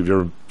Philadelphia. If you're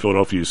ever in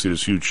Philadelphia, you see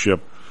this huge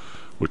ship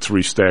with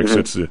 3 stacks.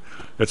 Mm-hmm.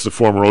 That's the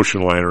former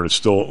ocean liner. It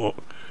still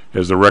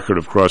has the record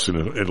of crossing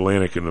the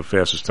Atlantic in the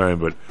fastest time.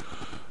 But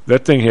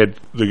that thing had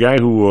the guy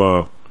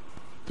who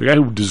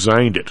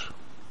designed it.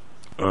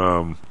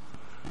 In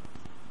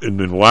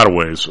a lot of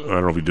ways, I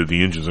don't know if he did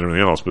the engines and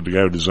everything else, but the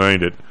guy who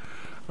designed it.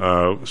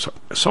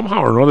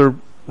 Somehow or another,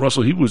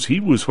 Russell, he was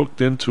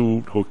hooked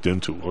into.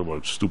 What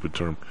about a stupid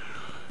term?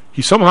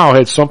 He somehow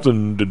had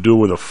something to do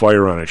with a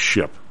fire on a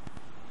ship,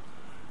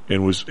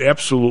 and was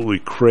absolutely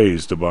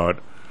crazed about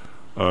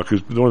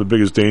because one of the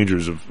biggest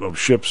dangers of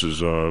ships is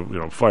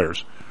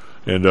fires,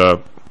 and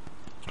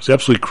was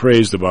absolutely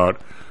crazed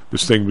about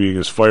this thing being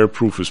as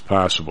fireproof as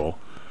possible,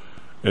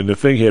 and the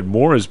thing had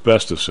more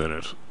asbestos in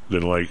it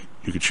than like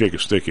you could shake a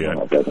stick at.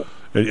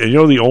 And you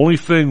know the only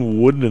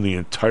thing wooden in the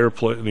entire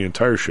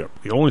ship,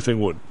 the only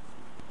thing wooden,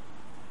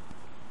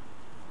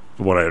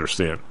 from what I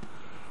understand,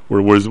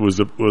 was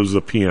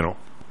the piano.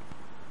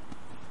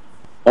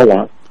 Oh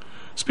wow!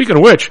 Speaking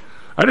of which,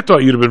 I'd have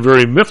thought you'd have been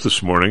very miffed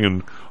this morning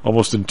and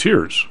almost in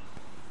tears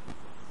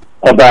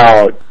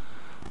about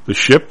the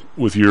ship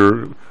with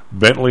your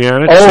Bentley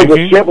on it. Oh, sinking,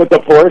 the ship with the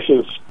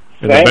Porsches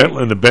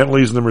and the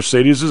Bentleys and the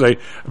Mercedeses.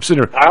 I'm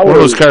sitting there. One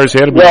of those cars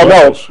had to be. Well,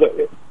 no.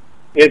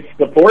 It's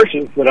the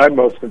Porsches that I'm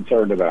most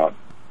concerned about.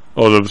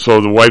 Oh, so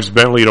the wife's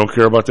Bentley, you don't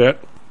care about that?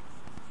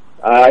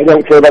 I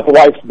don't care about the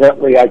wife's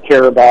Bentley. I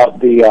care about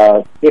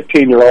the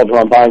 15-year-old who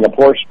I'm buying a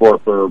Porsche for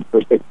her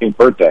 16th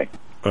birthday.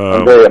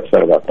 I'm very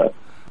upset about that.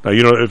 Now,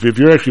 you know, if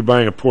you're actually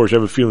buying a Porsche, I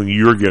have a feeling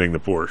you're getting the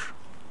Porsche.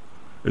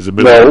 Is a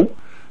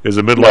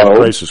midlife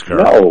crisis car.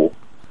 No.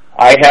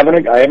 I have an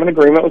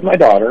agreement with my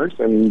daughters,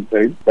 and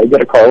they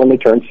get a car when they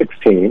turn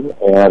 16,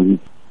 and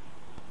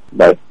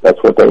that's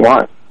what they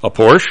want. A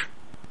Porsche?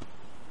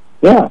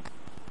 Yeah.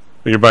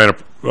 You're buying a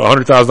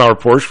 $100,000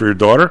 Porsche for your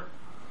daughter?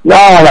 No,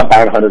 I'm not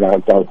buying a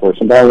 $100,000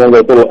 Porsche. I'm buying one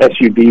of those little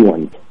SUV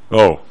ones.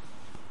 Oh.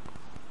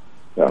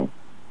 So.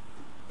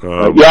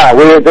 Yeah,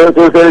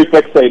 they're very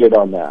fixated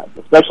on that,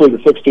 especially the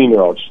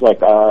 16-year-old. She's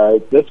like,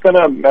 is this going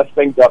to mess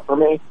things up for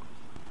me?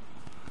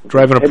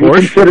 Driving a Have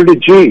Porsche? you considered a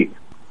Jeep?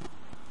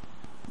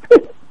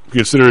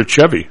 Consider it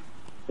Chevy.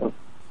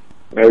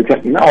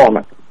 No, I'm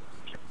not.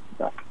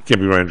 Can't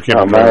be right.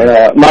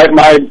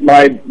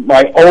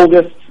 My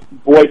oldest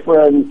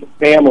boyfriend's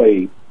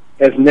family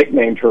has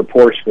nicknamed her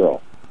Porsche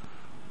Girl.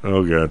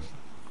 Oh, God.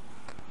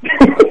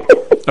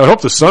 I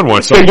hope the son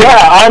wants something. So,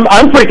 yeah,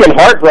 I'm freaking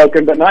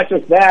heartbroken, but not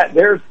just that.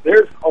 There's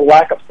a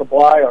lack of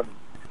supply on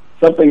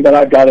something that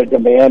I've got to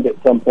demand at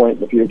some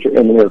point in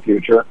the near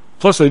future.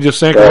 Plus, they just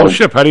sank a whole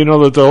ship. How do you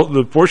know that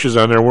the Porsches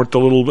on there weren't the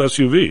little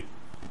SUV?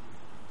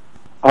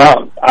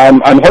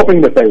 I'm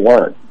hoping that they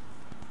weren't.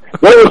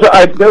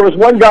 There was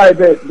one guy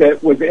that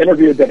was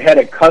interviewed that had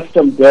a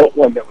custom built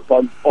one that was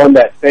on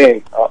that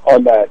thing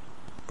on that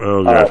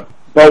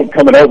boat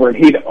coming over, and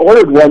he'd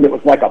ordered one that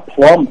was like a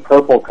plum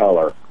purple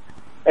color.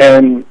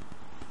 And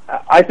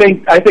I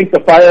think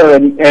the fire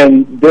and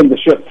then the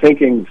ship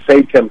sinking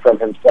saved him from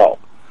himself.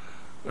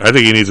 I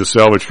think he needs a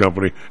salvage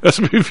company.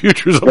 S&P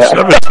futures up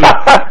 17.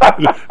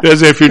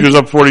 S&P futures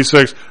up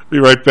 46. Be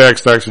right back,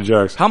 Stocks and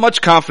Jocks. How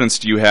much confidence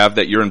do you have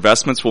that your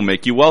investments will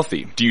make you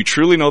wealthy? Do you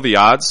truly know the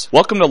odds?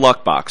 Welcome to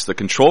Luckbox, the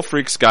control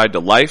freak's guide to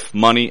life,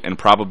 money, and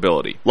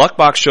probability.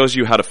 Luckbox shows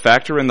you how to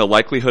factor in the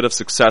likelihood of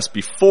success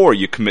before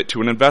you commit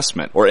to an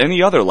investment or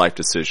any other life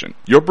decision.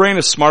 Your brain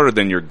is smarter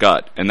than your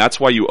gut, and that's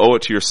why you owe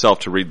it to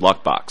yourself to read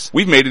Luckbox.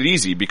 We've made it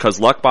easy because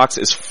Luckbox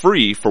is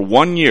free for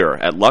 1 year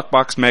at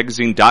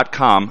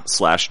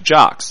luckboxmagazine.com/jocks.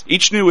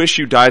 Each new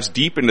issue dives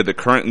deep into the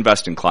current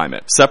investing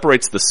climate,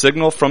 separates the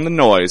signal from the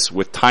noise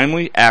with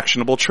timely,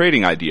 actionable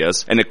trading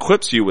ideas, and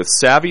equips you with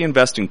savvy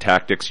investing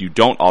tactics you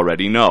don't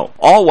already know,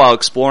 all while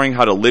exploring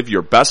how to live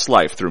your best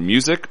life through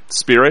music,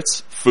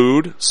 spirits,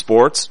 food,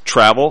 sports,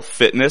 travel,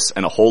 fitness,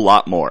 and a whole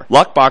lot more.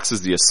 Luckbox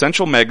is the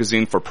essential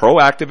magazine for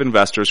proactive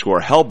investors who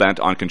are hell-bent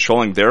on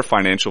controlling their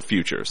financial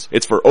futures.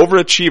 It's for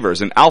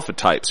overachievers and alpha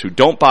types who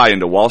don't buy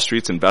into Wall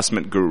Street's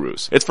investment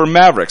gurus. It's for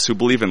mavericks who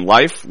believe in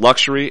life,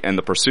 luxury, and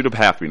the pursuit of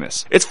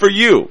happiness. It's for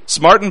you.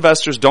 Smart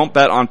investors don't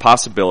bet on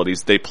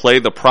possibilities, they play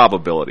the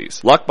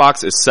probabilities.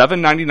 Luckbox is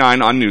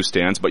 $7.99 on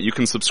newsstands, but you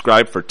can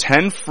subscribe for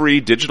 10 free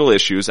digital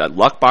issues at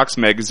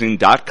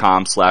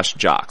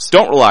luckboxmagazine.com/jocks.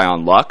 Don't rely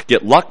on luck.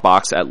 Get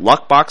Luckbox at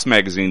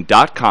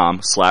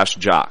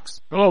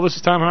luckboxmagazine.com/jocks. Hello, this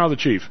is Tom Howell, the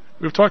Chief.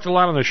 We've talked a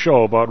lot on the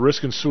show about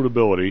risk and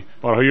suitability,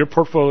 about how your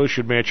portfolio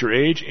should match your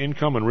age,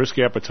 income, and risk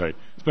appetite.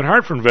 It's been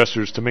hard for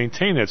investors to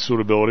maintain that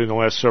suitability in the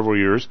last several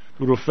years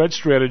due to a Fed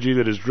strategy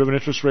that has driven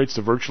interest rates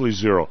to virtually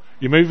zero.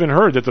 You may have even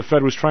heard that the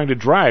Fed was trying to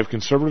drive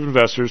conservative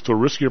investors to a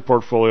riskier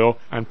portfolio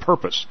on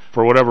purpose,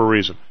 for whatever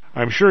reason.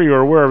 I'm sure you're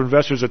aware of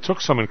investors that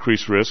took some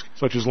increased risk,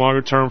 such as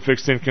longer-term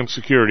fixed-income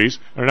securities,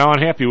 and are now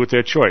unhappy with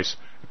that choice.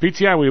 At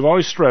PTI, we've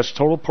always stressed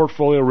total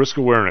portfolio risk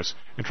awareness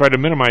and tried to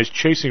minimize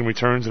chasing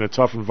returns in a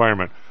tough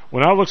environment.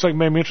 Well, now it looks like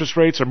maybe interest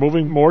rates are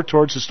moving more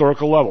towards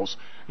historical levels.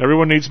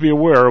 Everyone needs to be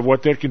aware of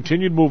what that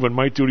continued movement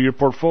might do to your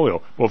portfolio,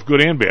 both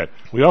good and bad.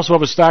 We also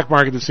have a stock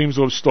market that seems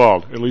to have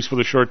stalled, at least for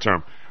the short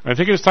term. I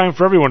think it's time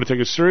for everyone to take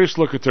a serious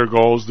look at their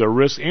goals, their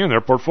risks, and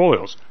their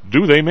portfolios.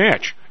 Do they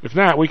match? If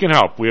not, we can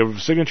help. We have a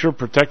Signature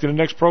Protected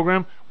Index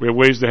program. We have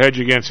ways to hedge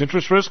against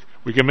interest risk.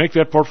 We can make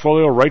that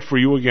portfolio right for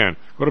you again.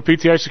 Go to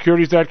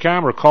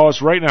PTIsecurities.com or call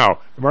us right now.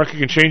 The market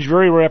can change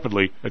very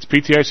rapidly. That's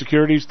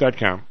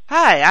PTIsecurities.com.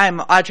 Hi,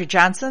 I'm Audrey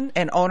Johnson,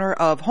 an owner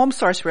of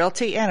HomeSource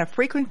Realty and a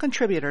frequent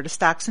contributor to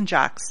Stocks and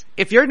Jocks.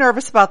 If you're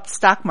nervous about the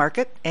stock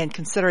market and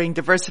considering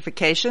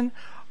diversification,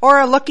 or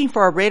are looking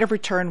for a rate of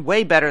return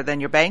way better than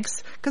your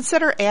banks,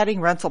 consider adding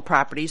rental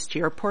properties to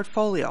your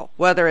portfolio.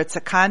 Whether it's a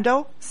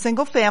condo,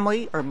 single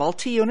family, or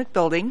multi-unit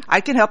building,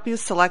 I can help you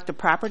select a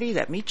property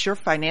that meets your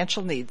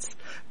financial needs.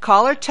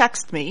 Call or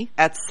text me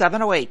at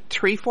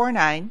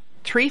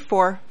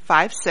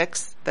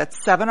 708-349-3456. That's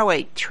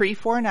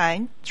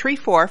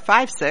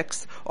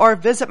 708-349-3456. Or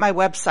visit my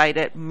website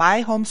at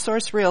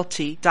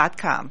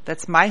myhomesourcerealty.com.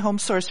 That's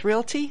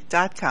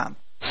myhomesourcerealty.com.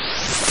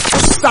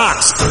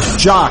 Stocks,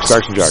 jocks,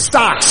 Stocks and Jocks.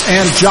 Stocks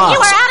and Jocks.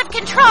 You are out of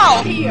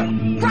control. Here,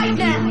 right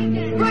now,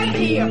 right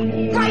here,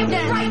 right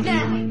now, right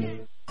now.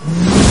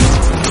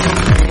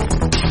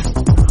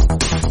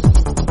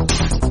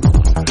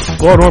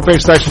 Hello, North Bay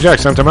Stocks and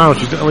Jocks. I'm Tom Allen.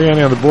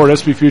 Leanne on the board.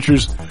 SP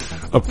futures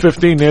up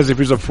 15. NASDAQ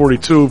futures up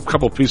 42. A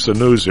couple pieces of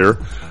news here.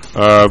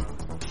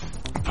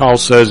 Powell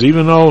says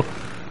even though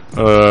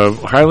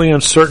highly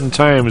uncertain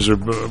times are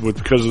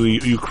because of the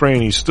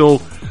Ukraine, he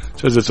still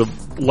says it's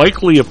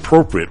likely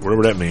appropriate,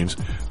 whatever that means,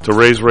 to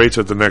raise rates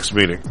at the next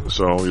meeting.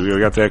 So we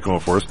got that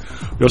going for us.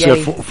 We also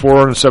got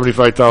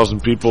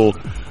 475,000 people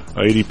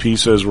ADP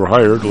says were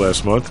hired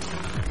last month.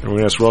 And we're going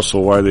to ask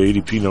Russell why the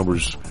ADP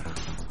numbers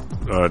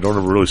don't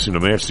ever really seem to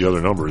match the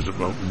other numbers,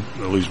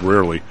 at least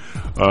rarely.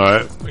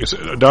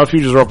 Dow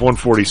futures are up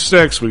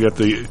 146. We got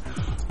the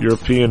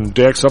European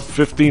DAX up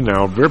 15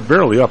 now,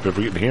 barely up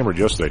after getting hammered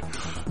yesterday.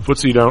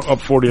 FTSE down up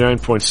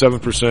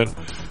 49.7%.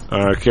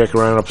 CAC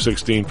around up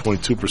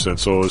 16.2%,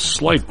 so a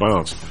slight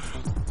bounce.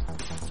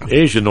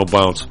 Asia, no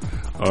bounce.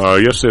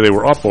 Yesterday they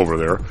were up over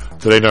there.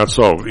 Today not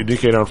so.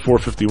 Nikkei down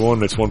 451.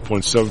 That's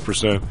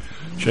 1.7%.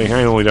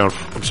 Shanghai only down.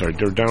 I'm sorry,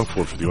 they're down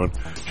 451.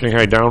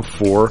 Shanghai down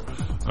 4.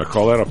 I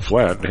call that up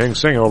flat. Hang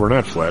Seng over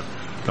not flat.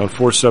 Down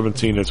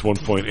 417. That's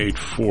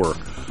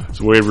 1.84. It's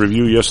a wave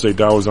review. Yesterday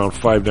Dow was down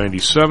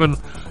 597.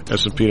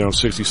 S&P down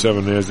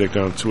 67. Nasdaq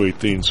down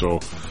 218. So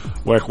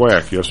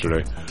whack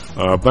yesterday.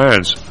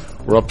 Bonds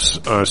were up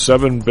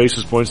 7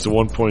 basis points to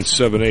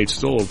 1.78.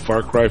 Still a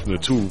far cry from the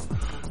 2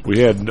 we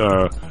had.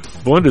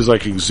 Blend is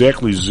like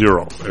exactly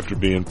 0 after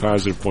being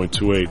positive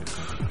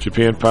 0.28.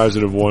 Japan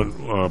positive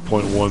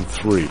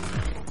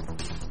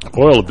 1.13.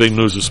 Oil, the big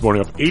news this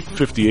morning, up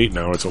 8.58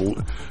 now. It's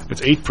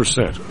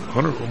 8%.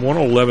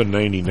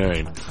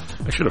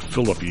 111.99. I should have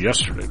filled up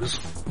yesterday.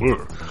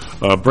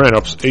 Brent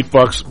up $8,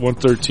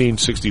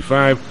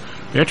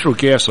 113.65. Natural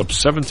gas up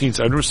 17.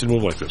 I've never seen a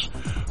move like this.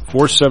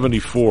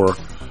 4.74.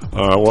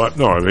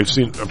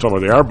 I'm talking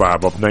about the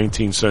RBOB up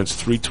 19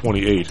 cents,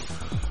 3.28.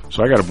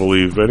 So I got to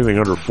believe anything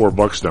under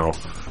 $4 now.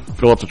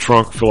 Fill up the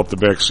trunk, fill up the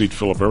back seat,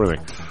 fill up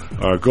everything.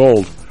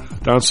 Gold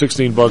down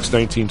 $16,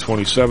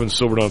 19.27.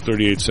 Silver down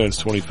 38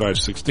 cents,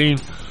 25.16.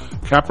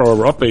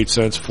 Copper up 8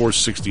 cents,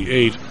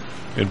 4.68.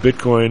 And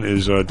Bitcoin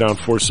is down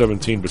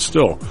 4.17, but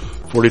still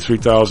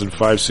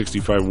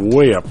 43,565,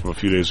 way up from a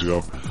few days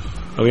ago.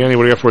 Leanne,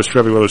 what do you got for us?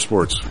 Traffic, weather,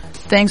 sports.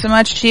 Thanks so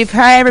much, Chief.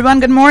 Hi,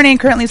 everyone. Good morning.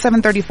 Currently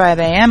 7:35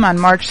 a.m. on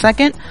March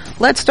 2nd.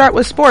 Let's start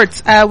with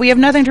sports. We have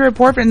nothing to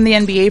report from the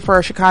NBA for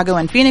our Chicago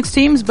and Phoenix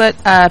teams, but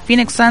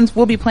Phoenix Suns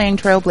will be playing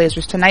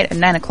Trailblazers tonight at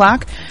 9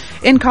 o'clock.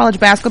 In college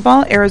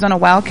basketball, Arizona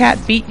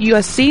Wildcat beat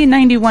USC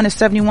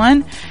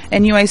 91-71,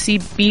 and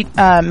UIC beat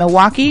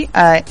Milwaukee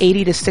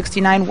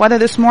 80-69. Weather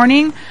this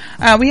morning,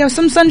 we have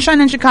some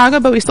sunshine in Chicago,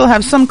 but we still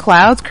have some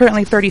clouds.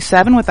 Currently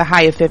 37 with a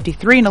high of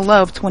 53 and a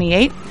low of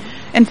 28.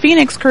 And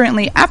Phoenix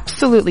currently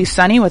absolutely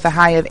sunny with a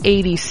high of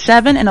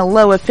 87 and a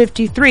low of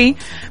 53.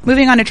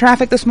 Moving on to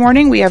traffic this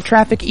morning, we have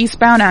traffic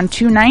eastbound on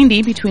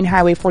 290 between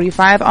Highway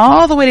 45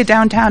 all the way to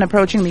downtown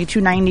approaching the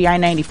 290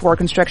 I-94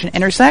 construction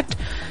intersect.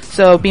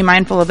 So be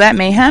mindful of that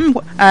mayhem.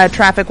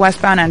 Traffic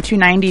westbound on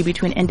 290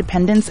 between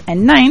Independence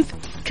and 9th.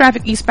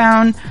 Traffic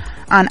eastbound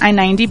on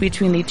I-90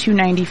 between the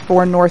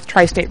 294 North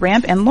Tri-State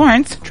Ramp and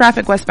Lawrence.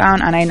 Traffic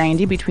westbound on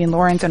I-90 between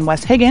Lawrence and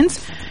West Higgins.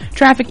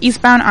 Traffic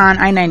eastbound on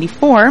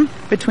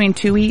I-94 between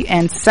Toohey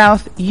and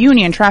South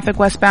Union. Traffic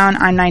westbound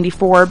on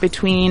 94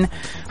 between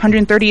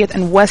 130th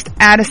and West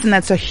Addison.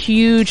 That's a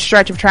huge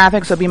stretch of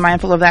traffic, so be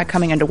mindful of that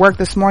coming into work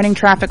this morning.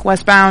 Traffic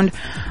westbound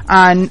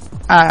on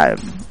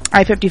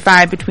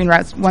I-55 between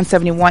Route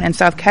 171 and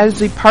South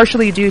Kesley,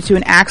 partially due to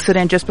an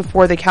accident just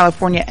before the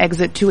California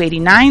exit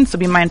 289, so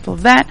be mindful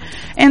of that.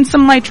 And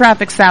some light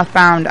traffic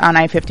southbound on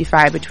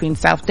I-55 between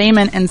South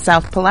Damon and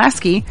South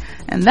Pulaski.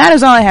 And that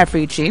is all I have for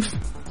you, Chief.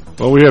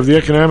 Well, we have the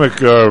economic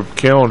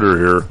calendar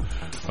here.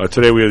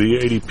 Today we have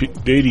the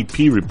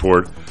ADP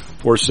report.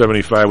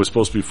 475 was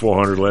supposed to be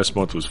 400. Last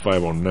month was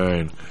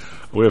 509.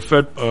 We have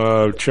Fed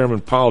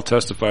Chairman Powell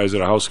testifies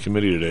at a House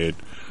committee today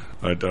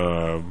at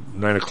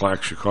 9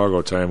 o'clock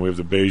Chicago time. We have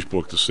the Beige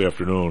Book this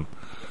afternoon.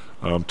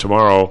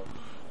 Tomorrow,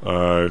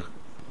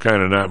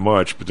 kind of not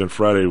much, but then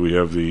Friday we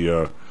have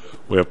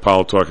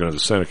Powell talking to the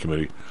Senate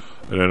committee,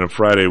 and then on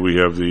Friday we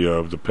have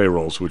the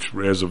payrolls, which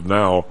as of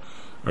now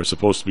are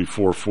supposed to be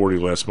 440.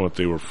 Last month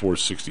they were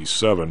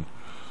 467.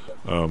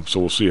 So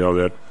we'll see how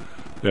that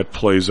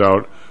plays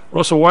out.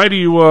 Russell, why do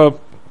you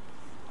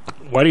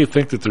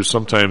think that there's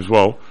sometimes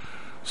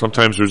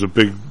there's a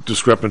big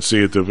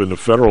discrepancy in the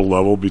federal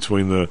level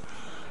between the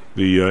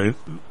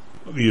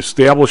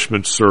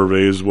establishment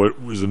surveys, what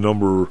is the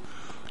number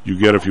you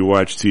get if you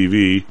watch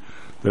TV,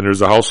 then there's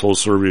the household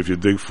survey if you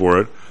dig for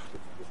it,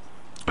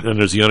 and then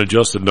there's the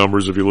unadjusted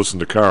numbers if you listen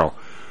to Carl.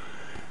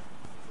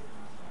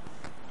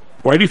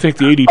 Why do you think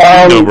the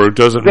ADP number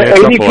doesn't match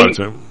up a lot of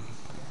time?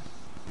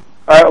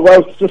 Well, I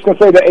was just going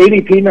to say the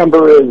ADP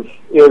number is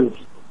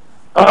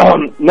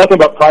nothing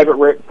but private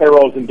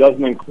payrolls and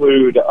doesn't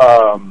include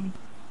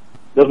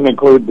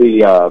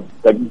the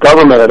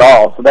government at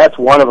all. So that's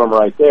one of them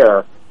right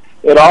there.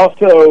 It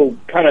also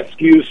kind of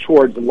skews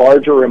towards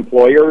larger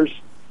employers,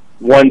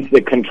 ones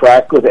that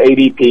contract with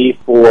ADP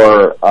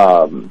for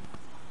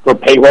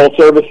payroll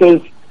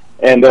services,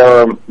 and there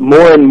are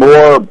more and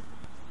more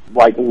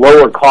like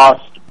lower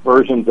cost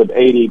versions of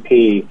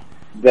ADP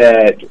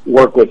that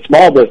work with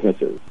small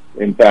businesses.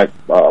 In fact,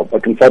 a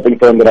consulting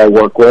firm that I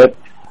work with,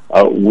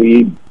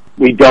 we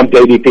dumped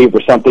ADP for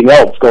something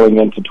else going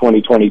into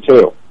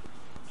 2022.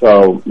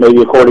 So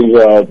maybe according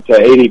to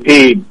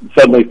ADP,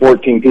 suddenly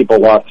 14 people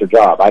lost their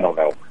job. I don't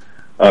know.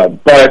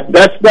 But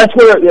that's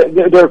where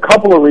there are a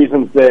couple of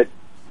reasons that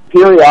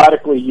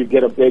periodically you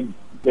get a big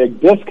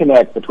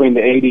disconnect between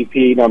the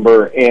ADP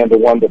number and the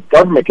one that the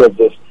government gives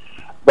us.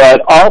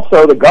 But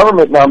also the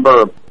government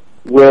number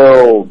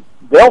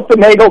they'll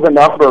finagle the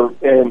number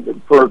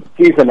for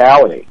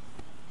seasonality.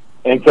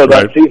 And so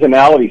that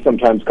seasonality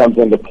sometimes comes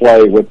into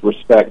play with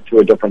respect to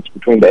a difference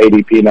between the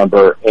ADP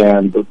number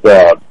and the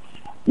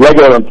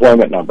regular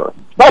employment number.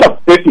 It's about a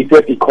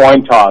 50-50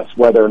 coin toss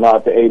whether or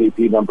not the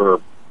ADP number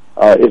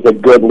is a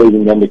good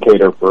leading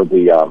indicator for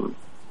the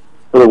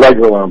for the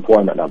regular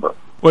employment number.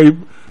 Well,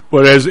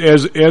 but as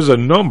a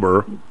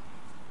number,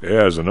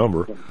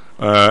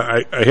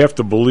 I have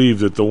to believe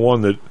that the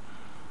one that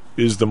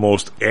is the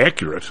most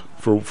accurate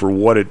for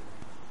what it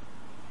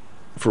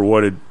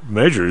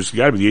measures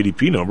got to be the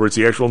ADP number. It's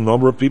the actual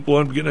number of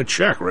people getting a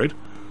check, right?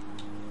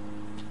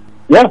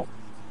 Yeah.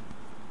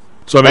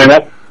 So I mean,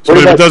 if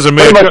it doesn't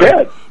match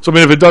up,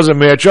 if it doesn't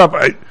match up,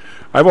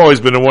 I've always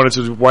been the one that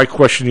says, why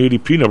question the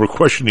ADP number?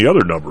 Question the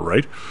other number,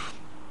 right?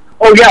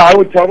 Oh yeah, I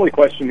would totally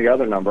question the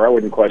other number. I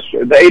wouldn't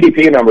question the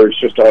ADP number. Is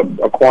just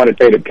a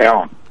quantitative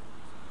count,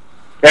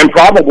 and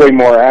probably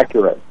more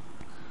accurate.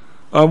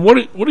 What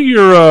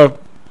are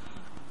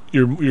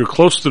you're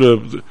close to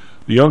the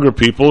younger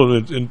people,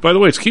 and by the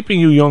way, it's keeping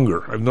you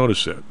younger. I've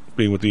noticed that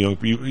being with the young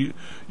people,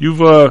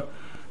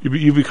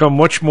 you've become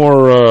much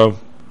more I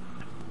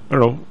don't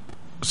know,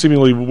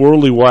 seemingly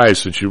worldly wise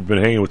since you've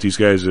been hanging with these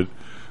guys that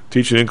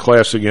teaching in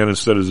class again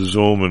instead of the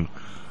Zoom, and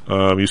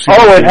you see.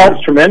 Oh, it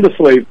helps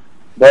tremendously.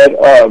 But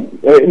no,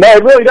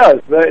 it really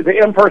does.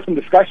 The in-person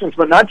discussions,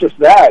 but not just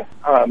that.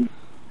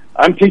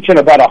 I'm teaching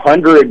about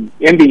 100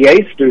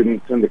 MBA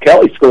students in the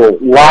Kelly School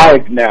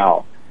live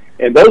now,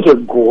 and those are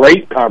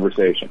great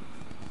conversations.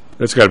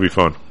 That's got to be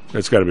fun.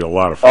 That's got to be a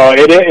lot of fun.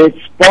 It's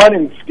fun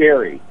and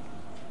scary.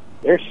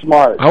 They're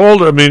smart. How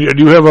old? I mean,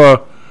 do you have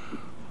a?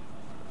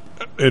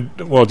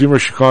 Well, at University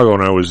of Chicago,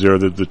 when I was there,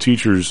 the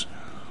teachers,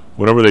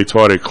 whenever they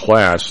taught a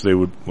class, they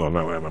would. Well,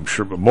 no, I'm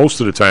sure, but most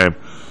of the time,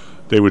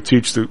 they would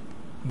teach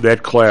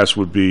that class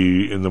would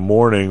be in the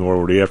morning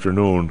or the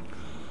afternoon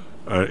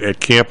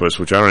at campus,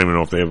 which I don't even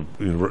know if they have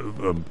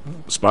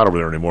a spot over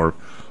there anymore,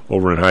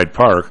 over in Hyde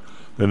Park.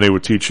 Then they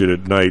would teach it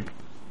at night,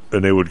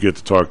 and they would get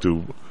to talk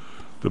to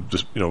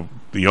the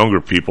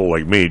younger people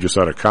like me, just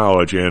out of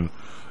college, and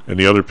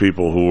the other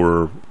people who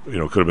were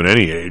could have been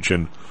any age,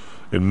 and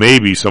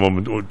maybe some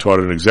of them taught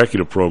an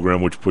executive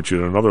program, which puts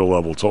you at another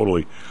level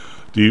totally.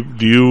 Do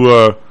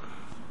you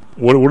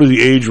what are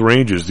the age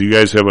ranges? Do you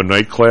guys have a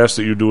night class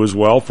that you do as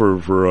well for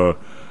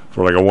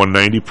like a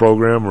 190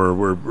 program,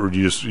 or do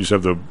you just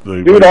have the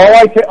Dude,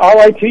 all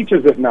I teach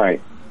is at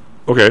night.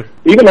 Okay.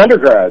 Even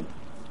undergrads.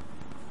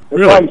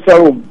 Really? I'm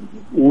so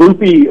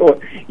loopy.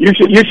 You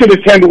should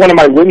attend one of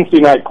my Wednesday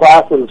night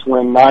classes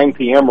when 9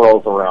 p.m.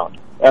 rolls around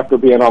after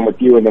being on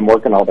with you and then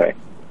working all day.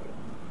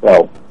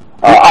 So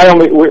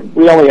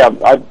we only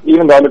have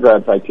even the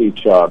undergrads I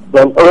teach.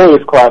 The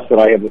earliest class that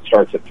I have that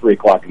starts at 3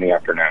 o'clock in the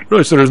afternoon.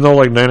 Really? So there's no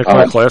like 9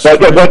 o'clock class? But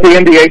the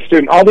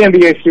MBA all the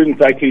MBA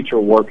students I teach are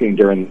working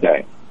during the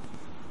day.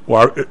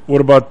 Well,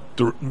 what about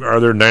are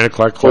there 9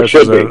 o'clock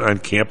classes on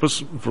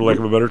campus, for lack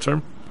of a better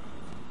term?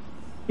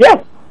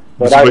 Yeah.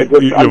 But so I'm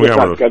just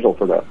not scheduled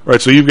for that.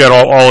 Right, so you've got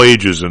all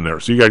ages in there.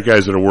 So you got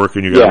guys that are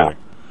working. You got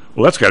everything.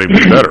 Well, that's got to be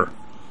better.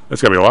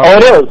 That's got to be a lot. Oh,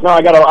 it is. No,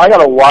 I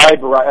got a wide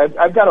variety.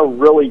 I've got a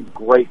really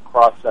great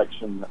cross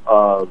section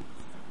of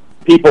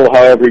people,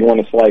 however you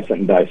want to slice it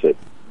and dice it.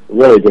 I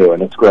really do,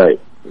 and it's great.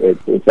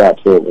 It's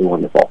absolutely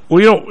wonderful.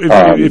 Well,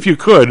 if you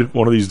could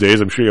one of these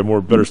days, I'm sure you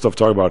have better stuff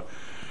to talk about.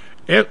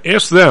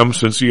 Ask them,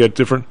 since you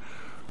got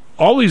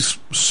all these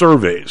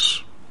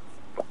surveys.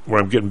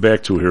 What I'm getting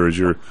back to here is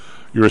your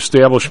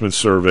establishment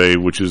survey,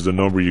 which is the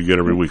number you get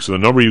every week. So the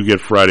number you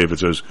get Friday, if it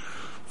says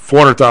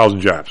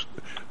 400,000 jobs,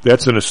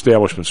 that's an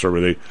establishment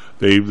survey.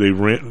 They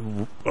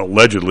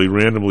allegedly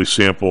randomly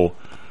sample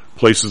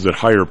places that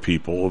hire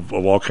people of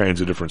all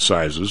kinds of different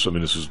sizes. I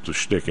mean, this is the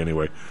shtick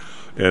anyway,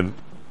 and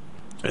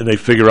they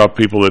figure out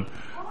people that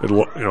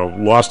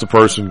lost a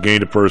person,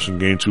 gained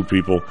 2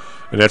 people,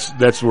 and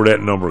that's where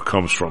that number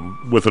comes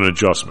from with an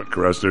adjustment.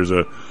 Correct? There's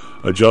a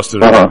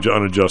adjusted and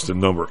unadjusted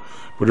number,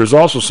 but there's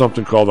also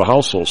something called the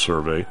household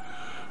survey,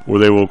 where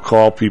they will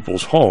call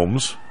people's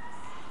homes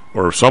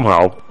or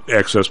somehow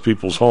access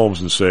people's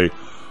homes and say,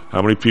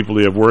 how many people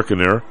do you have working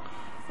there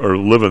or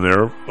living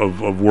there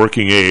of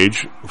working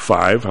age?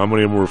 5. How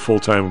many of them were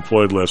full-time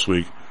employed last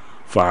week?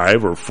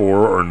 5 or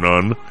 4 or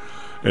none.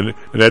 And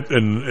at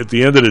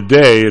the end of the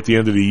day, at the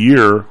end of the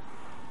year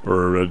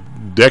or a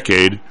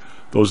decade,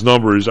 those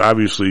numbers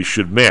obviously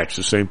should match.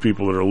 The same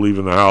people that are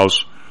leaving the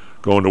house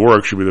going to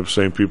work should be the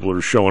same people that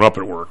are showing up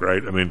at work,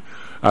 right? I mean,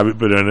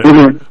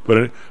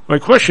 but my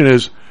question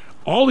is,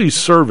 all these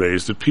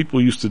surveys that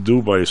people used to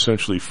do by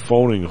essentially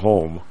phoning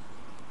home,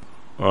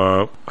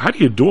 how do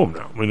you do them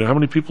now? I mean, how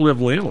many people have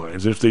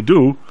landlines? And if they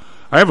do,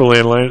 I have a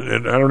landline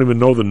and I don't even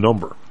know the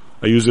number.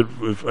 I use it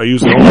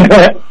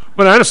only,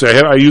 but honestly,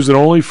 I use it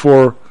only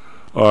for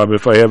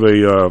if I have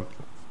a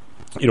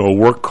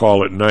work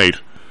call at night,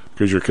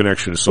 because your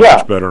connection is so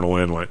much better on a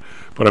landline.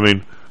 But I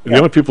mean, the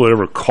only people that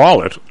ever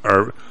call it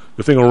are,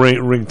 the thing will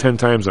ring 10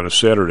 times on a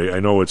Saturday. I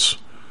know it's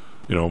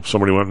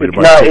somebody wanted me to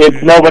buy.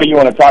 It's nobody you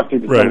want to talk to.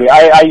 Right.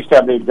 I used to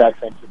have the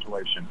exact same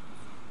situation.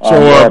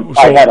 So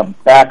I had a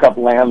backup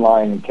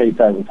landline in case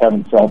I was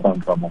having cell phone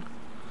trouble.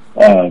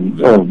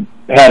 Or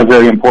had a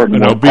very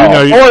important call.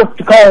 Or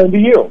to call into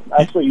you.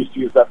 I actually used to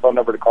use that phone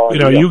number to call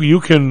into you.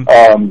 You can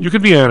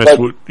be honest.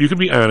 You can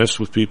be honest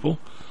with people.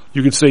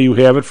 You can say you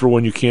have it for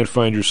when you can't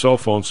find your cell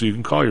phone, so you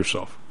can call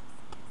yourself.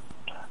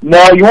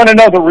 No, you want to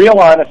know the real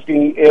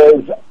honesty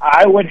is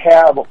I would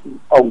have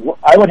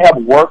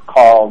work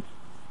calls.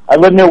 I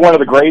live near one of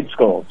the grade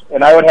schools,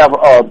 and I would have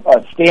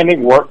a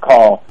standing work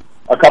call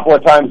a couple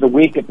of times a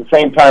week at the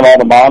same time all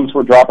the moms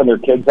were dropping their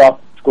kids off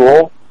at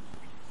school,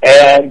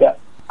 and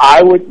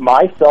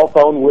my cell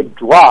phone would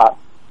drop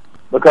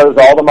because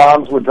all the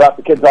moms would drop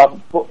the kids off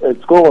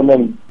at school and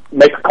then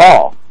make a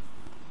call.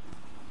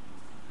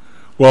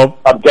 Well,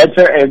 I'm dead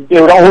serious. It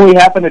would only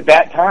happen at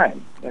that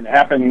time, and it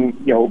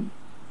happened,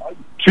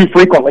 too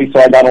frequently, so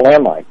I got a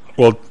landline.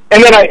 Well,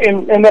 and then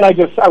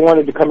I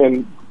wanted to come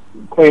in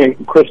clean,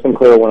 crisp and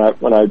clear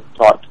when I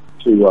talked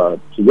to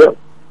you.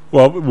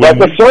 Well, but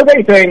the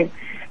survey thing,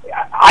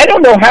 I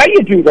don't know how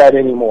you do that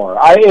anymore.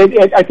 I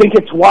think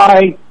it's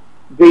why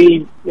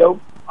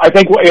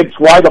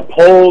the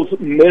polls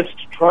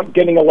missed Trump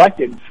getting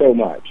elected so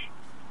much,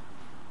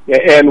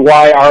 and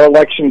why our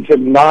elections have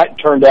not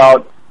turned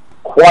out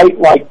quite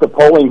like the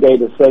polling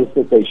data says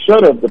that they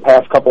should have the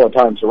past couple of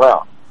times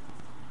around,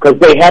 because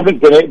they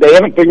haven't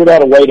figured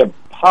out a way to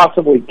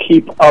possibly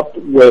keep up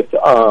with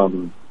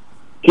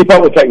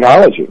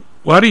technology.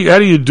 Well, how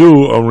do you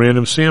do a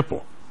random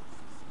sample?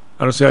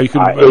 I don't see how you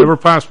can. It's never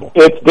possible.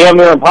 It's damn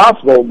near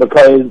impossible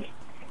because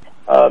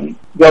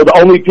the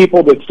only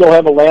people that still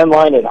have a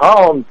landline at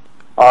home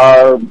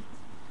are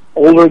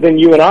older than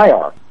you and I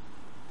are,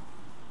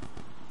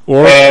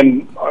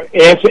 and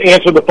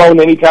answer the phone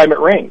anytime it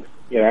rings.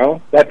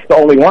 That's the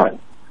only one.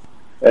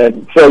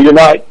 And so you're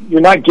not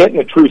getting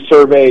a true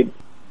survey.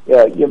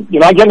 You're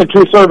not getting a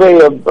true survey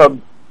of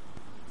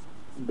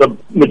the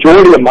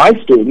majority of my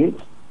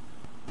students.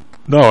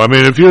 No, I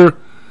mean if you're,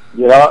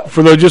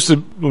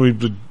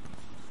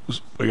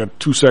 I got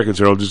 2 seconds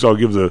here. I'll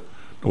give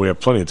we have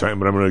plenty of time,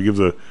 but I'm going to give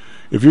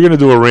if you're going to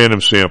do a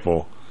random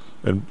sample,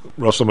 and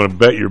Russell, I'm going to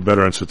bet you're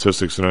better on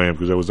statistics than I am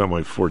because that was not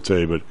my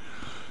forte. But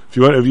if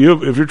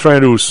you're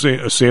trying to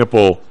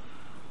sample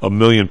 1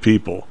 million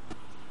people,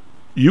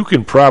 you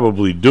can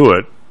probably do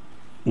it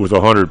with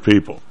 100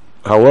 people.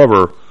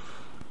 However,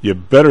 you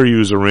better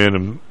use a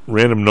random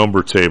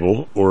number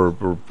table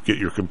or get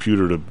your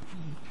computer to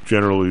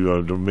generally.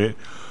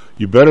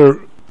 You better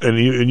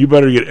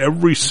get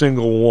every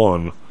single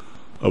one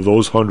of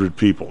those 100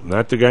 people,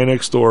 not the guy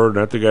next door,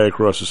 not the guy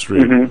across the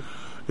street. Mm-hmm.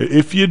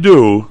 If you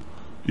do,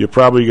 you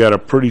probably got a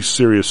pretty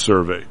serious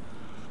survey.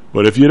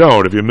 But if you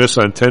don't, if you miss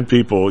on 10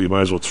 people, you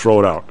might as well throw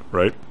it out,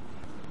 right?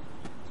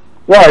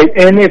 Right,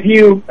 and if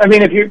you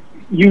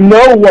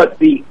know what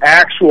the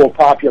actual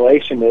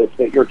population is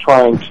that you're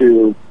trying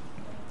to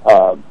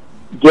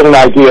get an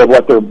idea of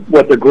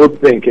what their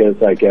group think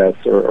is, I guess,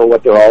 or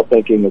what they're all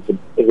thinking is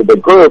a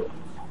big group.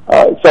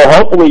 So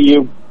hopefully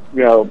you're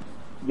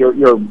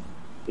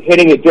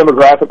hitting it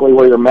demographically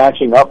where you're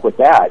matching up with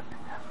that.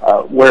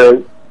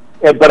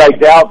 But I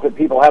doubt that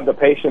people have the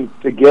patience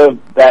to give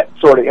that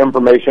sort of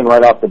information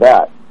right off the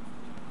bat.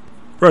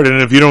 Right,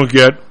 and if you don't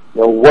get,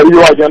 what do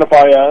you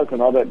identify as,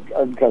 and all that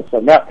kind of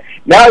stuff.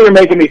 Now you're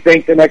making me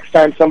think the next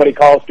time somebody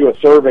calls to a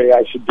survey,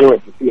 I should do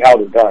it to see how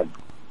they're done.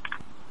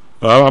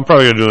 I'm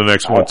probably going to do the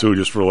next one too,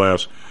 just for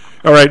laughs.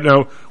 All right,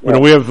 now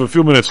we have a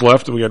few minutes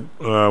left, and we got.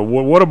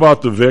 What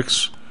about the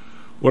VIX?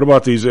 What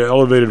about these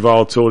elevated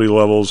volatility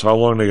levels? How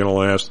long are they going to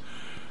last?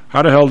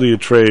 How the hell do you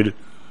trade?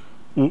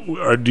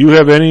 Do you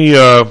have any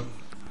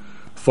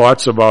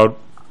thoughts about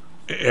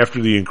after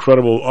the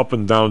incredible up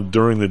and down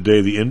during the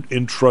day, the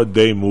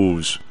intraday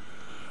moves?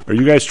 Are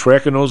you guys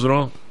tracking those at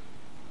all?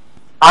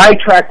 I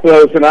track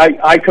those, and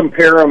I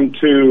compare them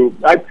to.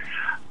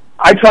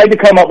 I tried to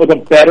come up with a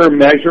better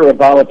measure of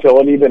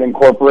volatility that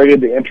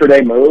incorporated the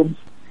intraday moves,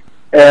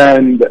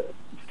 and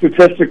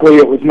statistically,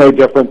 it was no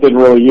different than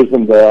really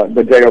using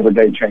the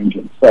day-over-day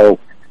changes. So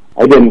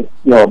I didn't,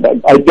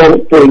 I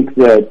don't think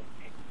that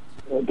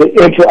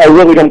I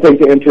really don't think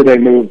the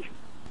intraday moves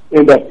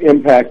end up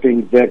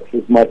impacting VIX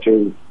as much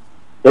as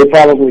they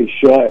probably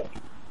should.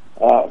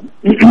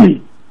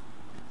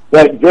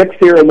 But VIX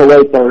here in the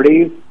low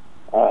 30s,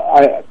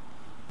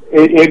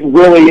 it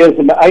really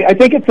is. I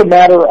think it's a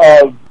matter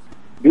of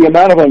the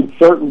amount of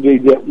uncertainty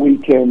that we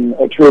can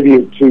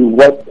attribute to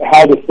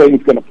how this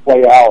thing's going to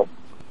play out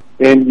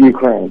in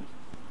Ukraine.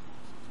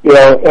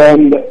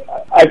 And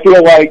I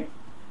feel like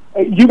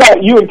you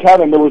and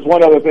Kevin, there was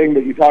one other thing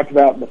that you talked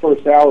about in the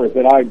first hour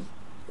that I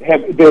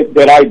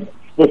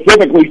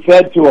specifically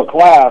said to a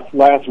class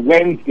last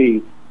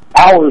Wednesday,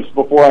 hours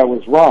before I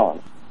was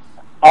wrong.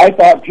 I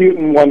thought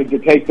Putin wanted to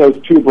take those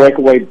two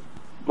breakaway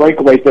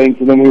things,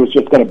 and then he was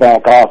just going to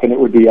back off, and it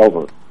would be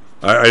over.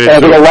 I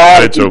think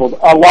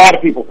a lot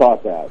of people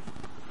thought that,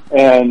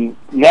 and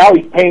now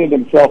he's painted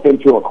himself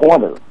into a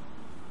corner.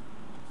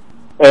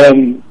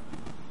 And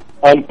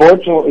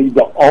unfortunately,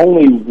 the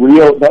only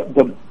real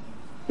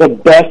the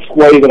best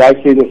way that I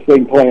see this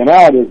thing playing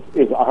out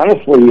is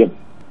honestly if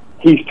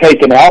he's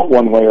taken out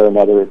one way or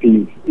another. If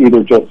he's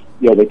either just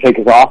they take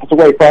his office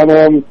away from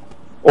him,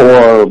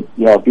 or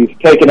if he's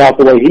taken out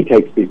the way he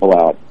takes people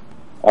out.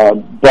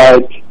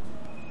 But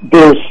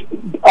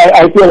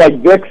I feel like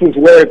VIX is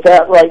where it's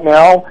at right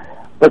now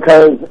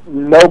because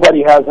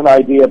nobody has an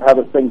idea of how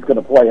this thing's going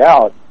to play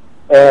out,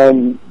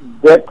 and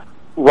VIX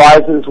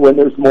rises when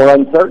there's more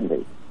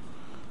uncertainty.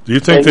 Do you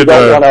think and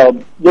that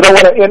you don't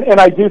want to? And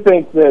I do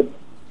think that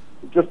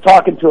just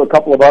talking to a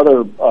couple of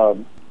other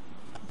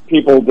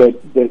people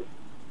that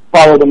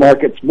follow the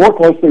markets more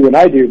closely than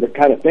I do, that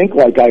kind of think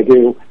like I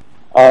do,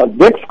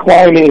 VIX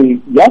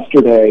climbing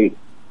yesterday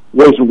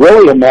was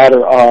really a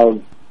matter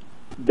of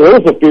there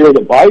was a fear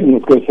that Biden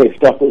was going to say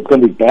stuff that was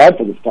going to be bad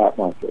for the stock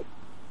market.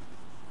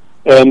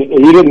 And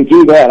he didn't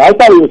do that. I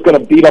thought he was going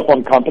to beat up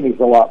on companies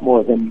a lot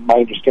more than my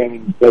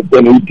understanding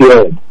than he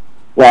did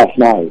last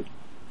night.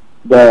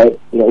 But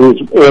it was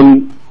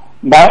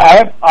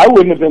I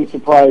wouldn't have been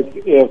surprised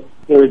if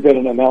there had been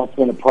an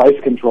announcement of price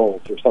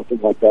controls or something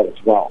like that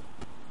as well.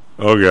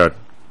 Oh God!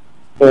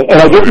 And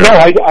I didn't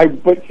know.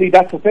 But see,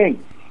 that's the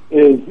thing: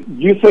 is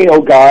you say,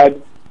 "Oh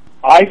God,"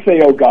 I say,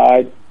 "Oh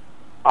God."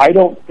 I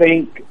don't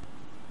think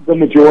the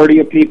majority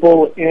of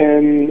people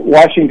in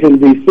Washington,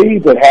 D.C.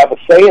 that have a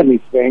say in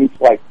these things,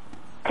 like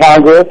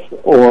Congress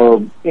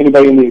or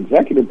anybody in the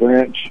executive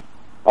branch,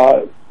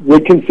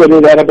 would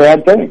consider that a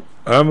bad thing.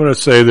 I'm going to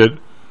say that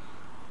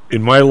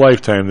in my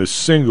lifetime, the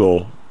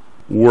single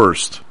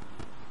worst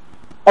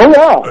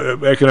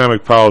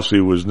economic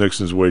policy was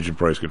Nixon's wage and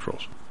price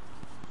controls.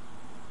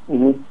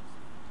 Mm-hmm.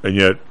 And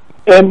yet,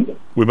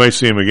 we might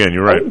see him again.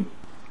 You're right. In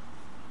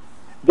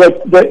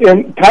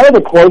kind of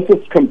the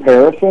closest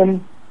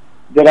comparison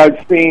that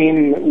I've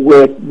seen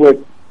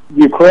with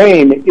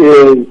Ukraine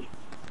is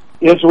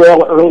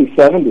Israel early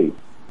 70s.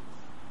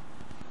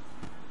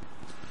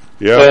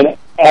 Yeah. And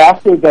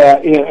after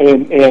that,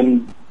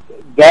 and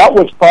that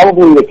was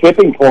probably the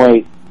tipping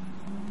point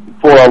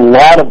for a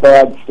lot of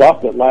bad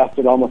stuff that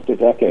lasted almost a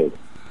decade.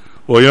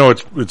 Well,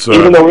 it's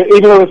even though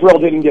Israel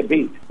didn't get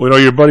beat. Well,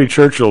 your buddy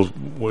Churchill,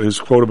 his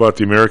quote about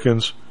the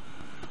Americans,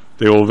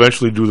 they will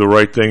eventually do the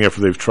right thing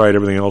after they've tried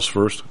everything else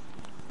first.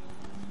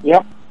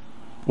 Yep.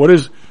 We're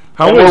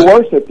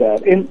worse at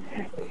that. And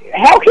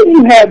how can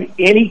you have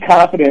any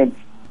confidence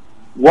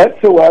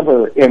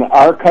whatsoever in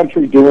our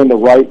country doing the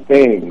right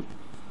thing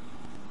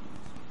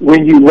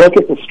when you look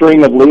at the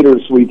string of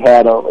leaders we've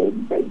had?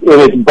 And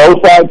it's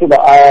both sides of the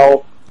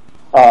aisle,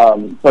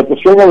 but the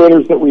string of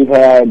leaders that we've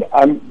had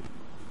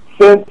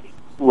since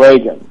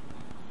Reagan.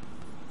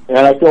 And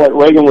I feel like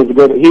Reagan was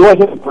he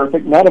wasn't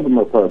perfect. None of them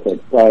are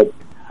perfect, but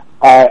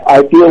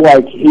I feel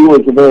like he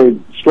was a very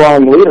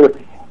strong leader.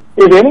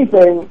 If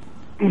anything,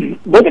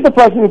 look at the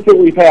presidents that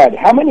we've had.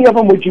 How many of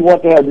them would you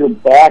want to have your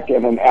back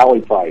in an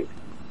alley fight?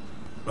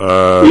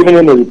 Even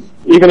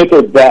at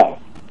their death?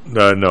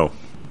 No.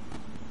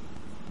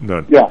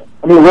 None. Yeah.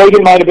 I mean,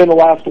 Reagan might have been the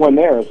last one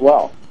there as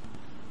well.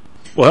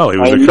 Well, he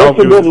was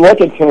Nixon didn't look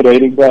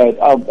intimidating, but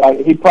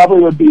he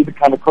probably would be the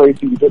kind of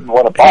crazy you didn't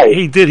want to fight.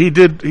 He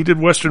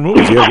did Western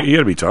movies. He had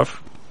to be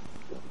tough.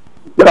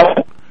 Yeah.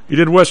 He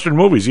did Western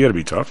movies. He had to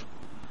be tough.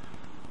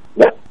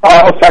 Yeah.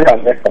 I'll check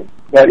on Nixon.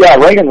 Yeah,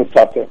 Reagan was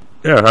tough too.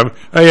 Yeah,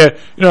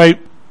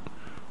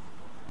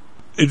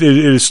 it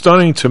is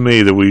stunning to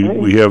me that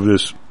we have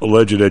this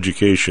alleged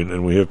education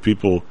and we have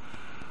people,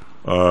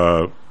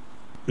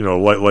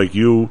 like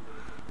you,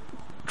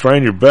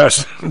 trying your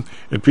best,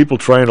 and people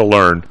trying to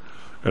learn.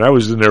 And I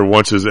was in there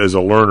once as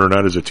a learner,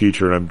 not as a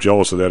teacher, and I'm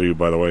jealous of that of you,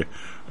 by the way.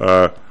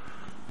 I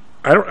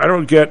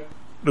don't get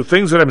the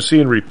things that I'm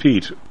seeing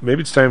repeat.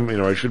 Maybe it's time,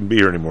 I shouldn't be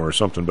here anymore or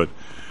something, but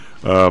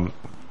to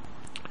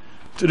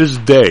this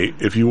day,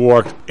 if you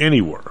walked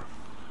anywhere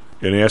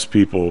and asked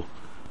people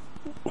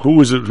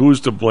who is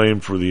to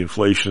blame for the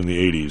inflation in the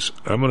 80s,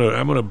 I'm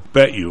gonna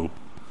bet you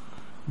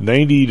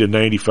 90 to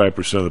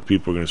 95% of the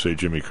people are going to say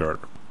Jimmy Carter.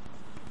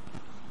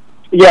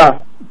 Yeah,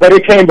 but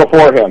it came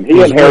before him. He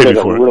inherited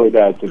a really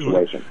bad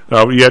situation.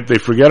 Yet they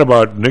forget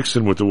about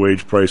Nixon with the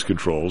wage price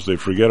controls. They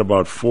forget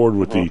about Ford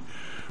with the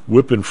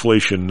whip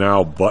inflation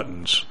now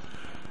buttons.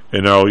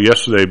 And now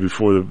yesterday,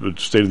 before the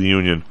State of the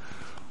Union,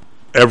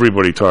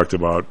 everybody talked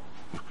about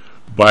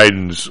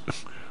Biden's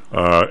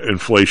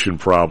inflation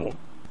problem.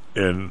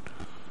 And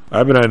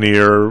I've been on the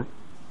air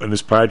on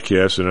this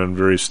podcast and on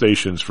various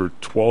stations for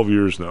 12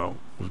 years now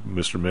with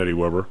Mr. Matty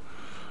Weber.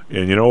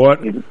 And you know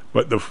what?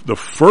 But the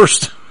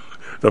first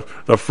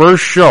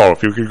show,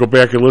 if you could go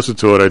back and listen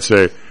to it, I'd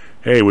say,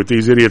 hey, what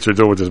these idiots are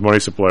doing with this money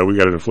supply, we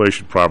got an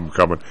inflation problem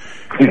coming.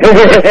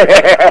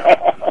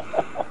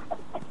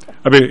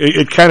 I mean,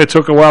 it kind of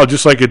took a while,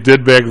 just like it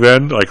did back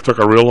then. Like, it took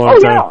a real long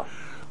time. Yeah.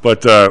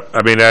 But,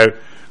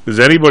 does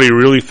anybody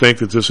really think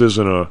that this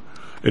isn't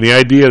and the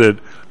idea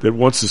that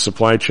once the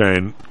supply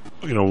chain,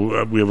 we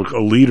have a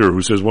leader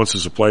who says once the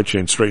supply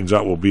chain straightens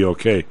out, we'll be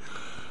okay.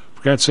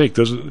 For God's sake,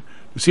 does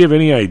he have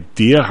any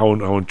idea how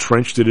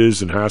entrenched it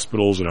is in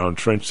hospitals and how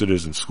entrenched it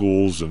is in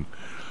schools? And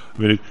I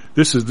mean,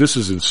 this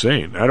is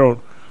insane.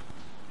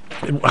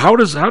 How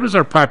does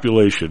our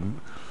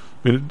population?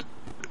 I mean,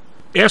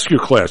 ask your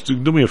class.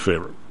 Do me a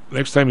favor.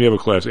 Next time you have a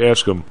class,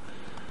 ask them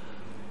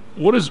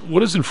what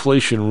does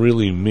inflation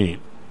really mean?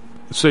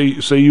 Say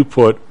you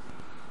put,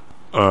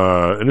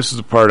 and this is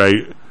the part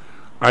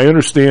I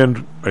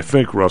understand. I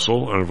think,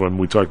 Russell, and when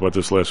we talked about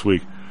this last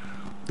week,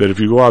 that if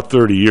you go out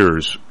 30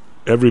 years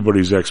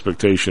everybody's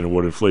expectation of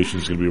what inflation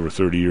is going to be over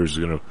 30 years is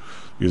going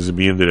to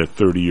be into that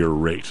 30-year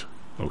rate.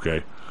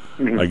 Okay,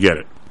 I get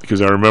it,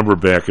 because I remember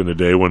back in the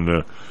day when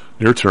the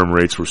near-term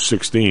rates were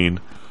 16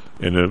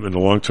 and the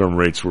long-term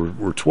rates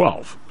were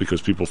 12,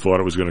 because people thought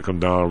it was going to come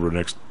down over the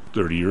next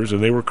 30 years,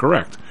 and they were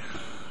correct.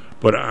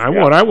 But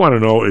what I want to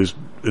know is,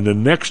 in the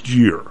next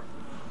year,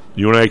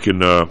 you and I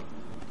can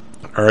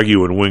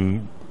argue and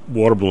wing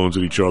water balloons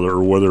at each other,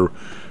 or whether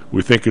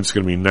we think it's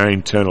going to be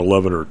 9, 10,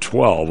 11, or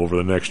 12 over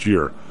the next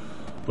year.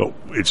 But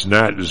it's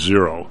not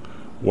 0.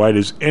 Why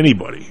does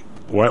anybody,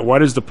 why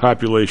does the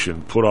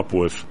population put up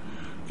with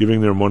giving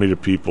their money to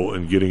people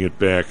and getting it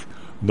back,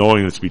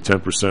 knowing it's be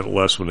 10%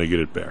 less when they get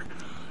it back?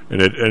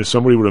 And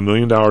somebody with $1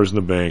 million in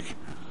the bank,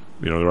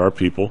 there are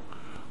people,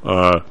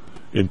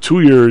 in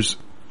 2 years,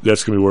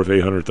 that's going to be worth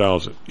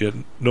 $800,000. Yet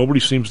nobody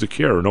seems to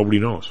care, or nobody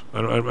knows.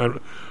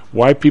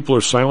 Why people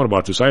are silent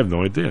about this, I have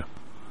no idea.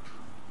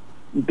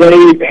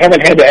 They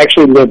haven't had to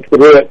actually live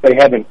through it.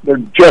 They're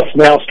just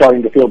now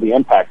starting to feel the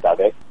impact of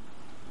it.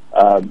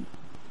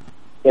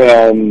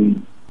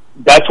 And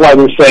that's why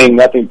they're saying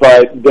nothing,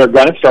 but they're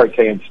going to start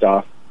saying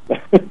stuff.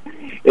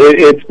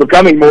 It's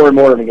becoming more and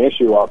more of an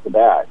issue off the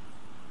bat.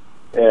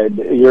 And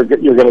you're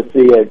going to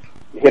see it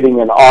hitting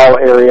in all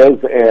areas.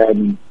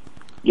 And,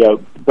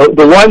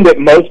 the one that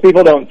most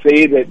people don't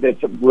see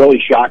that's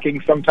really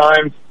shocking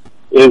sometimes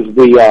is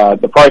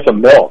the price of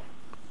milk.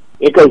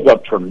 It goes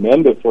up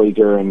tremendously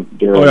during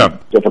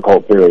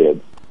difficult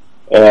periods,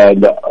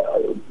 and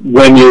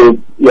when you're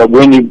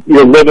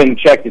living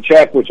check to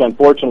check, which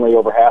unfortunately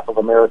over half of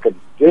Americans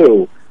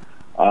do,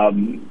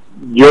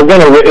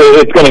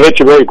 it's going to hit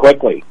you very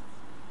quickly.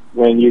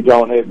 When you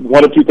don't,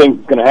 one of two things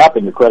is going to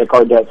happen: your credit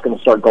card debt's going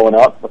to start going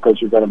up because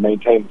you're going to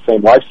maintain the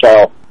same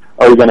lifestyle,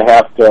 or you're going to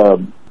have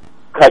to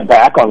cut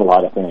back on a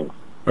lot of things.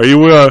 Are you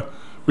were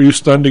you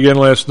stunned again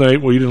last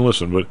night? Well, you didn't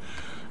listen, but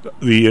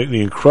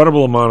the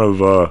incredible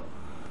amount of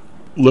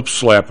lip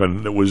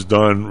slapping that was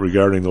done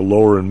regarding the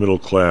lower and middle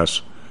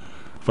class.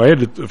 If I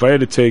had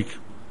to take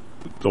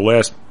the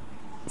last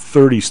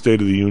 30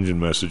 State of the Union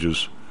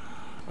messages,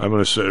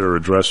 or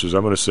addresses,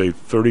 I'm going to say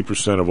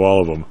 30% of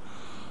all of them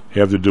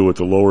have to do with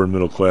the lower and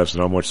middle class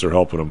and how much they're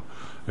helping them.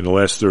 In the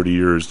last 30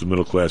 years, the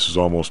middle class has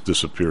almost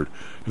disappeared.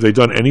 Have they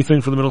done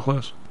anything for the middle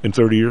class in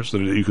 30 years that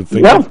you can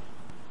think of?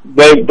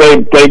 They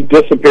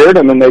disappeared,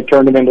 and then they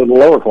turned them into the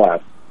lower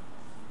class.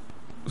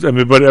 I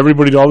mean, but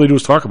everybody, all they do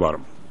is talk about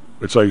them.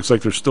 It's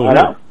like they're still I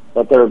here. know,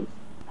 but there's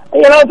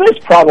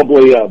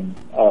probably a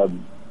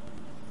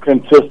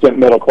consistent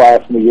middle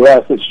class in the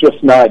U.S. It's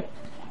just not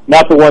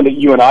the one that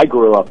you and I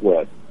grew up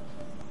with.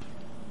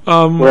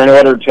 Where in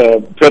order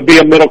to be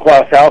a middle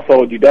class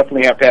household, you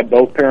definitely have to have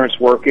both parents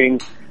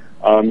working.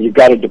 You've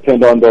got to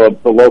depend on the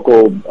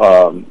local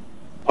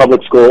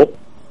public school.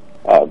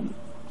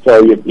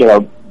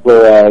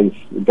 Whereas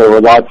there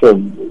were lots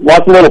of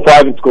little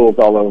private schools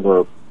all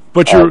over.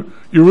 But you're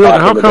really,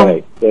 how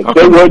come they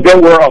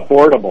were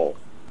affordable?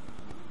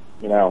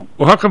 Well,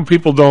 how come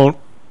people don't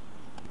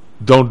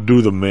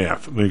do the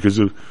math? I mean, because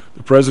the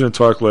president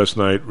talked last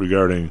night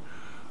regarding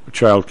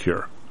child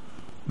care.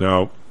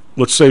 Now,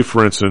 let's say,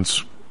 for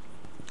instance,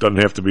 doesn't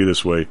have to be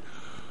this way.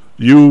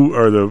 You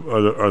are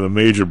the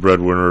major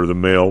breadwinner, the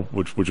male,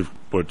 which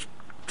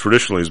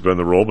traditionally has been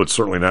the role, but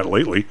certainly not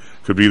lately.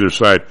 Could be either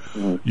side.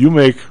 Mm-hmm. You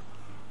make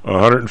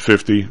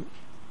 $150.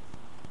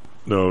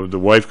 No, the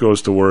wife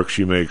goes to work.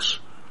 She makes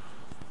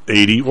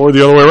 $80, or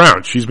the other way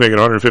around. She's making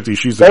 $150.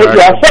 She's the doctor.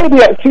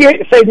 Yeah,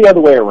 say the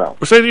other way around.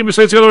 Or say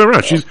it's the other way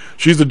around.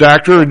 She's the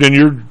doctor, and then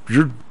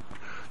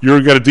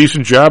you're got a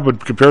decent job,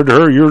 but compared to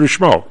her, you're the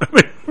schmo.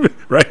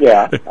 Right?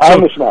 Yeah,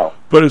 I'm the schmo.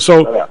 But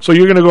so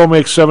you're going to go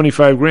make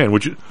 $75,000,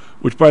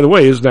 which by the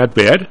way is not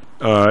bad,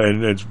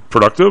 and it's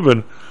productive.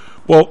 And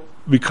well,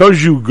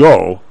 because you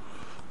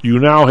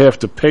now have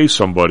to pay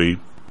somebody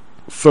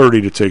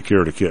 $30 to take care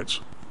of the kids.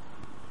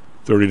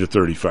 30 to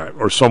 35,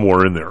 or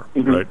somewhere in there,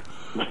 mm-hmm. Right?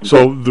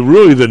 So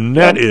the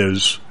net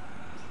is,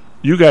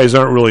 you guys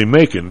aren't really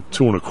making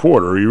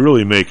 $2.25. You're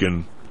really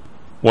making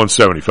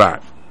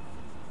 $175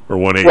 or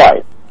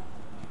 $180.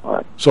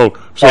 Right. So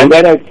and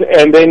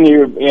then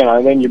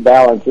you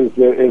balance. Is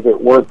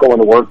it worth going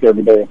to work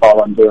every day if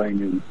all I'm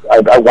doing is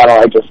why don't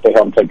I just stay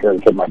home and take care of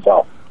the kid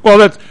myself? Well,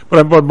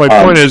 but my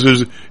point is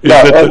that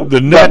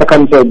the net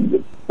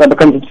that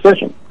becomes a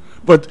decision.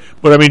 But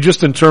I mean,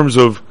 just in terms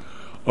of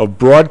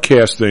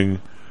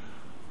broadcasting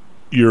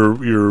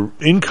your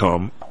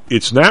income,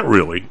 it's not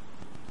really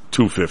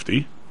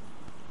 $250.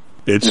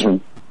 It's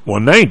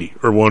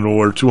 $190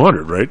 or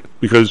 $200, right?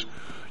 Because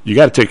you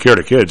got to take care of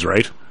the kids,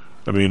 right?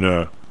 I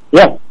mean,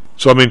 yeah.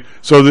 So I mean,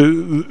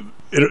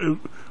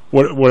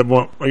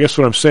 what I guess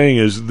what I'm saying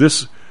is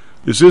this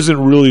isn't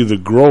really the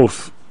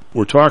growth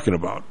we're talking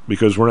about,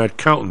 because we're not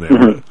counting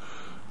that.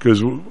 Because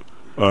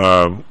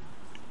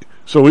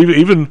so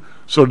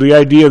the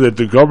idea that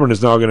the government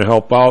is now going to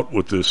help out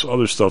with this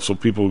other stuff so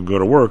people can go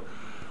to work,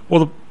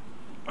 well,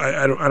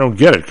 I don't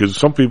get it, because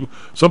some people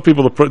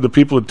the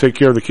people that take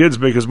care of the kids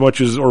make as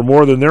much as or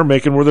more than they're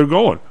making where they're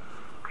going,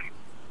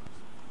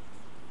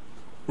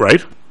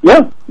 right?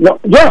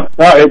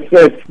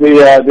 It's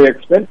the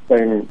expense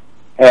thing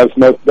has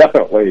most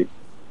definitely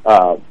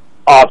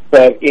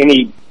offset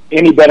any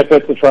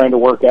benefits of trying to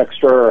work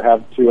extra or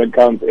have two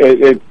incomes.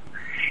 It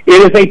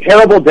is a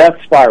terrible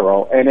death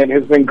spiral, and it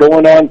has been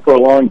going on for a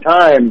long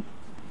time.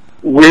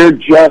 We're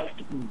just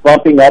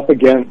bumping up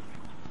against,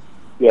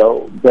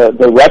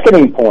 the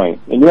reckoning point.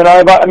 And you and I,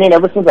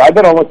 ever since I've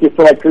been on with you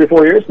for like 3 or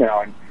 4 years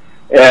now,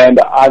 and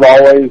I've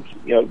always,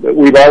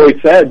 we've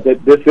always said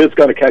that this is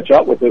going to catch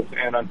up with us,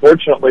 and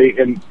unfortunately,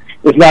 and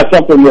it's not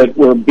something that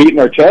we're beating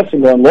our chest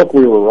and going, look,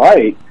 we were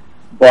right,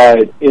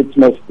 but it's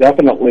most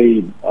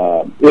definitely,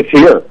 it's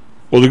here.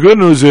 Well, the good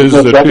news is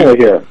that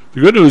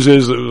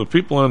the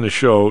people on the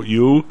show,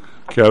 you,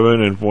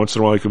 Kevin, and once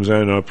in a while he comes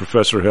in,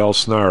 Professor Hal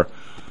Snar,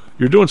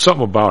 you're doing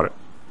something about it.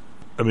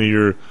 I mean,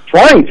 you're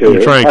trying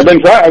to. I've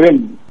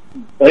been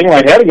banging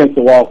my head against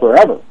the wall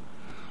forever.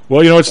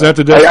 Well, it's not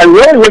the day. I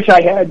really wish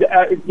I had,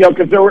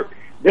 because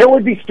there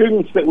would be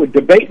students that would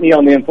debate me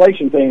on the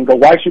inflation thing and go,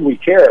 why should we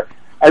care?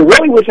 I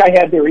really wish I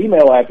had their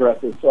email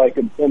addresses so I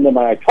could send them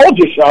I told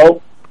you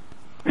so.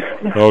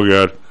 Oh,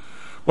 God.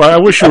 Well, I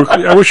wish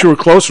you were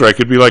closer. I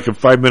could be like a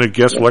 5-minute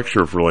guest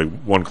lecture for like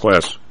one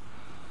class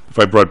if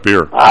I brought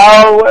beer.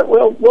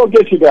 Oh, we'll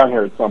get you down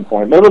here at some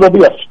point. Maybe there'll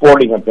be a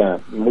sporting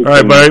event. All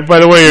right. By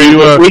the way, are you?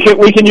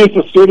 We can use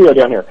the studio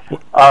down here.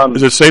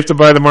 Is it safe to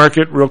buy the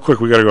market? Real quick,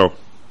 we got to go.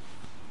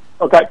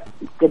 Okay,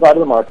 goodbye to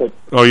the market.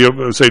 Oh,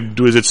 you say?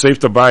 Is it safe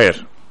to buy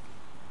it?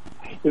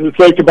 Is it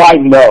safe to buy?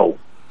 No.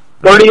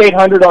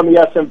 3,800 on the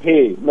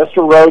S&P.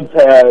 Mr. Rhodes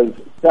has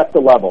set the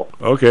level.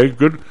 Okay,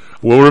 good.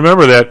 We'll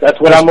remember that. That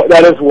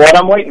is what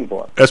I'm waiting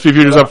for. SP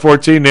futures up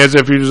 14,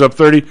 NASDAQ futures up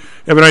 30.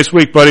 Have a nice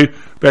week, buddy.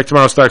 Back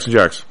tomorrow, Stocks and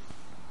Jocks.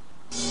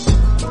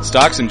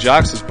 Stocks and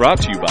Jocks is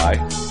brought to you by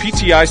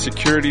PTI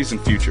Securities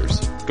and Futures.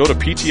 Go to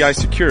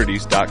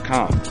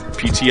PTIsecurities.com.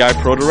 PTI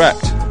Pro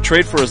Direct.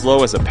 Trade for as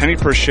low as a penny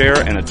per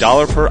share and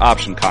 $1 per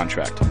option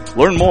contract.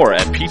 Learn more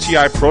at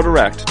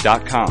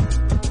PTIProDirect.com.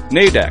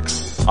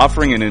 Nadex,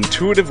 offering an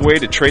intuitive way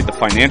to trade the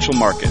financial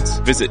markets.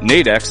 Visit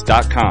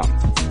Nadex.com.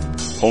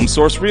 Home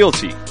Source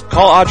Realty.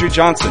 Call Audrey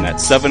Johnson at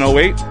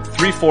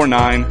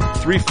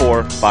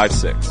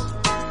 708-349-3456.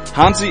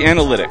 Hamzy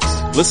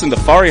Analytics. Listen to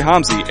Fari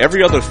Hamzy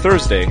every other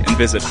Thursday and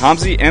visit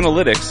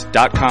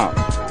HamzyAnalytics.com.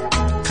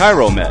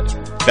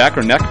 ChiroMed. Back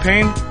or neck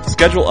pain?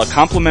 Schedule a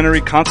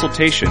complimentary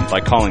consultation by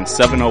calling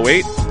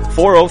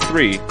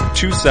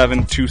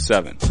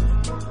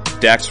 708-403-2727.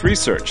 DAX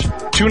Research.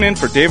 Tune in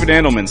for David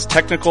Andelman's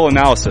technical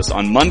analysis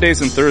on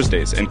Mondays and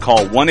Thursdays and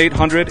call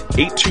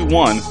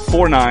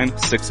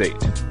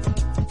 1-800-821-4968.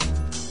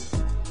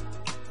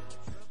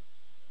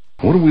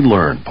 What did we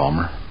learn,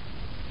 Palmer?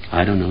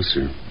 I don't know,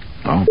 sir.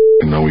 I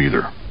don't know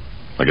either.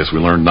 I guess we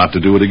learned not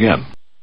to do it again.